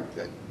slide, Aaron.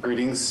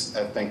 Greetings.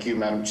 Thank you,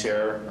 Madam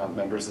Chair,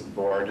 members of the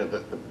board. The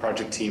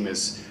project team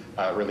is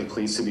really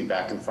pleased to be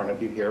back in front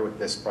of you here with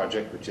this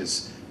project, which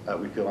is,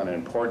 we feel, an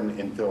important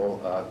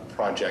infill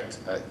project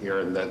here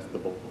in the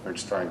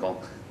Bullfinch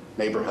Triangle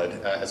neighborhood.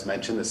 As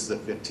mentioned, this is a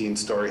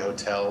 15-story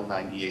hotel,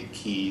 98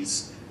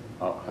 keys,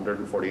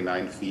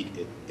 149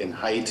 feet in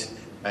height,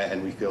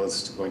 and we feel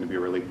it's going to be a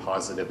really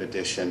positive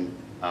addition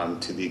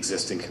to the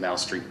existing Canal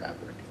Street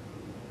fabric.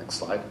 Next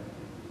slide.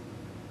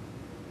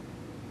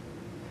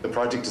 The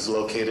project is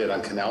located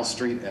on Canal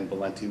Street and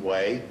Valenti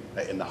Way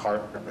in the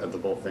heart of the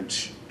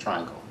Bullfinch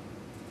Triangle.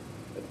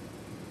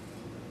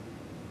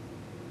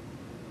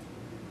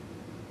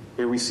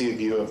 Here we see a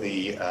view of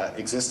the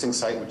existing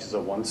site, which is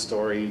a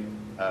one-story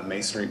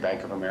masonry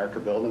Bank of America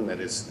building that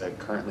is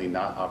currently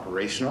not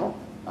operational.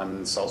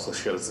 And this also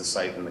shows the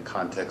site in the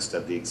context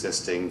of the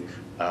existing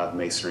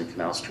masonry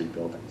Canal Street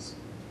buildings.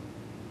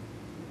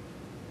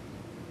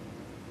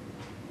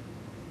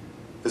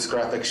 This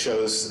graphic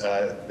shows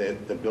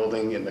the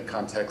building in the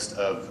context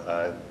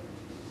of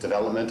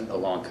development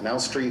along Canal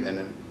Street and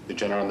in the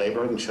general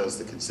neighborhood, and shows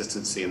the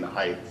consistency in the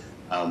height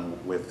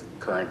with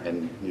current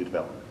and new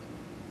development.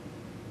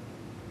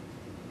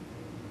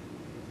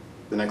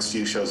 The next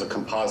view shows a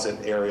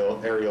composite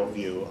aerial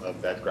view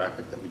of that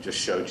graphic that we just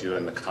showed you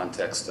in the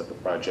context of the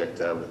project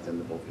within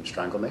the Bullfinch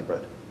Triangle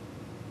neighborhood.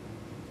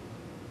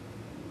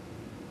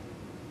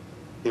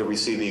 Here we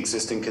see the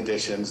existing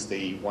conditions,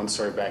 the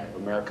one-story Bank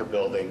of America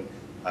building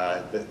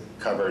that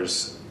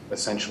covers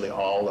essentially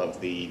all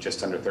of the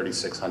just under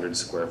 3,600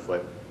 square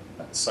foot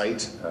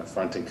site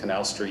fronting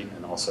Canal Street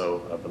and also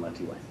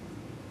Valenti Way.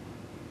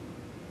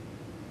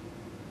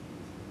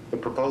 The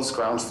proposed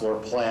ground floor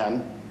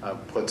plan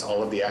puts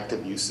all of the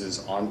active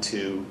uses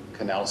onto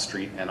Canal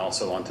Street and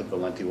also onto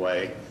Valenti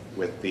Way,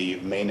 with the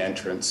main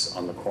entrance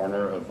on the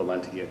corner of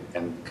Valenti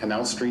and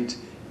Canal Street,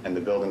 and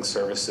the building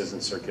services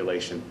and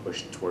circulation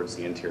pushed towards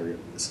the interior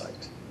of the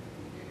site.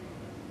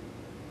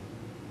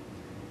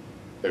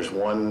 There's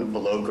one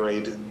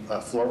below-grade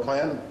floor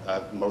plan,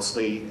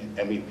 mostly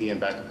MEP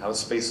and back-of-house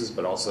spaces,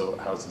 but also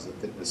houses a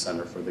fitness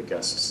center for the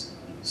guests'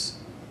 use.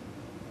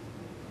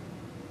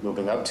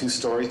 Moving up 2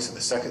 stories to the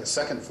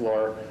second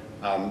floor,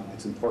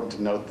 it's important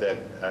to note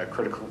that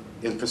critical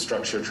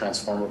infrastructure,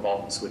 transformer,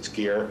 vault, and switch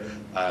gear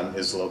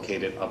is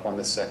located up on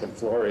the second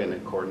floor in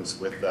accordance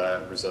with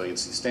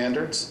resiliency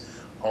standards.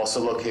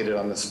 Also located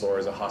on this floor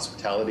is a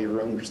hospitality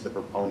room, which the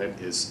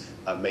proponent is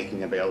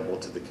making available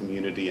to the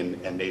community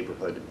and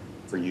neighborhood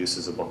for use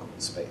as a bookable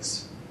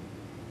space.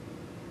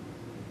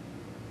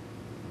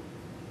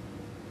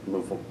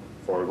 Move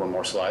forward one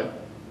more slide.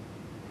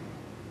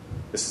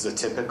 This is a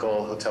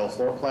typical hotel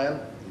floor plan,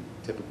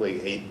 typically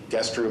 8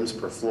 guest rooms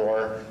per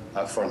floor,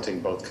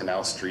 fronting both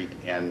Canal Street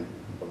and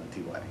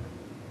Valenti Way.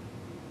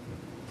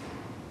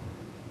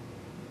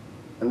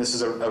 And this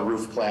is a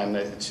roof plan.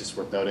 It's just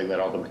worth noting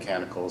that all the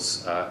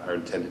mechanicals are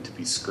intended to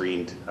be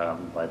screened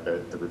by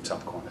the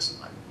rooftop cornice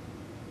line.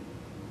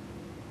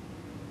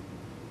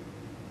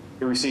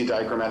 Here we see a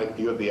diagrammatic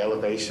view of the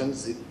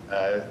elevations.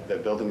 The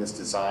building is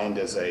designed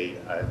as a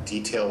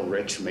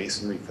detail-rich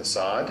masonry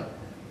facade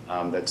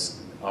that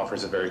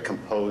offers a very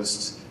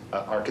composed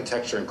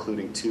architecture,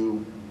 including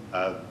two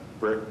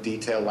brick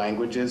detail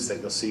languages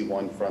that you'll see,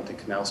 one fronting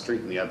Canal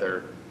Street and the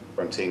other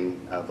fronting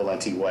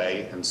Valenti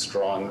Way, and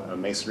strong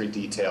masonry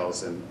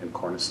details and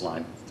cornice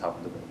line at the top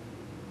of the building.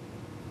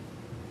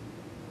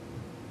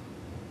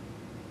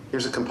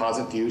 Here's a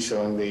composite view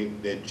showing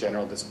the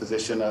general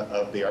disposition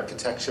of the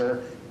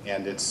architecture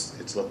and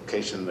its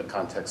location in the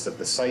context of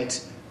the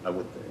site,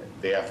 with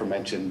the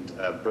aforementioned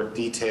brick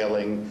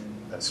detailing,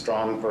 a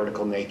strong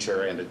vertical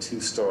nature, and a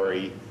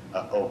two-story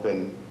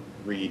open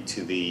reed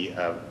to the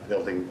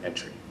building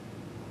entry.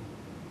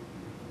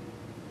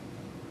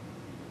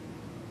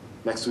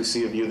 Next we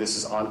see a view, this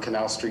is on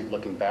Canal Street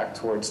looking back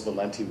towards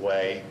Valenti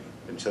Way,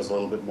 and shows a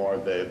little bit more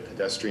of the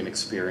pedestrian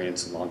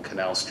experience along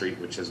Canal Street,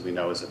 which, as we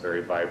know, is a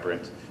very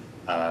vibrant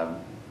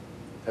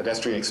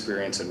pedestrian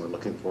experience, and we're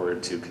looking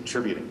forward to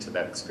contributing to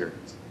that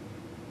experience.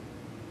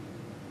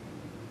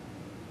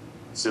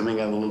 Zooming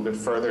in a little bit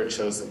further, it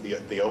shows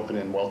that the open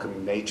and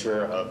welcoming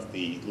nature of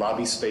the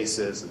lobby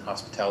spaces and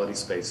hospitality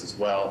space as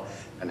well,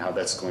 and how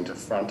that's going to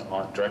front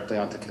directly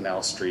onto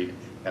Canal Street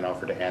and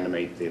offer to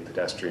animate the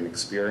pedestrian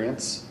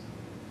experience.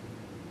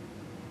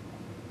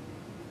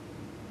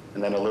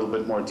 And then a little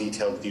bit more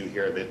detailed view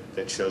here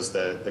that shows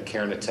the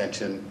care and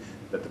attention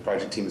that the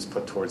project team has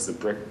put towards the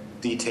brick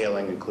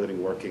detailing,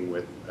 including working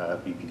with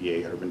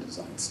BPDA urban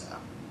design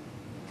staff.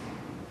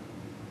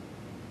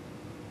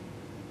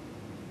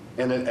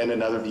 And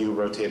another view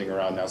rotating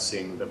around now,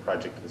 seeing the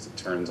project as it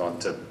turns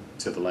onto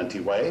Valenti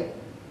Way.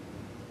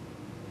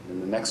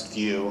 And the next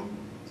view,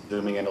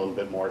 zooming in a little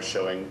bit more,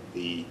 showing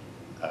the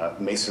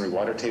masonry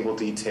water table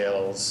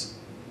details,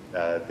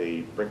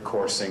 the brick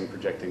coursing,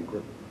 projecting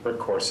brick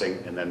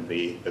coursing, and then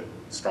the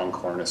strong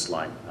cornice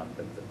line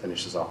that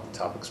finishes off the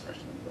top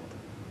expression of the building.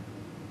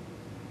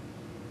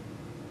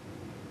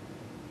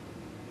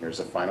 Here's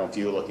a final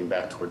view looking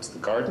back towards the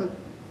garden.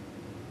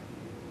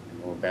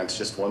 And we'll advance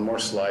just one more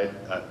slide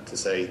to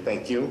say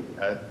thank you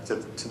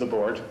to the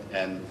board,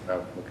 and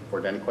looking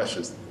forward to any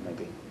questions that there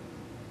may be.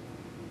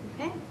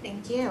 Okay,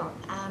 thank you.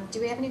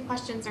 Do we have any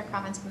questions or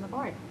comments from the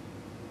board?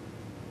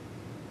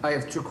 I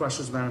have two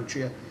questions, Madam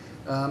Chair.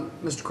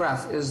 Mr.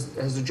 Kraft,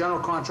 has the general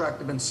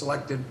contractor been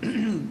selected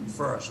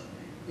first?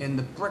 In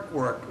the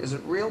brickwork, is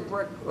it real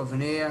brick or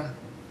veneer?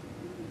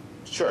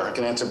 Sure, I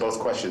can answer both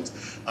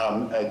questions.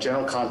 A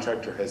general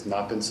contractor has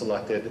not been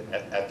selected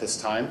at this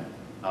time,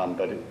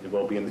 but it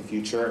will be in the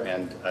future,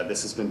 and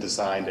this has been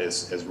designed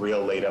as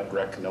real laid up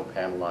brick, no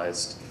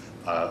panelized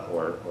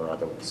or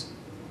otherwise.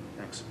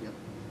 Thanks. Yep.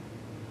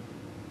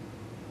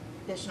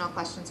 Additional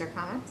questions or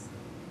comments?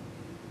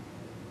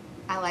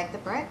 I like the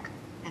brick,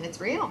 and it's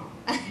real.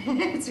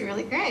 It's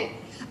really great.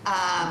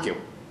 Thank you.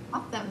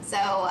 Awesome. So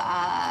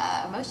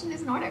a motion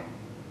is in order.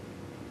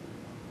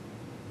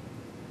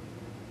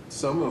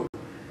 So moved.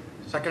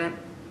 Second.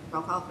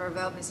 Roll call for a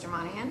vote. Mr.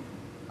 Monahan?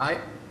 Aye.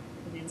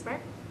 Mr.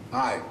 Ginsburg?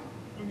 Aye.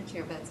 And the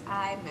chair votes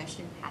aye.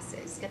 Motion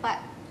passes. Good luck.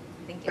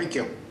 Thank you. Thank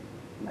you.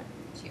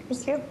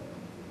 Cheers. Thank you.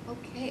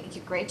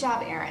 Okay. Great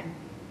job, Aaron.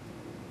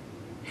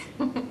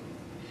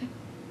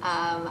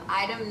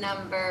 Item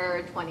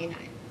number 29.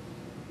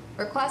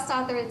 Request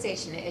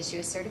authorization to issue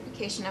a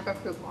certification of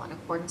approval in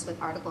accordance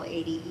with Article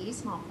 80E,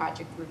 small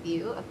project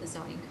review of the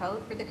zoning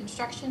code for the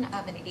construction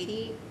of an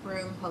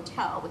 80-room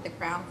hotel with a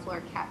ground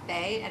floor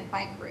cafe and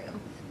bike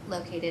room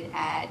located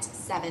at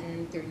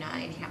 7 through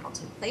 9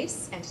 Hamilton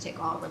Place. And to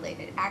take all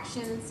related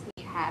actions,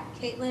 we have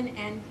Caitlin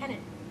and Kenneth.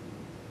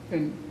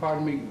 And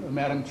pardon me,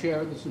 Madam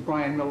Chair, this is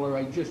Brian Miller.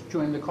 I just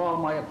joined the call.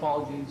 My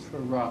apologies for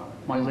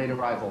my late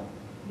arrival.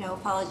 No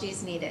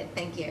apologies needed.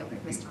 Thank you,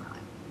 Mr. Miller.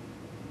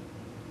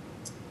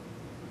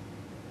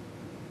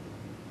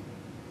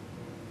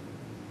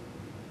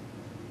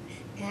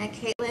 And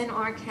Caitlin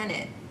or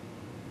Kenneth,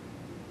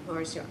 the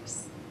floor is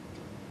yours.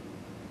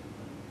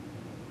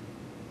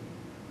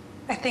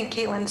 I think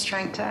Caitlin's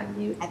trying to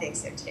unmute. I think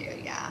so too,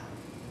 yeah.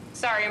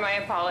 Sorry, my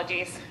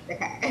apologies.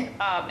 Okay.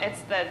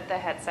 It's the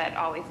headset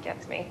always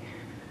gets me.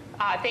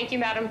 Thank you,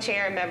 Madam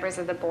Chair and members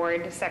of the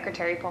board,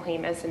 Secretary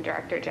Polhemus and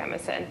Director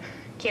Jemison.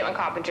 Caitlin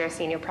Coppinger,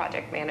 Senior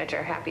Project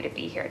Manager, happy to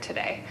be here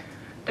today.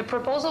 The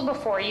proposal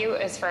before you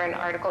is for an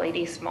Article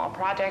 80 small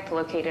project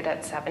located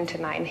at 7 to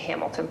 9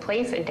 Hamilton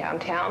Place in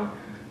downtown.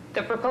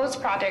 The proposed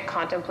project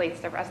contemplates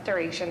the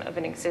restoration of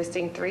an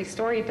existing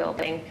 3-story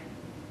building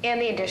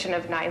and the addition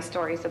of 9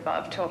 stories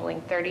above,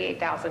 totaling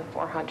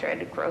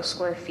 38,400 gross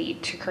square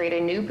feet to create a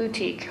new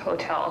boutique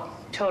hotel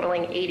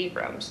totaling 80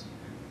 rooms.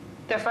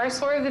 The first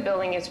floor of the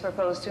building is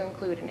proposed to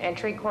include an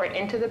entry court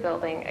into the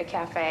building, a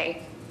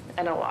cafe,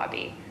 and a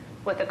lobby,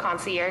 with a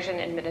concierge and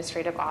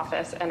administrative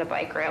office and a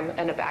bike room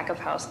and a back of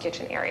house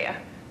kitchen area.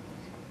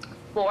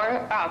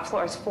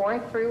 Floors 4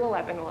 through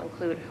 11 will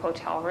include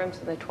hotel rooms,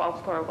 and the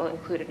 12th floor will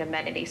include an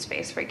amenity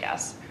space for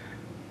guests.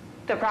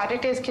 The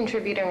project is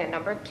contributing a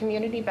number of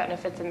community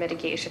benefits and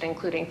mitigation,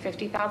 including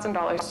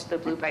 $50,000 to the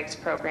Blue Bikes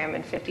program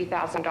and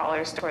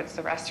 $50,000 towards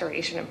the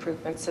restoration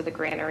improvements to the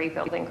granary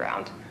building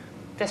ground.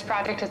 This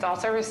project has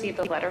also received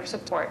a letter of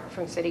support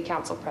from City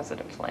Council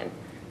President Flynn.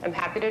 I'm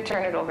happy to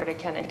turn it over to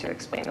Kenan to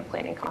explain the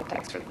planning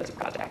context for this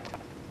project.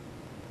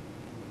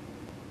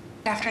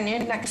 Good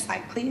afternoon. Next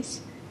slide, please.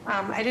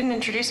 I didn't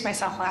introduce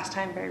myself last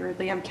time very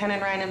rudely. I'm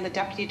Kenan Ryan. I'm the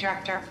Deputy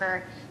Director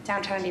for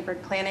Downtown and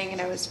Neighborhood Planning, and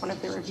I was one of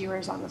the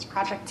reviewers on this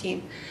project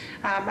team.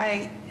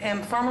 I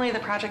am formerly the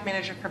Project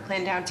Manager for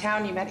Plan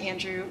Downtown. You met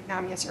Andrew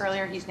Namias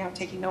earlier. He's now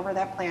taking over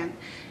that plan.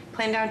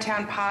 Plan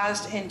Downtown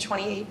paused in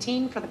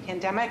 2018 for the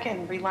pandemic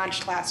and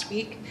relaunched last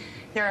week.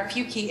 There are a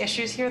few key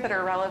issues here that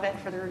are relevant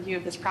for the review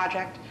of this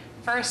project.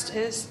 First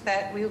is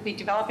that we will be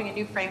developing a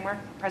new framework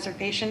for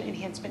preservation,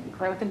 enhancement, and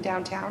growth in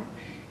downtown.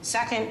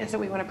 Second is that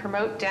we want to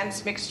promote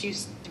dense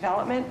mixed-use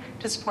development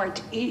to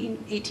support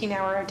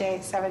 18-hour-a-day,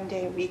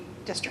 7-day-a-week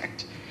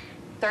district.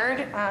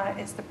 Third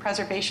is the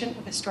preservation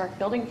of historic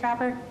building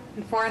fabric.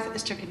 And fourth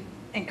is to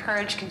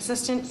encourage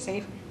consistent,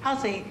 safe,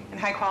 healthy, and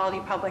high-quality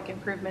public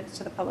improvements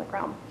to the public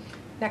realm.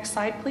 Next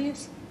slide,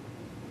 please.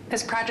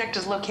 This project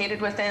is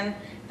located within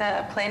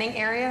the planning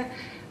area.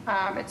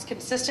 It's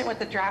consistent with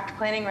the draft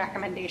planning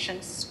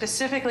recommendations,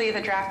 specifically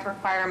the draft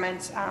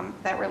requirements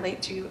that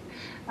relate to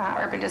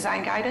urban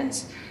design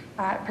guidance.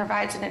 It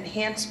provides an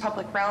enhanced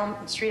public realm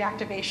and street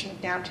activation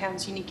of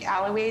downtown's unique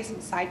alleyways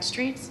and side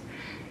streets,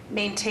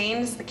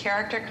 maintains the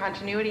character,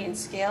 continuity, and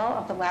scale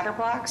of the ladder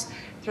blocks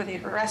through the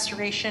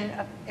restoration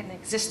of an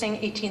existing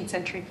 18th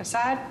century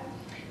facade,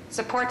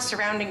 supports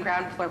surrounding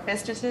ground floor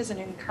businesses, and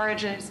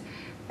encourages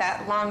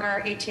that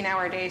longer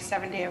 18-hour-a-day,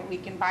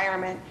 7-day-a-week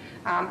environment,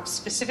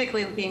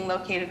 specifically being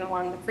located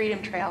along the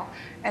Freedom Trail.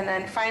 And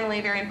then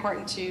finally, very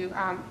important to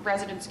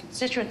residents and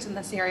constituents in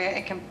this area,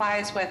 it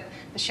complies with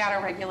the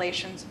shadow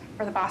regulations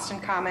for the Boston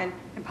Common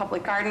and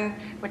Public Garden,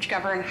 which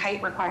govern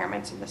height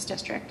requirements in this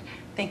district.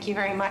 Thank you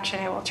very much,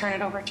 and I will turn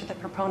it over to the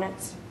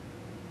proponents.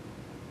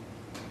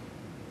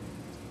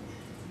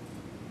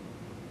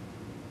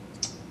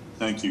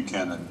 Thank you,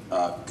 Kenan.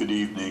 Good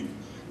evening,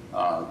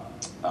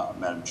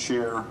 Madam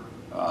Chair,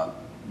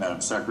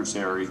 Madam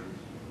Secretary,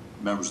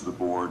 members of the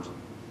board,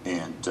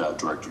 and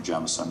Director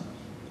Jemison.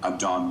 I'm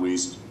Don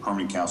Wiest,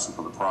 Permanent Counsel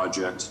for the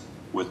project.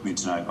 With me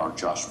tonight are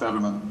Josh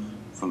Fetterman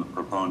from the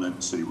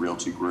proponent City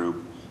Realty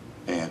Group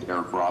and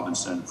Eric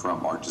Robinson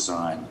from our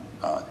design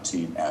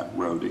team at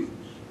Rhodey.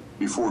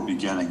 Before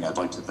beginning, I'd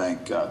like to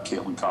thank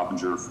Caitlin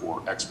Coppinger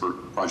for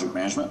expert project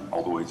management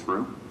all the way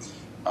through.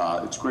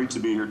 It's great to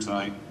be here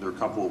tonight. There are a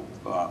couple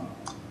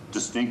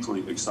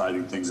distinctly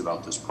exciting things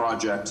about this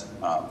project,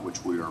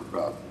 which we are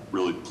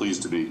really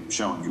pleased to be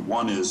showing you.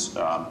 One is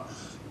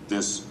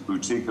this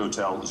boutique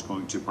hotel is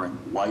going to bring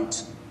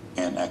light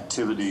and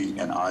activity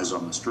and eyes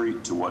on the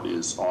street to what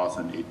is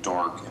often a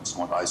dark and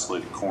somewhat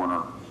isolated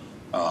corner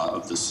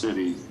of the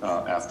city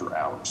after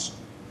hours.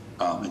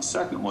 And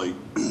secondly,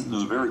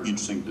 there's a very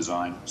interesting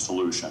design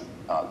solution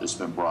that's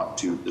been brought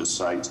to this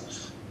site.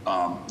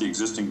 The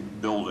existing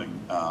building,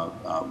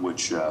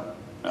 which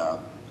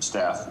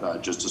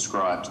staff just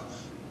described,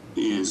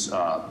 is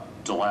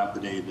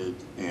dilapidated,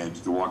 and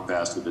you walk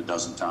past it a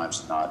dozen times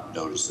and not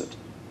notice it.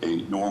 A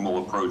normal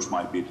approach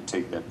might be to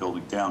take that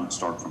building down and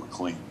start from a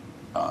clean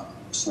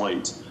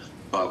slate,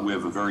 but we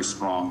have a very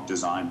strong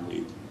design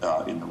lead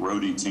in the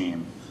Rhodey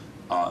team.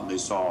 They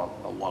saw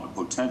a lot of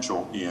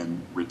potential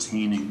in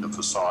retaining the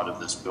facade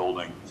of this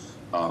building,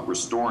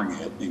 restoring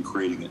it, and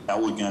creating an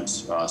elegant,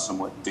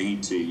 somewhat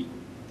dainty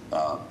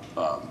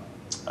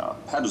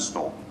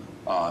pedestal,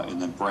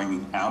 and then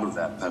bringing out of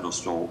that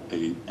pedestal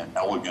an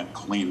elegant,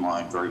 clean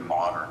line, very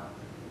modern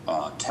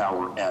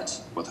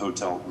towerette with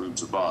hotel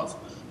rooms above.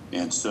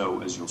 And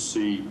so, as you'll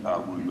see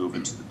when we move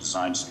into the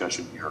design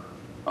discussion here,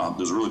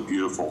 there's a really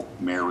beautiful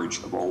marriage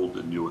of old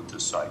and new at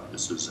this site.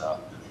 This is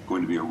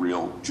going to be a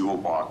real jewel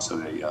box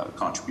of a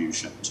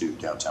contribution to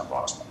downtown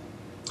Boston.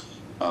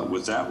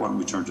 With that, why don't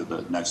we turn to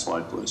the next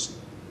slide, please.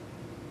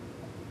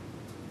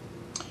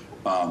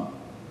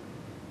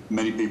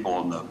 Many people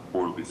on the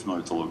board will be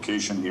familiar with the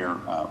location here.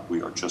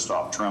 We are just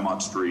off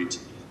Tremont Street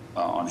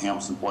on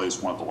Hamilton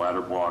Place, one of the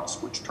ladder blocks,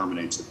 which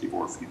terminates at the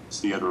Orpheum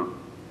Theater.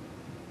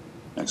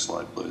 Next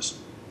slide, please.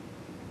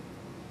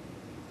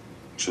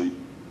 Actually,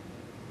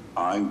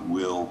 I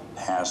will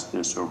pass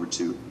this over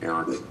to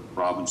Eric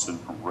Robinson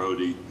from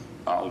Rhodey.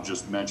 I'll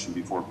just mention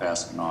before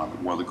passing on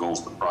that one of the goals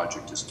of the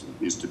project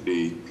is to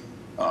be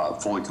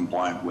fully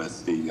compliant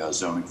with the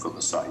zoning for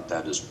the site.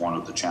 That is one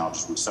of the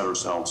challenges we set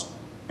ourselves,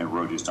 and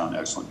Rhodey's done an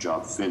excellent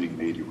job fitting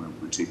the 80-room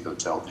boutique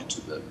hotel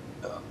into the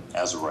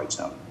as-of-right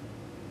zone.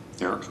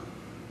 Eric?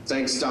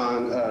 Thanks,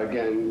 Don.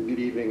 Again, good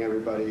evening,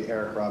 everybody.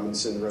 Eric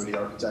Robinson, Rhodey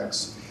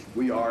Architects.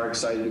 We are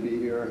excited to be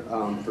here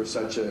for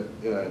such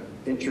an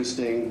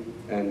interesting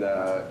and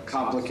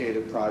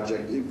complicated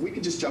project. If we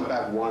could just jump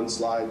back one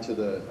slide to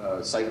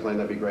the site plan,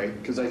 that'd be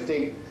great, because I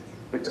think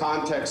the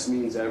context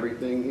means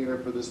everything here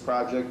for this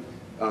project.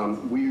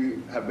 We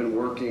have been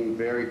working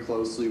very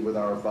closely with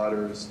our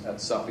abutters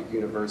at Suffolk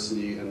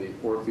University and the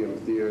Orpheum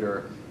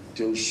Theater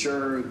to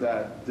ensure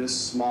that this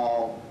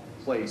small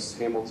place,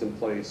 Hamilton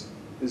Place,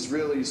 is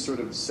really sort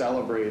of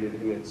celebrated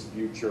in its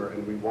future,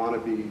 and we want to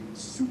be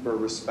super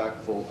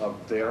respectful of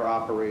their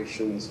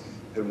operations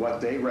and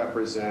what they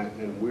represent,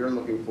 and we're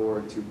looking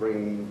forward to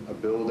bringing a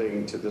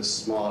building to this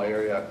small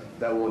area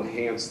that will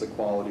enhance the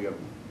quality of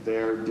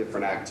their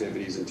different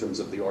activities in terms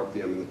of the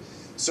Orpheum.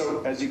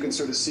 So as you can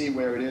sort of see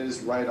where it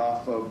is, right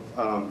off of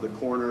the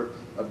corner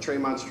of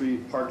Tremont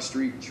Street, Park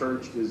Street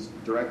Church is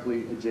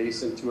directly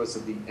adjacent to us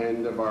at the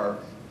end of our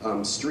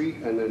street,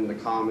 and then the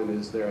common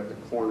is there at the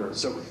corner.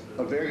 So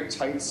a very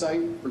tight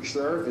site for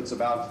sure. It's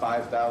about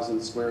 5,000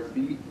 square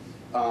feet.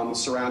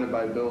 Surrounded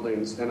by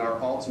buildings, and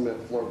our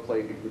ultimate floor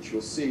plate, which you'll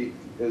see,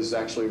 is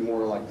actually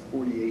more like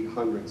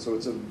 4,800. So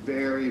it's a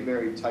very,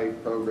 very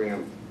tight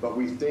program, but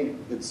we think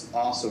it's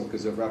awesome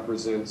because it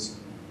represents,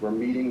 we're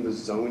meeting the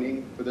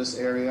zoning for this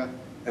area,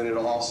 and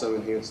it'll also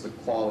enhance the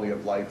quality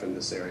of life in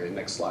this area.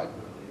 Next slide.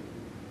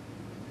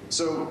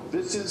 So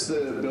this is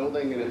the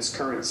building in its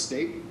current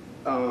state.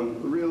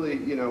 Really,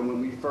 when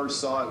we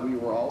first saw it, we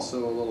were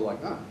also a little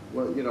like,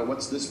 well,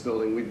 what's this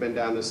building? We've been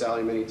down this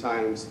alley many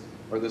times,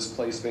 or this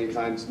place many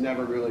times,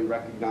 never really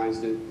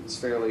recognized it. It's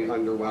fairly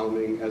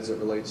underwhelming as it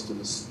relates to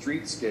the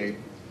streetscape.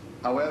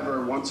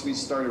 However, once we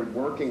started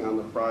working on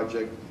the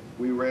project,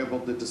 we were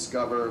able to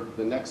discover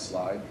the next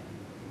slide,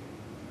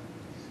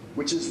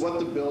 which is what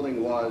the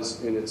building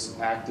was in its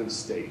active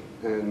state.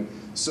 And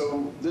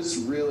so this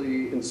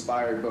really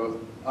inspired both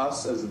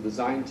us as a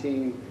design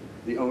team,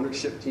 the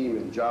ownership team,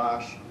 and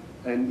Josh.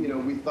 And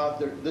we thought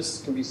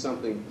this can be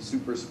something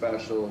super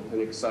special and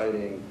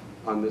exciting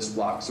on this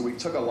block. So we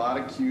took a lot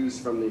of cues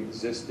from the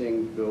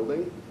existing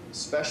building,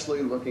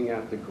 especially looking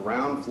at the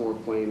ground floor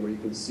plane where you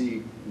can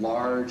see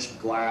large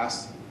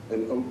glass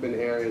and open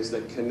areas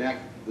that connect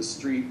the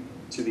street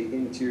to the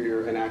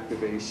interior and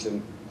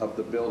activation of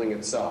the building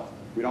itself.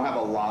 We don't have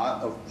a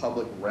lot of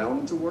public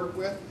realm to work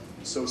with,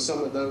 so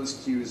some of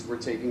those cues we're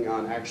taking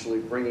on actually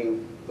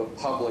bringing the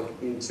public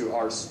into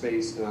our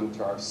space and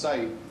onto our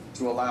site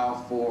to allow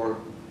for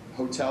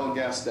hotel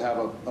guests to have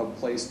a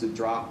place to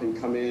drop and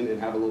come in and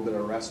have a little bit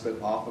of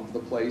respite off of the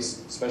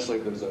place, especially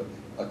if there's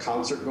a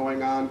concert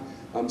going on.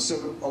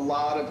 So a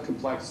lot of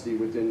complexity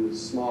within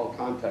this small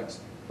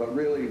context, but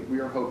really we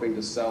are hoping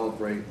to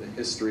celebrate the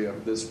history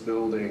of this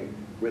building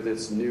with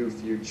its new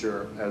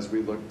future as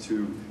we look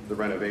to the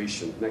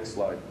renovation. Next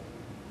slide.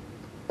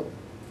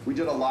 We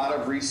did a lot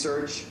of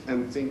research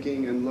and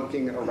thinking and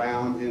looking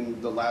around in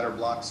the Ladder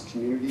Blocks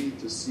community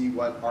to see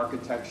what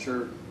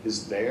architecture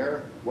is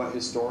there, what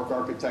historic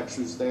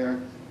architecture is there,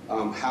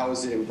 how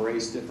has it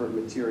embraced different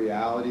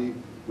materiality.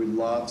 We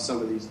love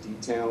some of these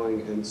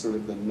detailing and sort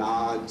of the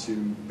nod to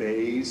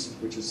bays,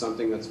 which is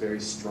something that's very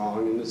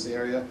strong in this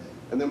area.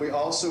 And then we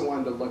also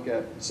wanted to look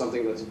at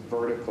something that's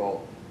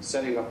vertical,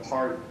 setting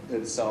apart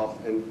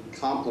itself and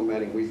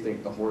complementing, we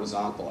think, the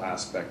horizontal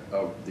aspect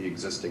of the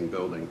existing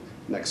building.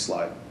 Next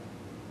slide.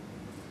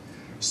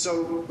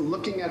 So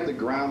looking at the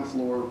ground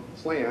floor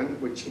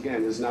plan, which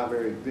again is not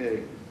very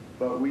big,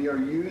 but we are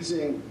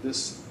using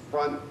this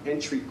front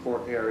entry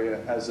court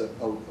area as a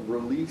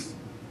relief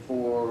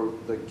for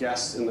the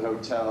guests in the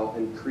hotel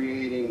and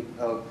creating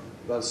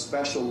a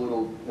special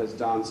little, as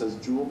Don says,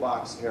 jewel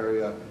box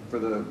area for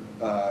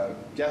the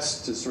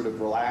guests to sort of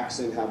relax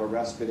in, have a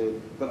respite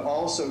in, but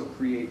also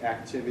create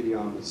activity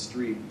on the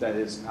street that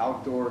is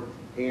outdoor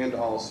and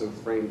also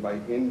framed by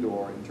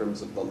indoor in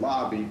terms of the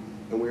lobby.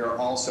 And we are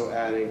also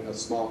adding a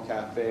small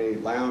cafe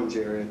lounge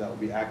area that will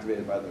be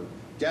activated by the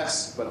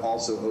guests, but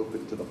also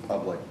open to the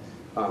public.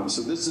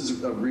 So this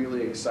is a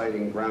really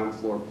exciting ground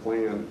floor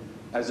plan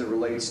as it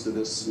relates to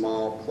this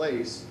small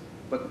place.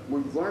 But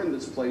we've learned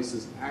this place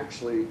is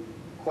actually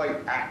quite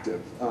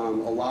active. A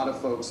lot of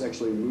folks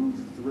actually move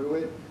through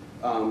it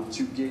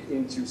to get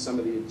into some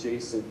of the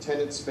adjacent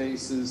tenant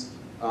spaces.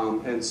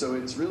 And so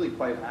it's really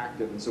quite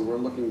active. And so we're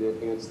looking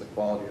to enhance the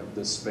quality of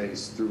this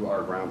space through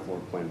our ground floor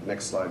plan.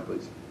 Next slide,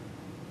 please.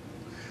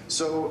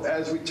 So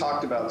as we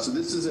talked about, so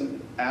this is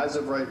an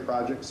as-of-right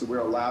project, so we're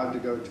allowed to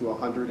go to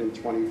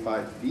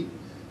 125 feet,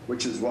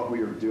 which is what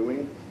we are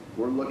doing.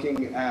 We're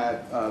looking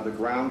at the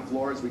ground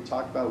floor, as we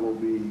talked about, will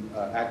be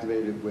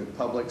activated with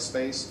public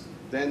space.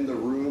 Then the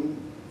room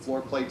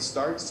floor plate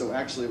starts, so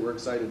actually we're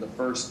excited the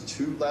first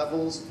 2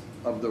 levels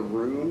of the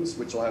rooms,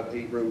 which will have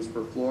 8 rooms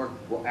per floor,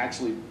 will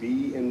actually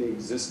be in the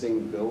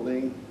existing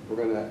building. We're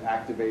going to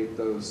activate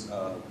those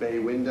bay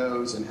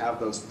windows and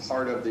have those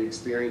part of the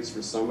experience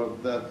for some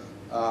of the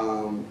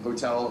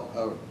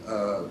hotel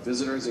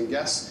visitors and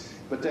guests.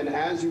 But then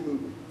as you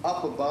move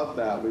up above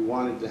that, we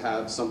wanted to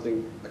have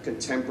something, a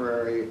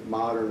contemporary,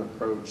 modern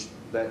approach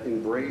that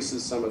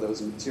embraces some of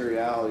those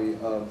materiality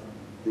of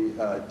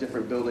the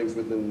different buildings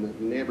within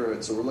the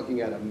neighborhood. So we're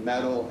looking at a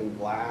metal and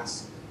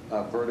glass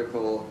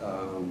vertical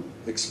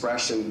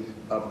expression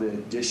of the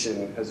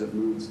addition as it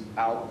moves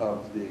out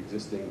of the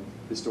existing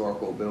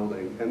historical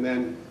building. And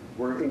then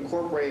we're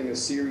incorporating a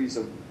series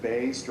of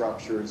bay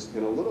structures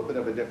in a little bit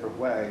of a different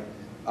way,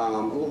 a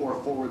little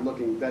more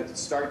forward-looking, that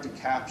start to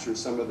capture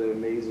some of the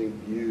amazing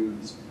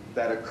views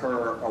that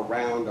occur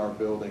around our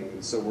building.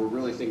 And so we're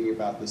really thinking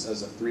about this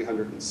as a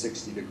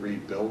 360-degree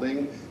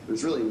building.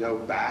 There's really no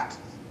back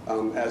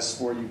As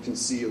for, you can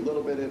see a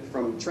little bit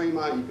from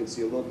Tremont, you can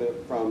see a little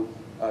bit from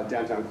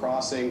Downtown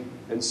Crossing.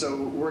 And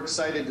so we're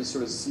excited to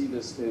sort of see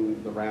this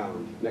in the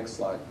round. Next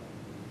slide.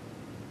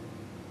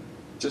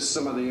 Just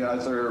some of the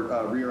other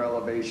rear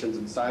elevations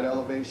and side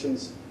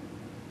elevations.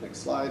 Next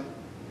slide.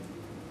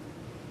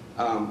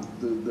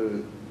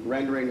 The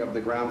rendering of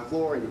the ground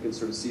floor, and you can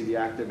sort of see the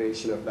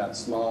activation of that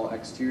small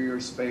exterior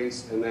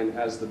space. And then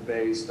as the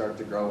bays start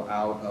to grow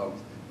out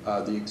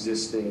of the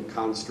existing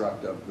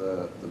construct of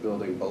the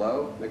building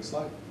below. Next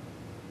slide.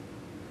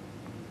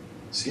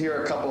 So here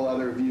are a couple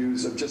other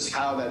views of just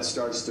how that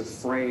starts to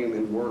frame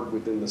and work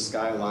within the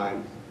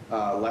skyline.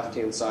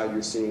 Left-hand side,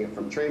 you're seeing it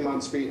from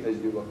Tremont Street. As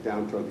you look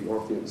down toward the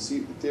Orpheum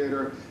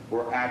Theater,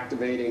 we're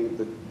activating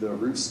the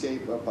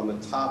roofscape up on the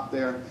top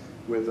there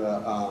with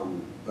a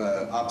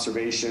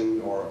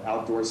observation or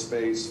outdoor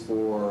space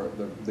for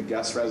the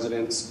guest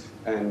residents,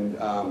 and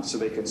so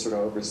they can sort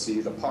of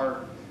oversee the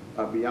park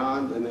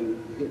beyond. And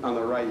then on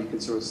the right, you can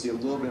sort of see a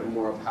little bit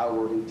more of how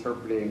we're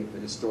interpreting the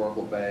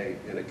historical bay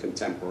in a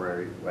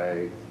contemporary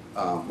way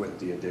with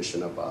the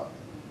addition above.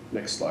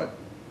 Next slide.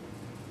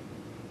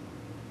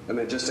 And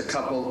then just a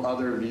couple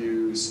other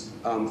views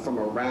from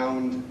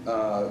around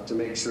to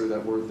make sure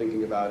that we're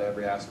thinking about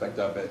every aspect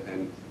of it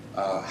and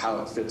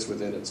how it fits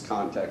within its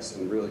context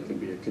and really can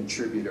be a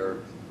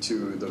contributor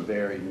to the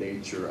varied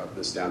nature of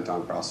this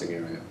downtown crossing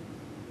area.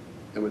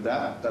 And with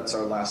that, that's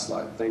our last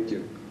slide. Thank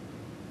you.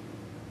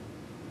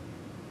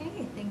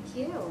 Okay, thank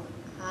you.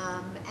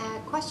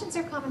 Questions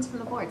or comments from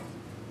the board?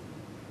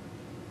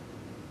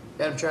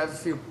 Madam Chair, I have a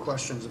few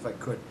questions if I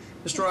could.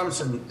 Mr.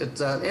 Robinson,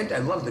 and I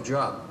love the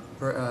job.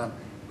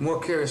 More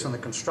curious on the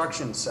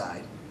construction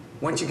side.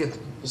 Once you get the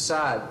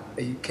facade,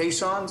 are you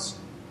caissons?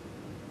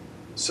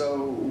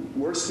 So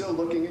we're still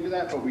looking into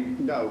that, but we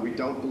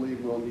don't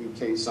believe we'll need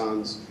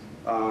caissons.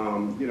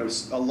 You know,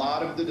 a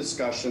lot of the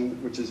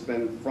discussion, which has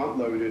been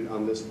front-loaded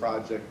on this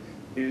project,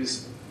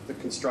 is the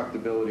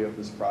constructability of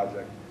this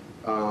project.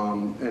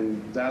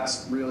 And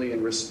that's really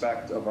in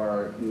respect of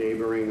our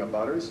neighboring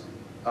abutters.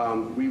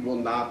 We will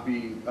not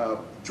be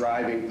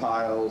driving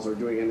piles or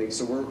doing anything.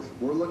 So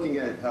we're looking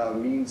at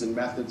means and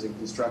methods and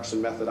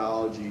construction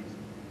methodology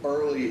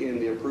early in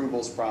the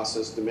approvals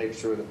process to make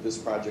sure that this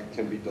project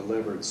can be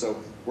delivered. So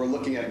we're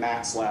looking at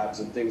mat slabs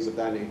and things of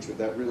that nature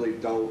that really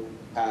don't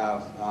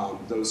have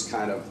those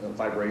kind of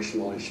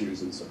vibrational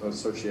issues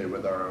associated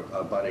with our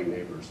abutting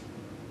neighbors.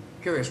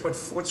 Curious,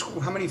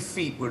 how many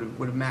feet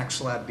would a max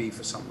slab be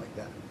for something like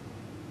that?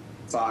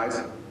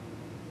 5.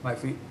 5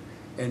 feet.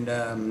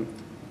 And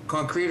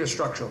concrete or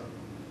structural?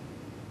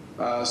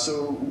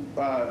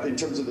 In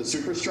terms of the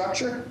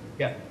superstructure?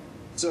 Yeah.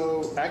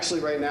 So actually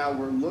right now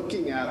we're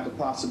looking at the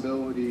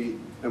possibility,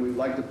 and we'd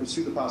like to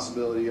pursue the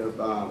possibility of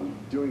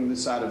doing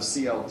this out of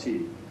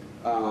CLT,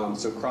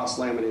 so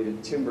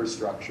cross-laminated timber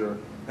structure.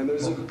 And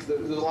there's a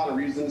lot of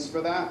reasons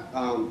for that.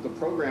 The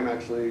program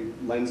actually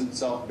lends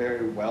itself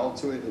very well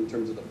to it in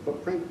terms of the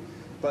footprint,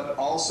 but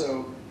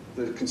also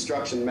the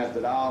construction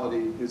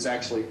methodology is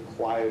actually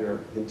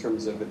quieter in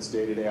terms of its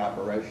day-to-day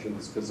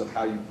operations because of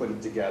how you put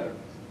it together.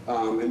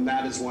 And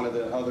that is one of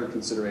the other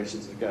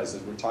considerations, I guess,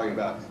 as we're talking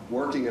about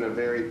working in a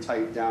very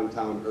tight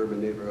downtown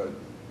urban neighborhood.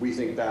 We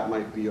think that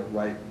might be a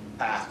right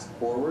path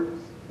forward.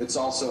 It's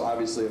also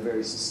obviously a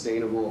very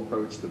sustainable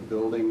approach to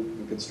building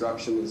and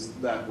construction is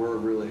that we're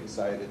really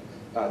excited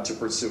to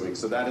pursuing.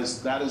 So that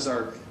is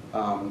our,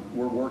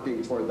 we're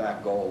working toward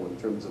that goal in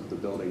terms of the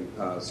building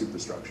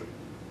superstructure.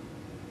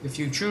 If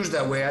you choose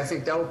that way, I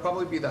think that will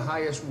probably be the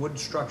highest wood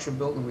structure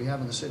building we have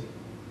in the city.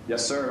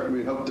 Yes, sir.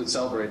 We hope to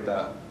celebrate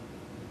that.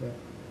 Yeah.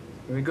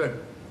 Very good.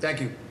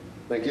 Thank you.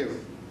 Thank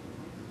you.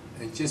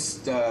 And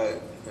just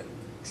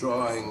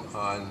drawing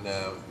on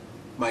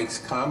Mike's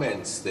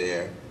comments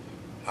there,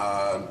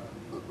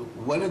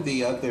 one of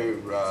the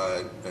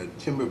other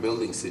timber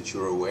buildings that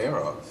you're aware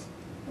of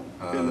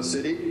in the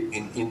city?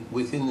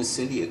 Within the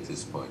city at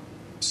this point.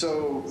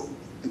 So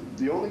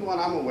the only one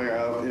I'm aware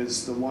of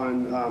is the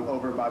one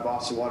over by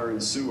Boston Water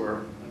and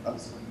Sewer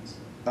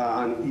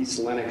on East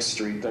Lenox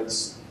Street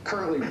that's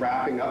currently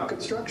wrapping up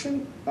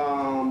construction.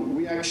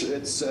 We actually,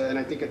 and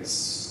I think it's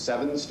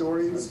 7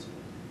 stories.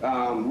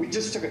 We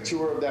just took a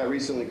tour of that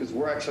recently because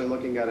we're actually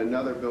looking at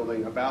another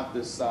building about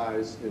this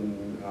size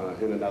in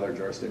another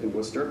jurisdiction, in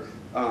Worcester.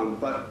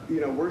 But you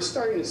know, we're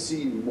starting to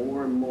see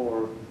more and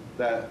more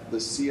that the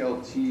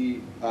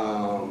CLT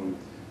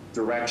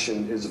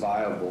direction is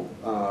viable.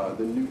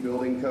 The new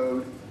building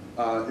code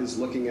is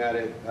looking at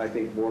it, I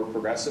think, more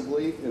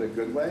progressively in a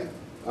good way.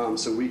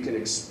 So we can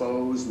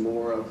expose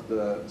more of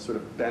the sort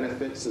of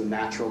benefits and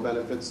natural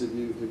benefits, if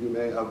you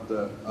may, of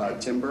the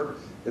timber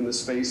in the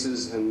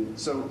spaces. And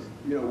so,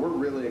 you know, we're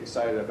really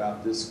excited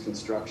about this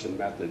construction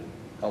method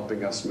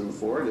helping us move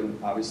forward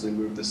and obviously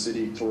move the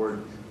city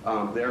toward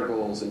their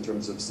goals in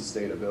terms of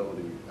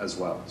sustainability as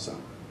well. So,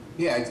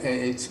 yeah,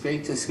 it's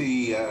great to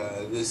see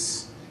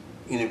this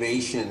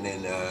innovation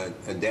in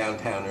a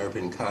downtown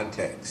urban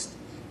context.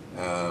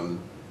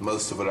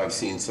 Most of what I've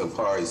seen so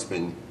far has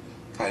been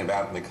kind of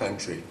out in the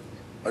country.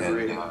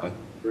 Agreed.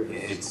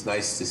 it's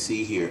nice to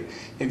see here.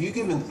 Have you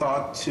given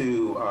thought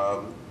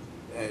to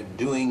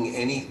doing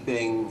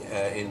anything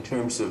in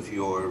terms of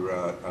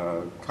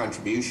your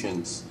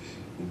contributions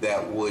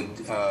that would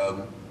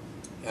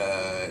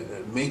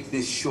make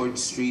this short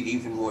street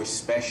even more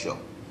special?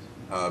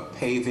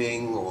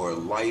 Paving or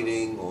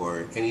lighting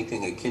or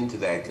anything akin to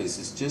that, because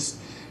it's just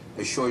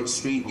a short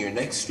street, and your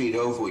next street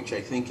over, which I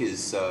think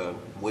is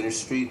Winter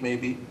Street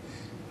maybe,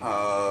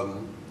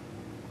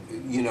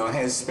 you know,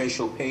 has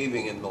special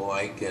paving and the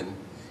like, and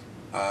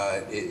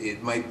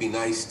it might be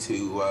nice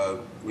to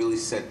really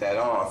set that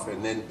off.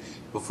 And then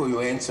before you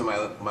answer,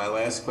 my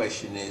last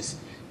question is,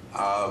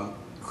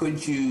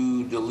 could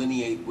you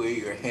delineate where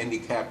your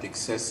handicapped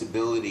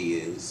accessibility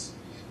is?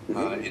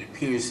 It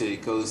appears that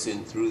it goes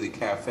in through the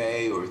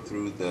cafe or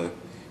through the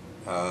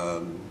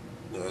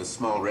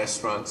small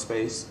restaurant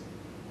space.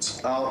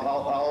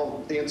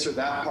 I'll answer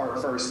that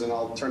part first, and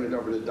I'll turn it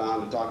over to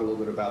Don to talk a little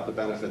bit about the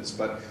benefits.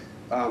 But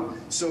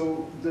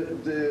so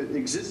the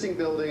existing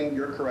building,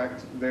 you're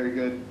correct, very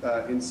good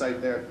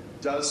insight there,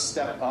 does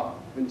step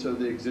up into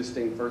the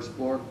existing first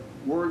floor.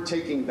 We're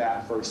taking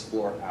that first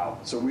floor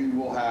out. So we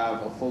will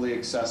have a fully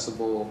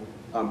accessible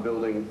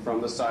building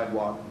from the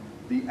sidewalk.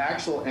 The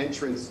actual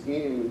entrance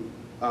in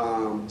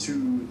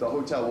to the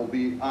hotel will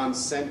be on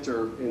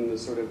center in the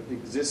sort of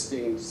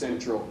existing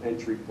central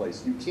entry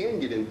place. You can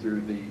get in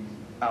through the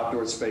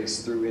outdoor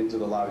space through into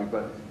the lobby,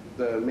 but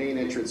the main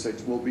entrance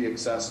will be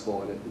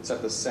accessible, and it's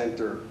at the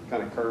center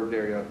kind of curved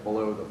area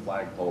below the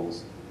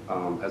flagpoles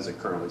as it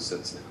currently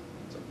sits now.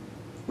 So,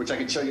 which I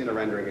can show you in a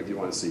rendering if you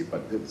want to see,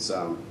 but it's...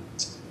 I'll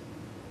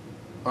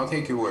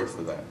take your word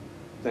for that.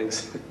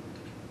 Thanks.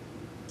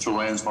 So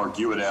Landsmark,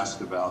 you had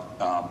asked about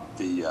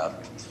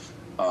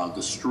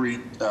the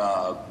street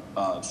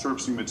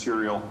surfacing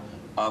material.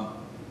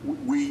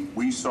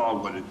 We saw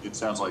what it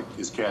sounds like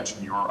is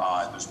catching your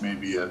eye. There's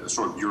maybe a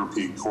sort of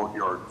European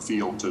courtyard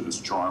feel to this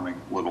charming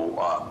little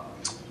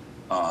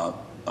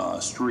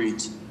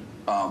street.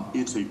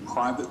 It's a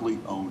privately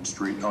owned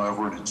street,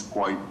 however, and it's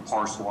quite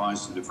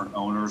parcelized to different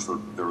owners.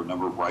 There are a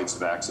number of rights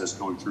of access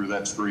going through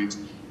that street.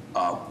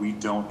 We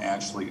don't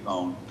actually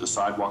own the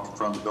sidewalk in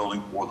front of the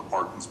building or the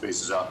parking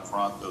spaces out in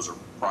front. Those are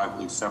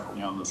privately,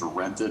 separately owned. Those are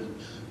rented.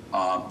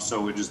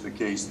 So it is the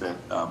case that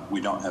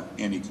we don't have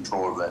any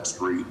control over that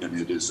street, and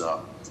it is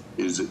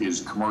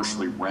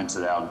commercially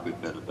rented out a good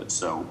bit of it.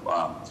 So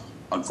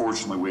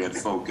unfortunately, we had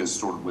focused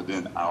sort of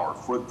within our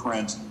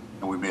footprint,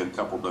 and we made a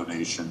couple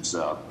donations,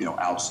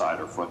 outside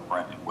our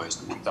footprint in ways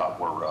that we thought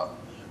were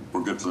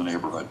good for the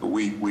neighborhood. But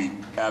we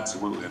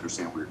absolutely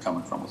understand where you're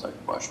coming from with that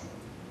question.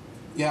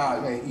 Yeah,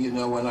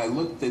 when I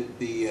looked at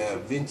the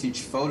vintage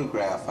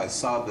photograph, I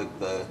saw that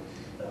the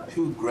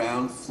 2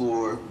 ground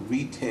floor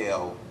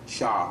retail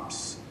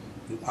shops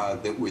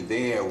that were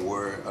there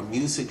were a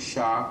music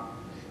shop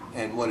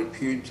and what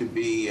appeared to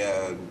be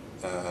a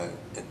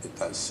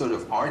sort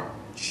of art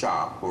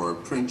shop or a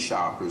print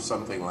shop or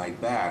something like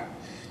that,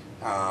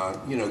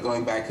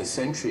 going back a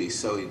century.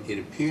 So it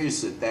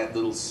appears that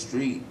little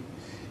street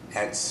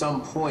at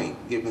some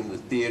point, given the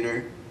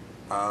theater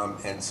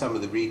and some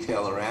of the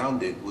retail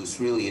around it, was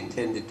really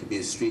intended to be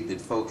a street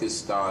that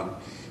focused on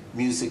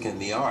music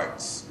and the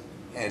arts.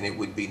 And it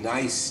would be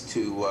nice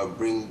to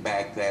bring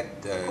back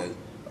that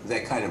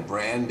kind of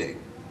branding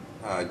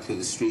to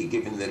the street,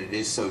 given that it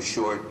is so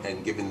short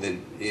and given that it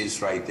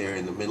is right there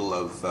in the middle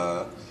of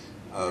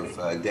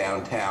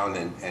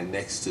downtown and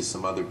next to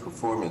some other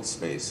performance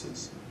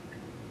spaces.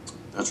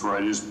 That's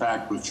right. It is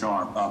packed with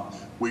charm.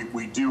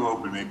 We do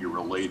hope to maybe a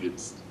related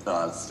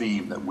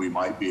theme that we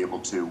might be able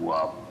to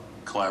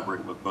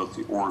collaborate with both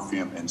the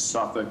Orpheum and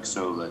Suffolk,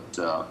 so that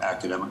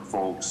academic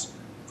folks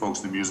in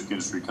the music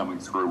industry coming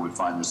through would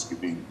find this a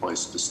convenient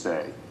place to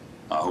stay.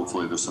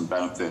 Hopefully there's some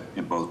benefit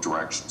in both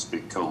directions,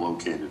 being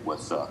co-located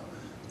with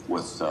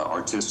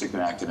artistic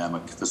and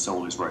academic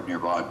facilities right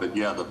nearby. But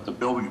yeah, the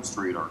building and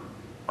street are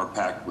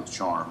packed with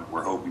charm, and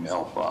we're hoping to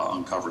help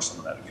uncover some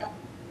of that again.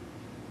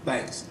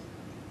 Thanks.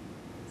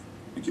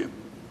 Thank you.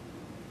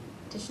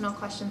 Additional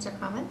questions or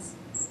comments?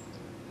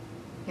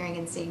 Hearing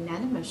and seeing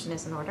none, a motion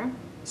is in order.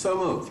 So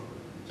moved.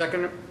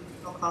 Second.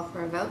 I'll call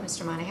for a vote.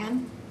 Mr.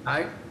 Monahan?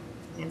 Aye.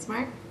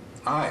 Landsmark?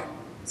 Aye.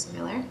 Mr.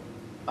 Miller?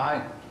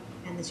 Aye.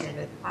 And the chair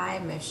votes aye.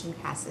 Motion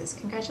passes.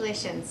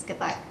 Congratulations. Good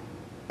luck.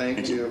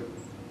 Thank you.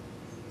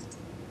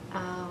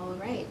 All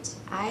right.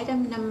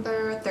 Item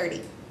number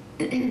 30.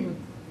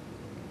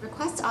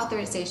 Request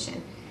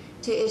authorization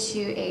to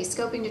issue a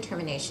scoping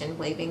determination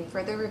waiving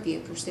further review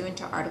pursuant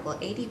to Article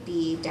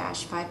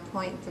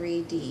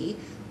 80B-5.3D,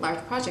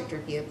 large project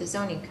review of the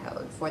zoning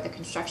code for the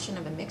construction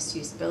of a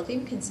mixed-use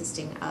building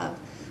consisting of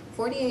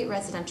 48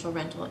 residential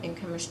rental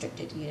income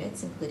restricted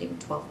units, including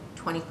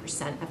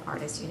 20% of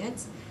artist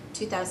units,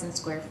 2,000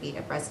 square feet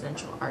of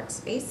residential art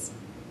space,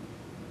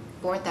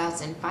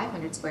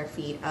 4,500 square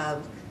feet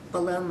of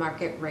below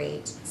market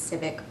rate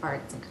civic,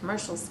 arts, and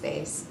commercial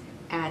space,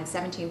 and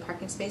 17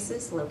 parking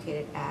spaces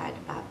located at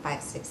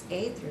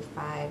 56A through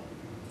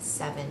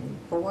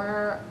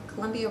 7-4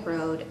 Columbia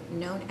Road,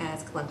 known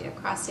as Columbia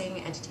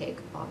Crossing, and to take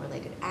all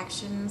related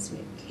actions. We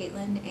have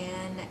Caitlin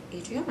and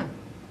Adriana.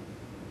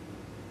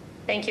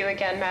 Thank you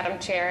again, Madam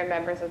Chair and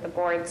members of the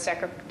board,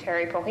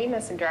 Secretary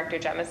Polhemus and Director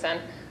Jemison.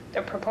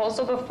 The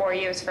proposal before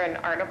you is for an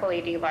Article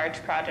 80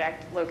 large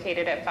project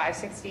located at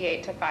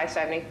 568 to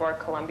 574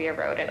 Columbia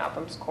Road in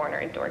Upham's Corner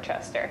in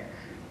Dorchester.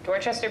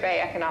 Dorchester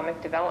Bay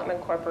Economic Development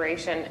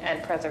Corporation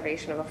and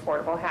Preservation of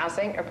Affordable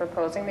Housing are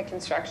proposing the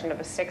construction of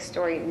a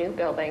 6-story new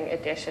building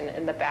addition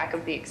in the back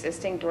of the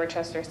existing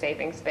Dorchester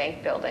Savings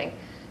Bank building,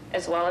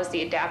 as well as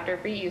the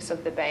adaptive reuse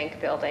of the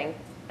bank building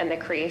and the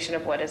creation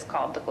of what is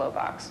called the Glow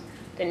Box.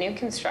 The new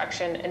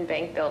construction and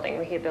bank building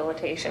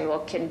rehabilitation will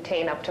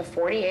contain up to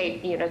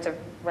 48 units of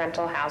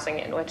rental housing,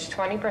 in which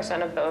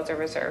 20% of those are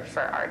reserved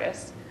for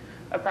artists,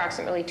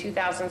 approximately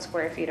 2,000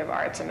 square feet of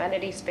arts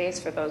amenity space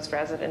for those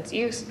residents'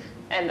 use,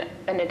 and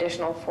an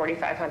additional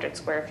 4,500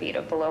 square feet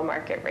of below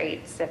market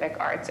rate civic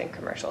arts and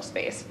commercial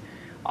space.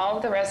 All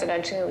of the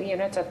residential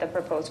units at the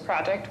proposed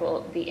project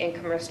will be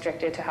income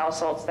restricted to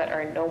households that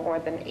earn no more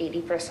than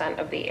 80%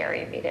 of the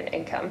area median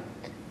income.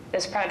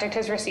 This project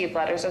has received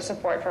letters of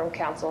support from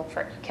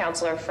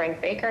Councilor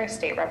Frank Baker,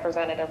 State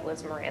Representative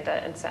Liz Miranda,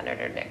 and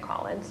Senator Nick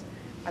Collins.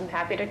 I'm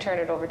happy to turn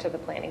it over to the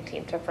planning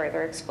team to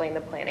further explain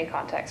the planning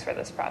context for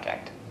this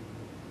project.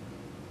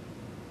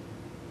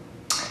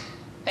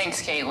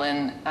 Thanks,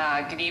 Caitlin.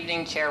 Good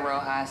evening, Chair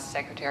Rojas,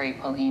 Secretary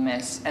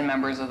Polhemus, and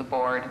members of the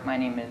board. My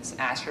name is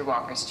Astrid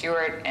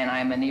Walker-Stewart, and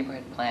I'm a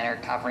neighborhood planner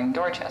covering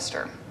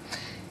Dorchester.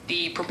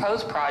 The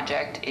proposed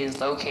project is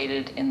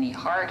located in the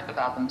heart of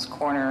Upham's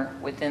Corner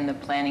within the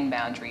planning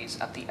boundaries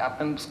of the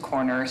Upham's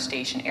Corner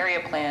Station Area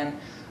Plan,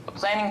 a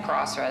planning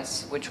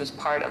process which was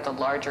part of the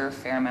larger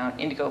Fairmount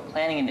Indigo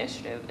Planning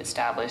Initiative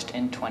established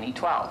in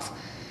 2012.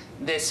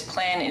 This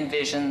plan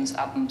envisions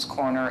Upham's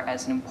Corner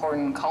as an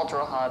important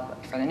cultural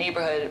hub for the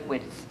neighborhood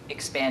with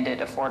expanded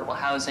affordable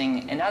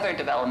housing and other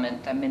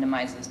development that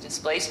minimizes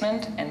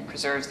displacement and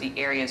preserves the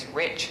area's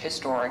rich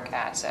historic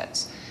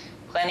assets.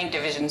 Planning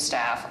Division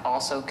staff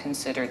also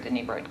considered the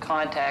neighborhood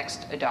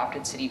context,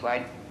 adopted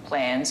citywide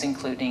plans,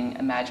 including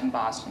Imagine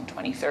Boston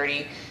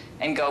 2030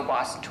 and Go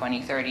Boston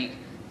 2030,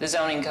 the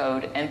zoning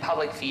code, and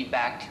public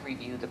feedback to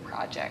review the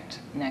project.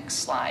 Next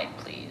slide,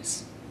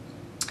 please.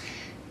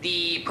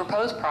 The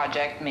proposed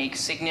project makes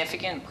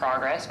significant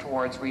progress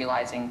towards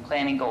realizing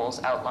planning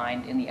goals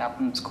outlined in the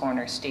Upham's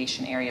Corner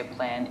Station Area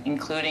Plan,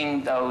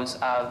 including those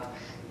of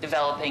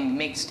developing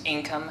mixed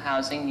income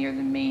housing near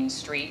the main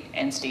street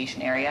and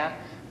station area,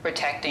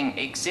 protecting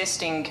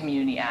existing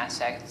community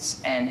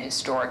assets and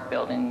historic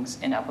buildings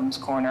in Upham's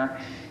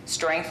Corner,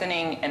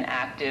 strengthening an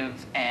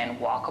active and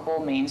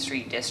walkable Main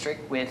Street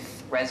district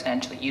with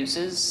residential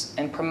uses,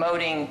 and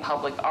promoting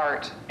public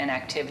art and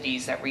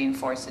activities that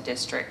reinforce the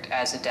district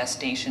as a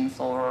destination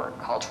for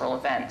cultural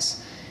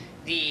events.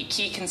 The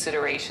key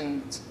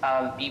considerations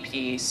of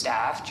BPDA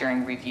staff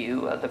during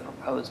review of the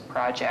proposed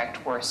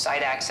project were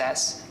site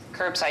access,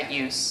 curbside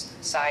use,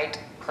 site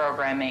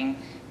programming,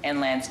 and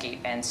landscape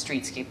and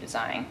streetscape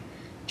design.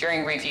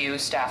 During review,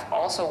 staff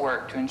also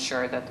worked to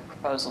ensure that the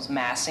proposal's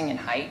massing and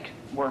height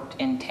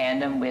worked in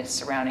tandem with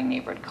surrounding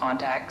neighborhood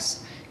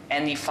contexts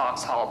and the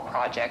Foxhall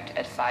project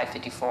at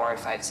 554 and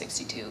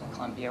 562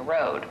 Columbia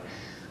Road.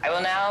 I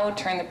will now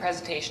turn the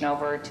presentation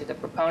over to the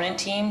proponent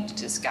team to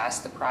discuss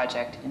the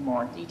project in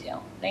more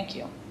detail. Thank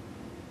you.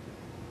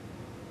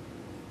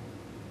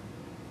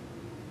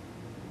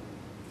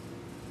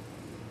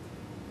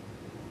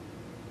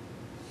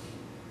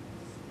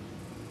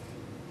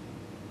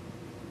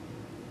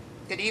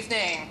 Good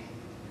evening.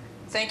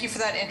 Thank you for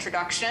that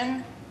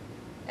introduction,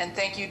 and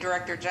thank you,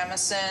 Director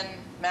Jemison,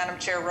 Madam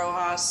Chair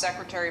Rojas,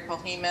 Secretary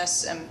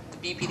Polhemus, and the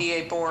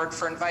BPDA Board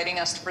for inviting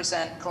us to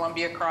present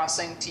Columbia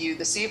Crossing to you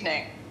this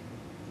evening.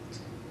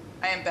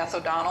 I am Beth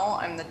O'Donnell.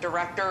 I'm the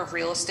Director of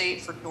Real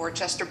Estate for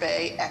Dorchester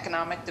Bay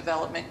Economic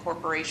Development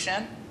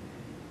Corporation,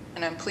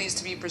 and I'm pleased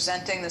to be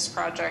presenting this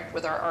project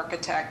with our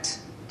architect,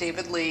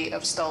 David Lee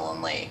of Stoll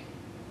 & Lee.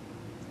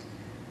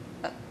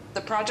 The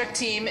project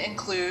team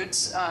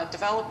includes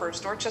developers.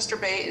 Dorchester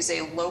Bay is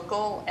a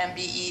local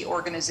MBE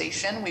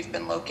organization. We've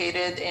been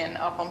located in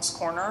Upham's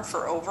Corner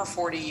for over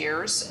 40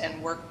 years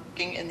and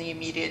working in the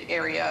immediate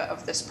area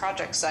of this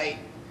project site.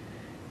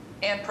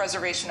 And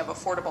Preservation of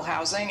Affordable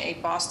Housing, a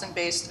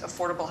Boston-based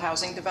affordable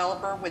housing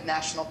developer with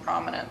national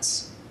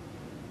prominence.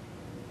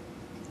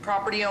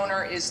 Property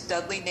owner is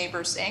Dudley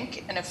Neighbors,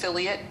 Inc., an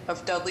affiliate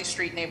of Dudley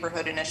Street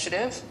Neighborhood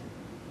Initiative.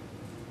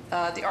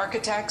 The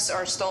architects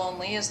are Stoll &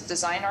 Lee as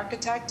design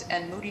architect,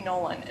 and Moody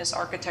Nolan is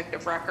architect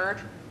of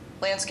record.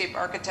 Landscape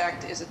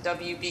architect is at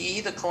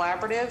WBE, the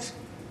collaborative.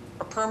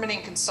 A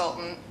permitting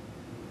consultant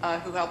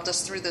who helped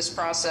us through this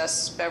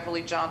process,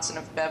 Beverly Johnson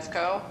of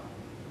Bevco.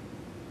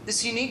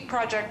 This unique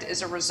project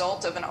is a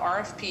result of an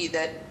RFP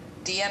that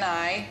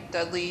DNI,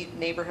 Dudley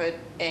Neighborhood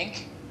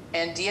Inc.,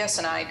 and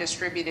DS&I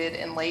distributed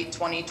in late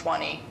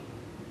 2020.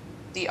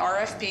 The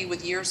RFP,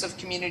 with years of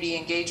community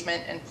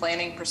engagement and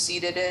planning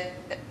preceding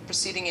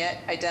it,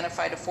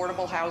 identified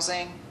affordable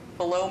housing,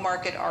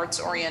 below-market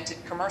arts-oriented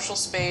commercial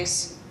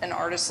space, and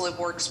artist live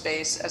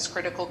workspace as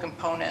critical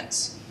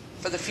components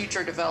for the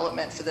future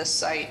development for this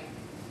site.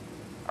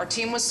 Our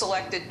team was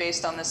selected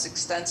based on this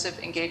extensive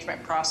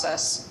engagement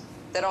process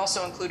that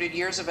also included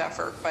years of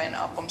effort by an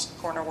Upham's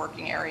Corner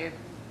working area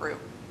group.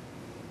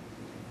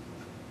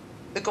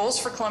 The goals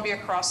for Columbia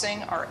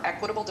Crossing are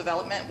equitable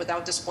development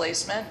without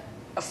displacement,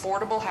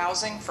 affordable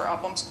housing for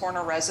Upham's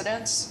Corner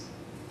residents,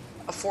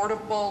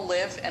 affordable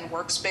live and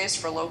workspace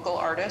for local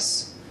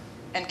artists,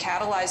 and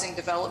catalyzing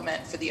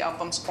development for the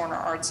Upham's Corner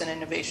Arts and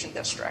Innovation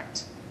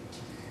District.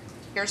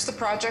 Here's the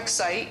project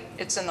site.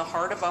 It's in the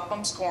heart of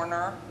Upham's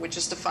Corner, which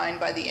is defined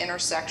by the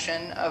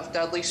intersection of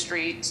Dudley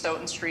Street,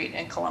 Stoughton Street,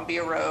 and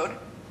Columbia Road.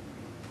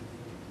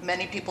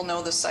 Many people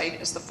know the site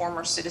as the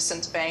former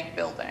Citizens Bank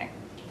building.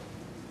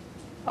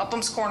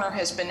 Upham's Corner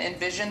has been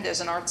envisioned as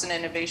an arts and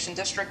innovation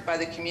district by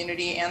the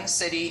community and the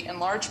city, in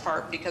large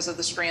part because of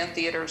the Strand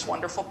Theater's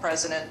wonderful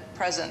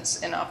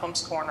presence in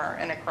Upham's Corner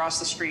and across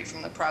the street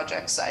from the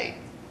project site,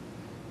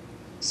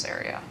 this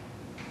area.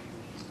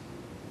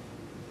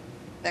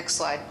 Next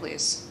slide,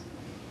 please.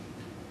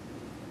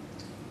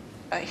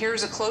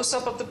 Here's a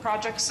close-up of the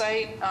project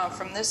site.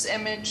 From this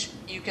image,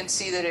 you can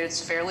see that it's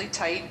fairly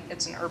tight.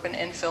 It's an urban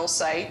infill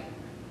site.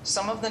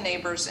 Some of the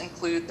neighbors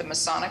include the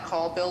Masonic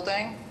Hall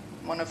building,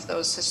 one of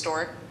those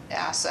historic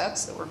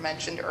assets that were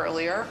mentioned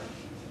earlier,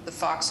 the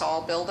Fox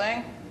Hall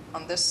building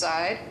on this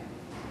side,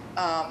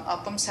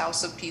 Upham's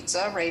House of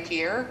Pizza right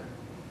here,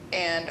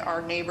 and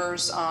our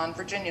neighbors on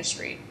Virginia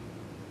Street.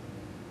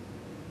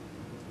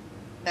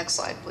 Next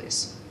slide,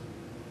 please.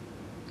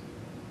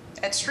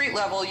 At street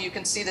level, you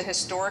can see the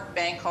historic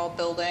Bank Hall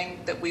building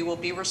that we will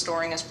be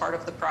restoring as part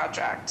of the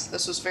project.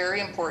 This was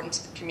very important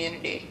to the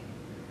community.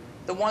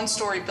 The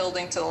one-story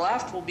building to the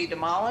left will be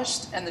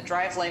demolished, and the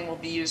drive lane will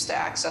be used to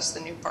access the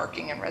new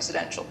parking and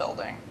residential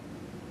building.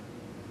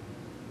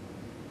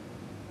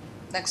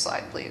 Next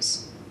slide,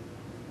 please.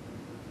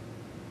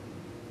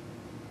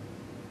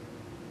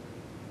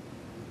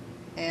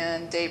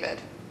 And David.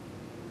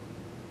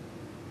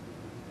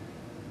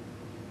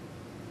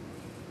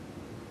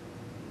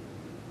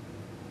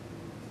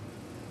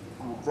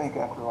 I would think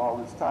after all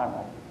this time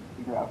I'd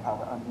figure out how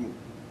to unmute.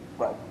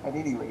 But at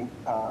any rate,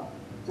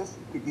 just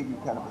to give you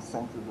kind of a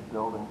sense of the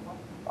building,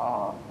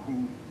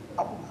 the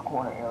Upham's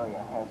Corner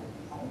area has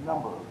a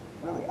number of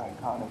really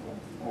iconic and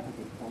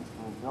significant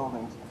history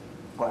buildings,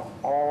 but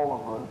all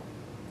of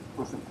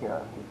a different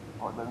characters,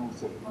 or let me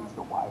say at least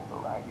a wide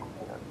variety of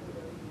characters.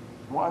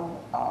 One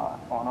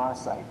on our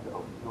site,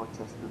 though,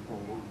 Dorchester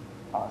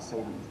Bay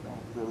Savings Bank,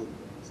 really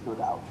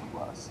stood out to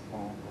us,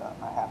 and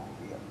I happen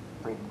to be a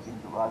Brady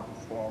Ginger Rogers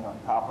stand on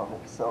top of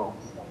it. So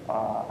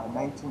a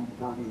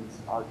 1930s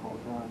Art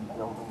Moderne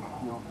building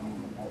appealed to me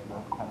as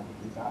a kind of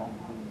a design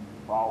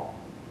we follow.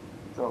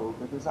 So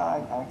the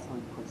design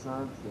actually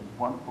preserves the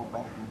wonderful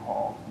banking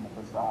hall in the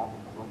facade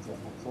of the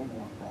Dorchester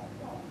Savings Bank.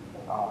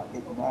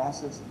 It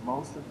masses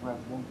most of the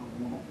residential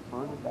units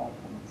further back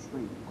from the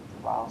street, which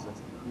allows us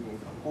to create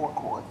a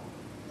forecourt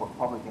for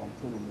public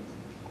activities.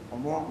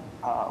 And then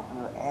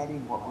we're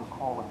adding what we're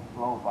calling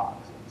glow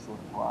boxes,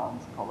 sort of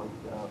bronze-colored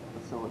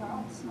facility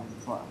you see in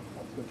front.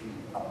 That's going to be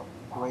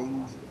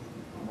glazed,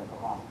 and there's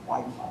a lot of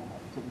white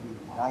activity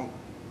at night,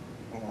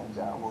 and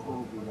will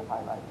really be the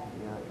highlight of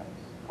the area.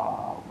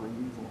 We're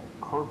using a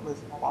curbless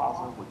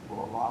plaza, which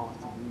will allow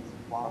us to use the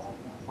plaza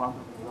in front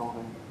of the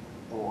building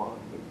for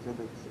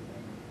exhibits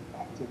and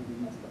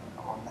activities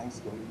on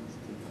nice days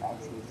to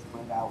actually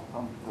spread out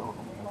from the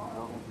building. And the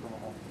building's going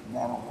to have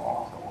nano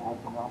walls that will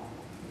open up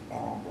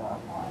and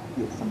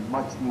give some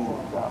much needed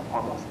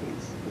public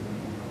space to the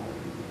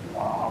neighborhood.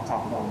 I'll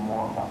talk a little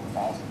more about the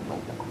master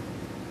later.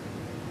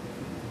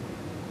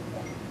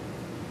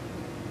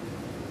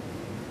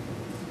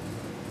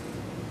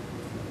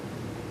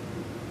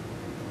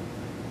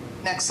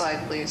 Next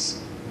slide, please.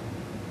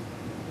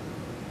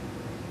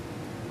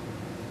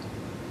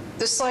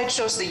 This slide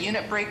shows the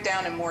unit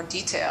breakdown in more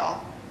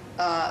detail.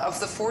 Of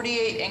the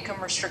 48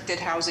 income-restricted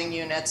housing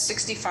units,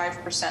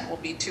 65% will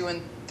be 2-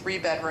 and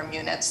 3-bedroom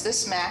units.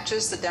 This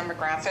matches the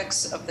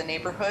demographics of the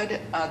neighborhood.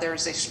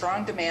 There's a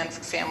strong demand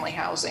for family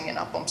housing in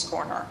Upham's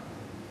Corner.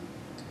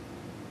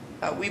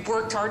 We've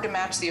worked hard to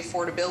match the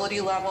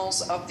affordability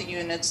levels of the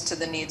units to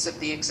the needs of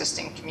the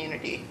existing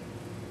community.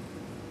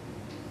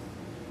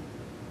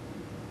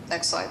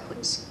 Next slide,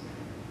 please.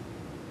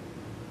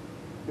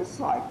 This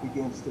slide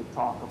begins to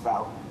talk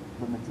about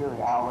the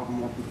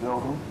materiality of the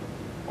building,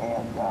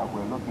 and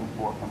we're looking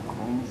for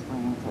a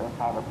mainstream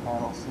terracotta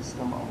panel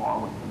system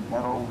along with the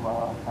metal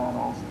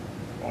panels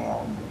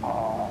and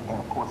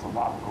of course a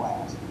lot of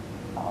glass.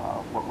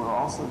 What we're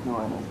also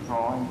doing is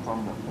drawing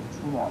from the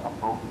patina of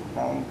both the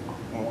bank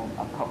and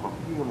a couple of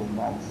really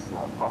nice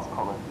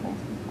buff-colored Main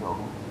Street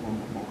buildings in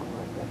the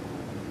neighborhood that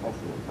we're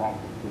especially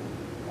attracted to.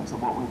 And so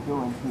what we're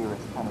doing here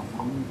is kind of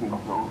weaving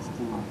those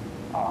two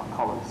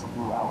colors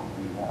throughout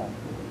the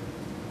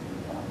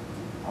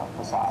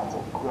facades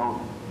of the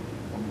building.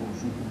 And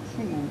as you can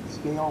see,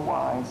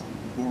 scale-wise, it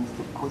begins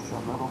to push a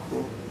little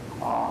bit.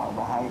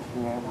 The height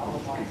there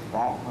pushes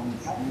back from the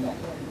street,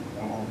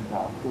 and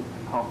fit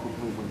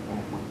comfortably with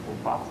the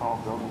Vauxhall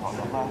building on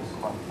the left,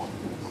 like one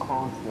is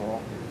closed there,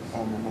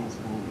 and the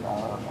masonry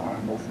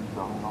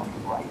building on the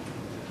right.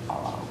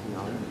 We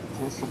are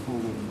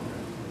anticipating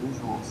a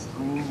visual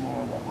screen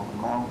there that will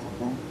announce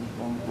events and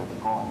things that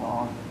are going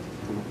on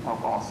to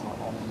help also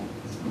animate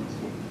the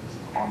streetscape.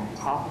 On the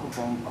top of the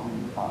bank,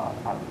 we are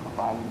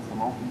providing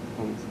some open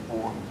space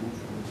for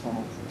additional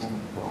tenants in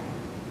the building.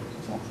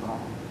 That's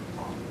right.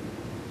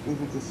 These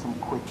are just some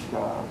quick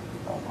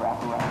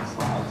wraparound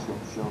slides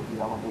that show the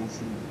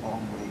elevation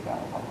and the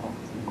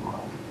attempt to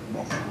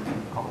mesh the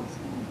color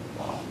scheme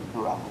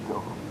throughout the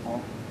building.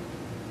 Okay?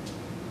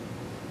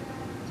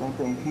 Same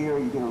thing here,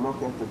 you get a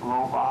look at the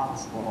glow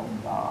box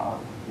and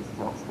just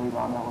a straight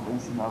on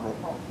elevation of it.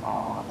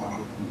 And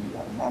with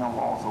the nano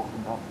walls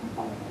opened up,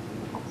 people will be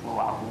able to flow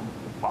out into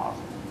the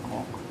plaza.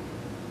 Okay?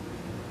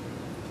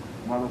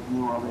 Another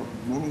view of it,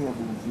 many of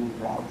these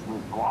views are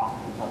actually blocked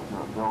because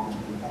there are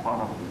buildings in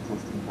front of it,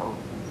 existing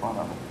buildings in front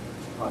of it.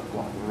 But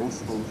there is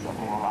space that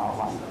will allow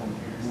light into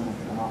the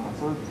units. And on the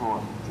third floor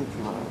in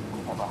particular, we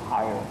have a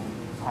higher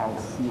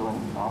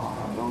ceiling,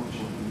 and those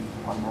will be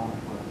primarily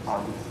for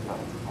artists'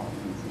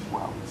 use as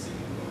well.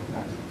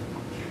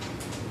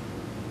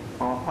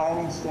 From a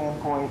planning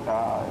standpoint,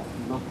 if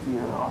you look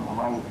here on the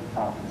right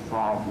of the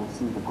slide, you'll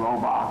see the glow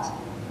box.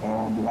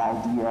 And the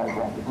idea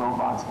that the glow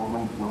box will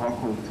link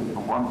directly to the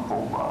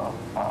wonderful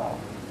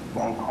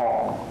bank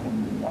hall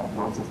in the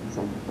Dorchester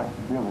Savings Bank,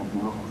 really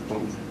beautiful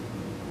space.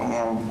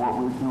 And what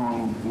we're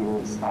doing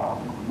is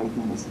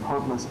making this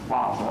curbless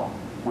plaza,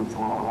 which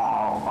will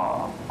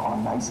allow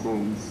on nice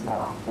days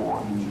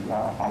for the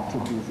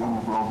activities in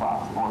the glow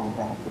box or the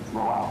bank to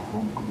flow out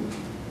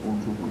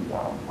into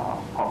the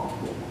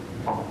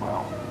public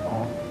realm.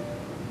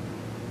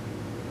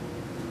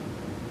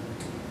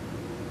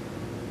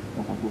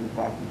 And I'll give it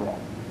back to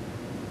Brad.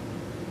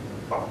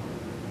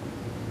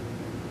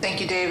 Thank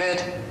you,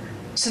 David.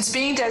 Since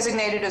being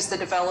designated as the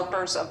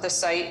developers of the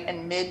site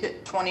in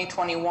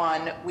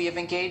mid-2021, we have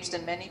engaged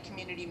in many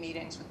community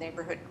meetings with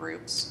neighborhood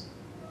groups.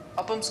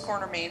 Upham's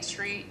Corner Main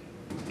Street,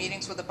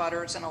 meetings with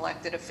abutters and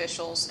elected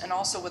officials, and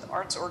also with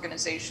arts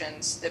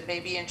organizations that may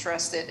be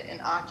interested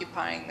in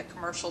occupying the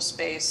commercial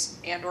space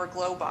and/or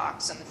glow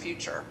box in the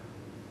future.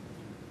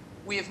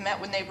 We have met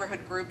with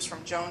neighborhood groups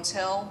from Jones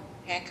Hill,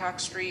 Hancock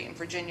Street, and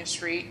Virginia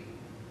Street.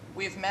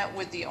 We have met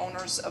with the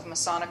owners of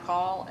Masonic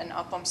Hall and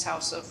Upham's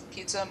House of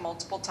Pizza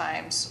multiple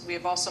times. We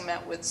have also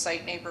met with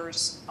site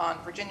neighbors on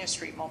Virginia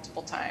Street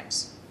multiple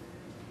times.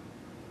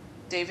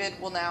 David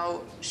will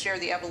now share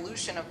the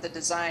evolution of the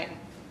design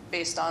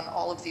based on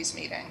all of these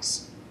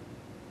meetings.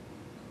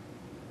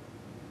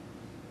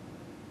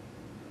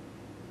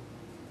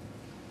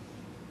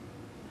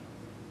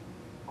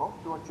 Both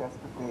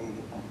Dorchester Bay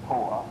and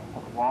POA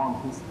have a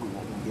long history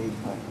of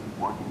engagement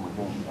working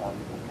within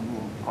the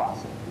community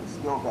process. They're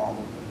skilled at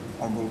it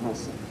and they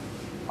listen.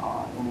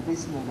 In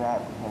addition to that,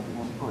 we have the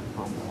input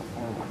from the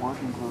area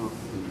working group,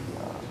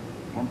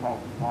 the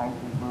impact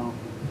advisory group,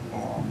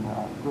 and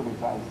good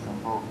advice from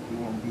both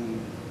DMD,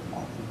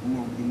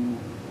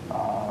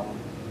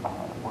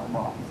 well,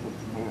 no,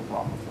 it's the Mayor's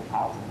Office of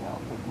Housing now,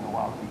 taking a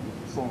while to get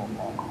to saying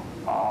that,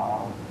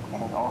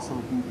 and also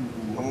the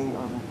BPDA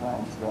urban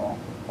design staff,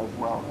 as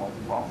well as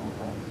Boston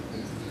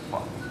Transportation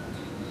Department.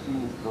 You see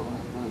this building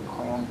is really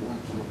crammed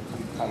into a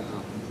pretty tight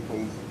urban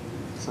space,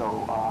 so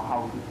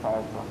how we get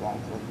fire truck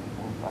access and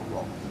things like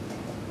that is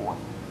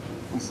important.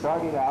 We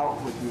started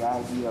out with the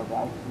idea of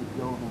actually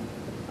building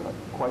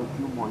quite a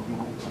few more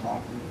units and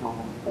actually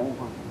building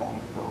over the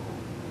bank building.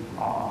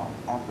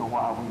 After a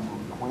while, we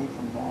moved away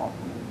from that.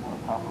 We didn't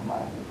want to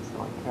compromise the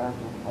historic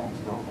character of the bank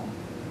building,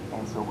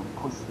 and so we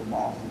pushed the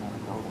massing of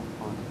the building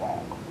further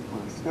back.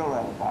 We're still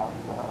at about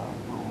a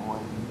little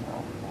more than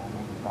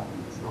maybe about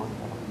 8 stories,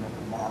 I don't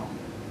remember now.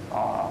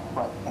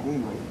 But at any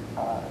rate,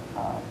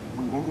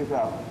 we ended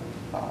up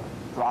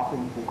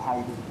dropping the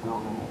height of the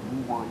building and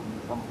reworking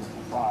some of the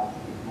facades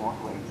to get more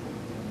glazing.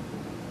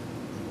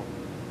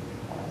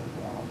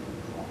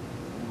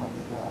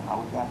 How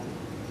we got to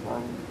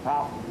starting at the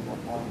top, we got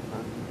down to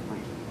 33.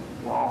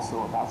 There are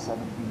also about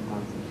 17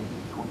 versions in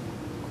between.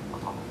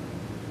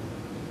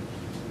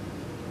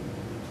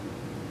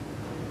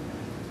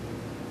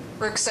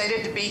 We're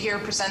excited to be here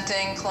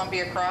presenting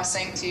Columbia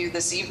Crossing to you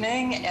this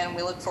evening, and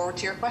we look forward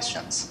to your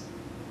questions.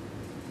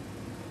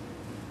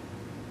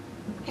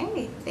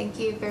 Okay, thank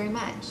you very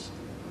much.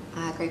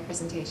 Great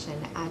presentation.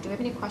 Do we have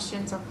any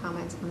questions or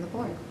comments from the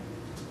board?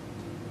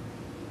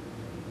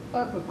 I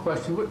have a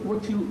question.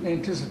 What do you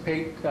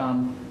anticipate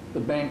the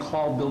bank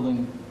hall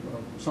building,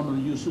 some of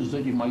the uses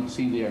that you might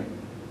see there?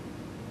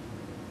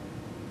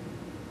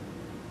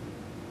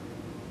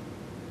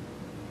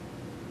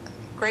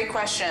 Great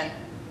question.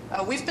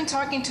 We've been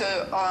talking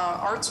to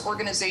arts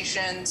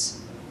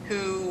organizations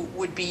who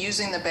would be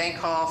using the bank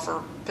hall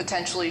for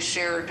potentially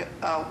shared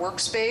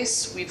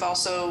workspace. We've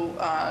also,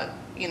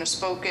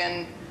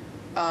 spoken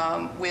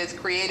with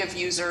creative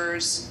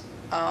users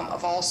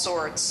of all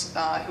sorts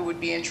who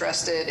would be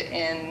interested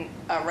in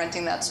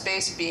renting that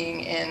space,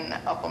 being in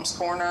Upham's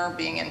Corner,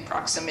 being in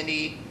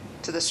proximity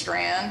to the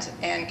Strand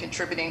and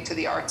contributing to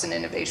the Arts and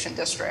Innovation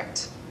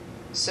District.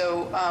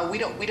 So we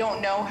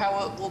don't know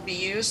how it will be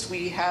used.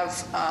 We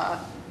have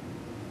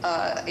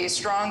a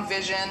strong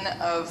vision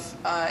of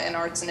an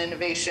arts and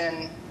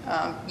innovation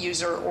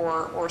user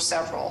or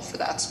several for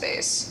that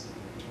space.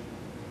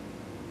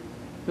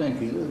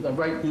 Thank you. The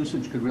right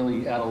usage could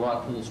really add a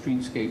lot to the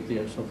streetscape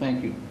there, so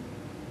thank you.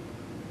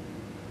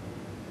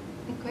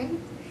 Great.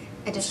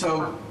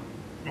 So,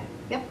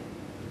 yep.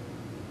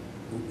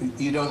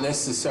 You don't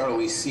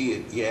necessarily see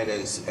it yet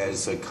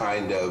as a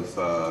kind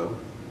of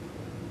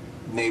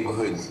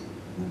neighborhood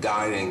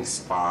dining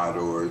spot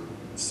or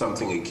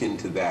something akin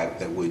to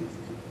that would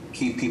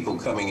keep people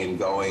coming and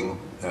going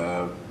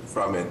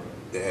from it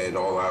at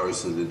all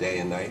hours of the day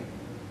and night?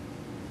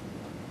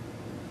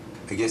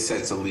 I guess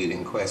that's a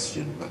leading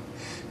question, but.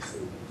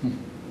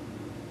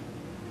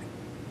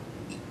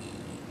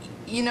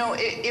 You know,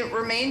 it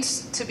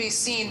remains to be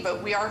seen,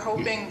 but we are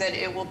hoping that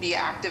it will be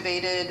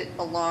activated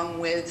along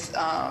with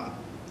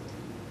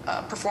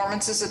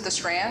performances at the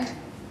Strand.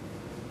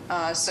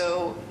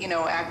 So, you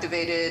know,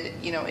 activated,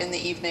 you know, in the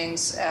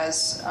evenings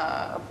as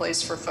a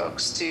place for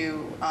folks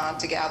to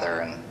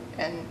gather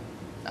and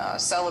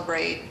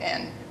celebrate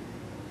and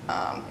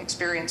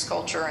experience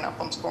culture in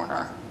Upham's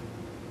Corner.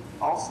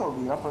 Also,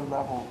 the upper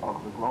level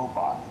of the Glow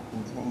Box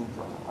contains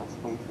a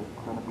space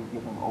that's going to be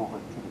given over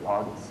to the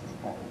artists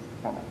as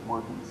kind of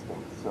working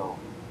space. So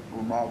we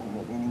imagine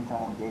that any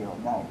time, day or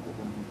night, there are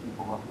going to be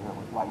people up there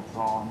with lights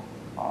on,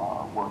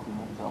 working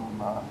in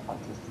some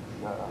artistic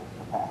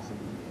capacity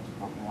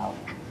and looking out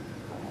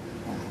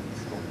into the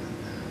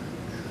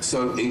space.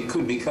 So it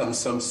could become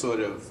some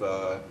sort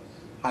of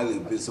highly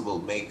visible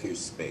maker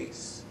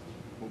space.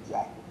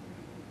 Exactly.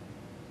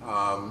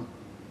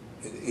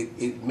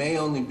 It may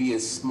only be a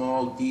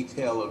small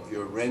detail of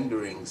your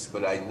renderings,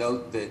 but I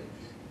note that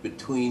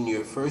between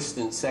your first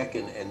and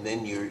second and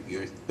then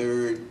your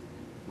third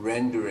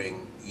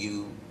rendering,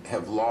 you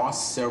have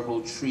lost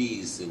several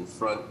trees in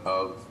front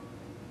of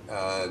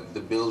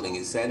the building.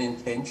 Is that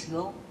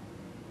intentional?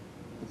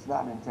 It's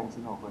not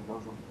intentional, but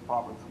those are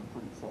probably some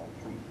pretty sad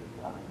trees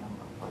that I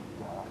remember. But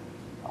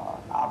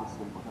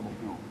obviously, we're going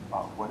to do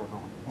whatever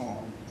we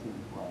can to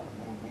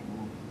maintain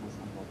the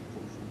existing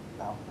vegetation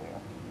out there.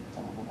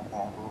 And we're going to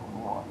add a little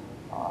more,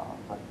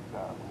 but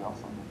we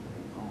also need to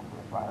make room for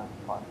the fire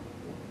department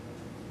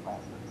to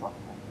last the truck.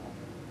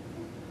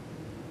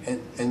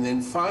 And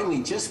then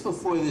finally, just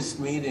before this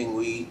meeting,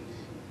 we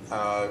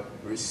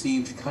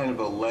received kind of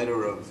a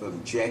letter of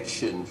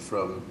objection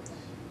from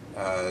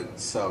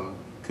some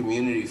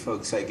community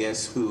folks, I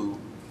guess, who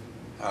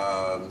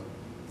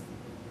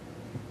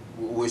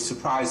were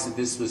surprised that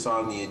this was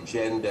on the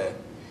agenda.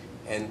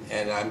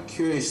 And I'm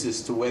curious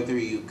as to whether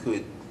you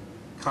could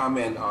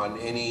comment on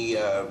any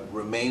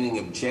remaining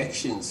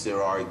objections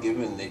there are,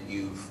 given that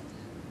you've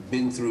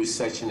been through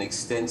such an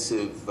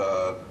extensive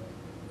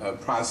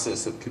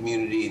process of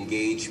community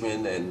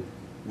engagement and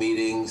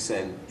meetings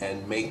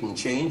and making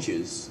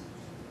changes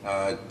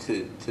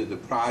to the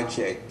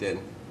project.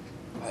 And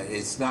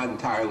it's not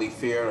entirely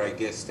fair, I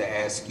guess, to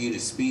ask you to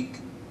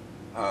speak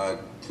to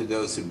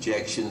those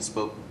objections,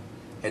 but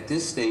at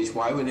this stage,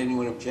 why would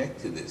anyone object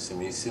to this? I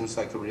mean, it seems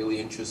like a really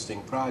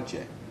interesting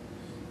project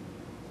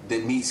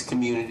that meets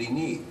community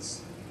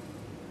needs.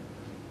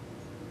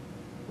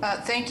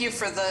 Thank you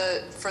for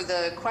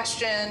the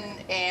question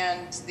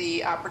and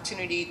the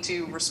opportunity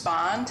to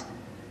respond.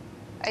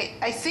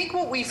 I think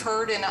what we've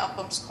heard in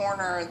Upham's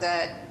Corner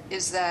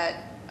is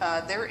that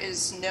there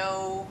is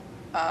no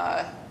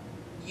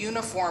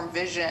uniform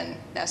vision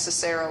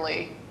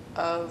necessarily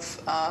of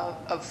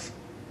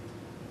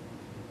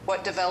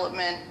what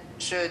development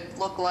should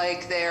look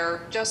like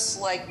there,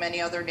 just like many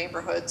other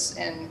neighborhoods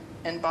in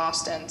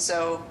Boston.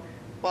 So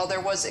while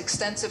there was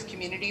extensive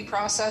community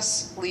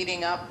process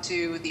leading up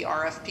to the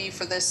RFP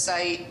for this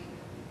site,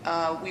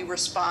 we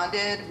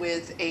responded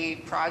with a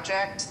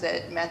project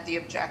that met the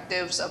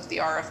objectives of the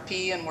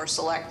RFP and were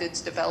selected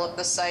to develop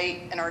the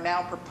site and are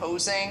now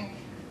proposing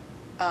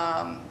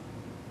in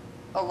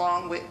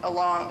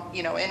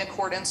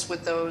accordance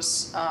with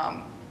those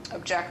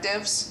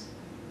objectives.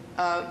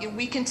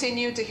 We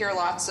continue to hear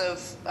lots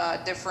of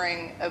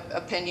differing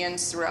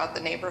opinions throughout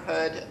the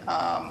neighborhood,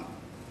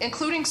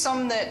 including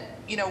some that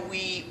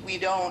we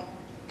don't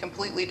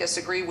completely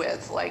disagree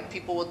with, like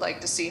people would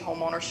like to see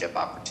home ownership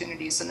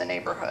opportunities in the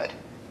neighborhood.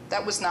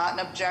 That was not an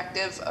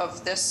objective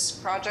of this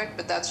project,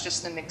 but that's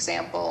just an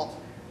example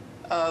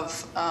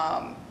of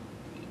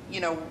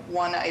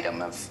one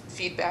item of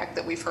feedback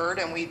that we've heard,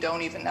 and we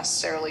don't even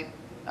necessarily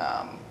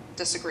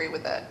disagree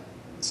with it.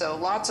 So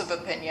lots of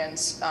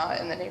opinions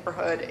in the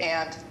neighborhood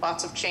and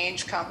lots of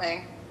change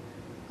coming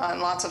and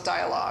lots of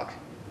dialogue.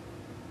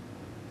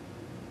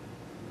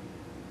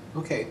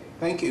 Okay,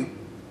 thank you.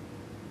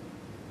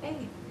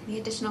 Okay, any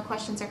additional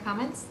questions or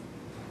comments?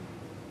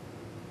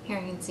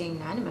 Hearing and seeing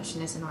none, a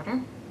motion is in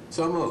order.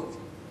 So moved.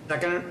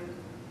 Second.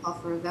 Call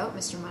for a vote.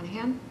 Mr.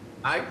 Monahan?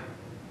 Aye.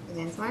 Mr.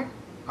 Lansmark?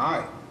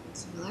 Aye.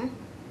 Mr. Miller?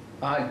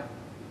 Aye.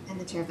 And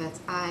the chair votes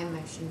aye.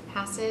 Motion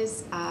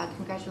passes.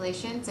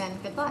 Congratulations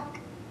and good luck.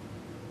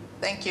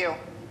 Thank you.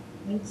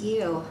 Thank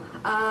you.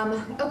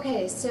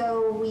 Okay,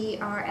 so we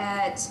are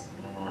at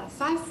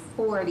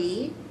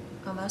 5:40,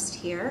 almost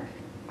here.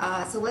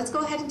 So let's go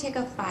ahead and take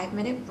a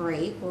 5-minute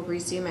break. We'll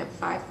resume at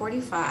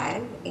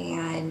 5:45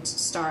 and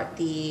start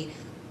the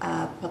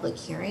public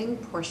hearing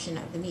portion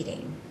of the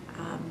meeting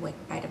with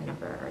item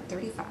number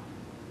 35.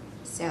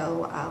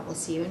 So we'll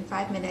see you in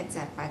 5 minutes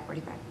at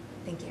 5:45.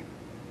 Thank you.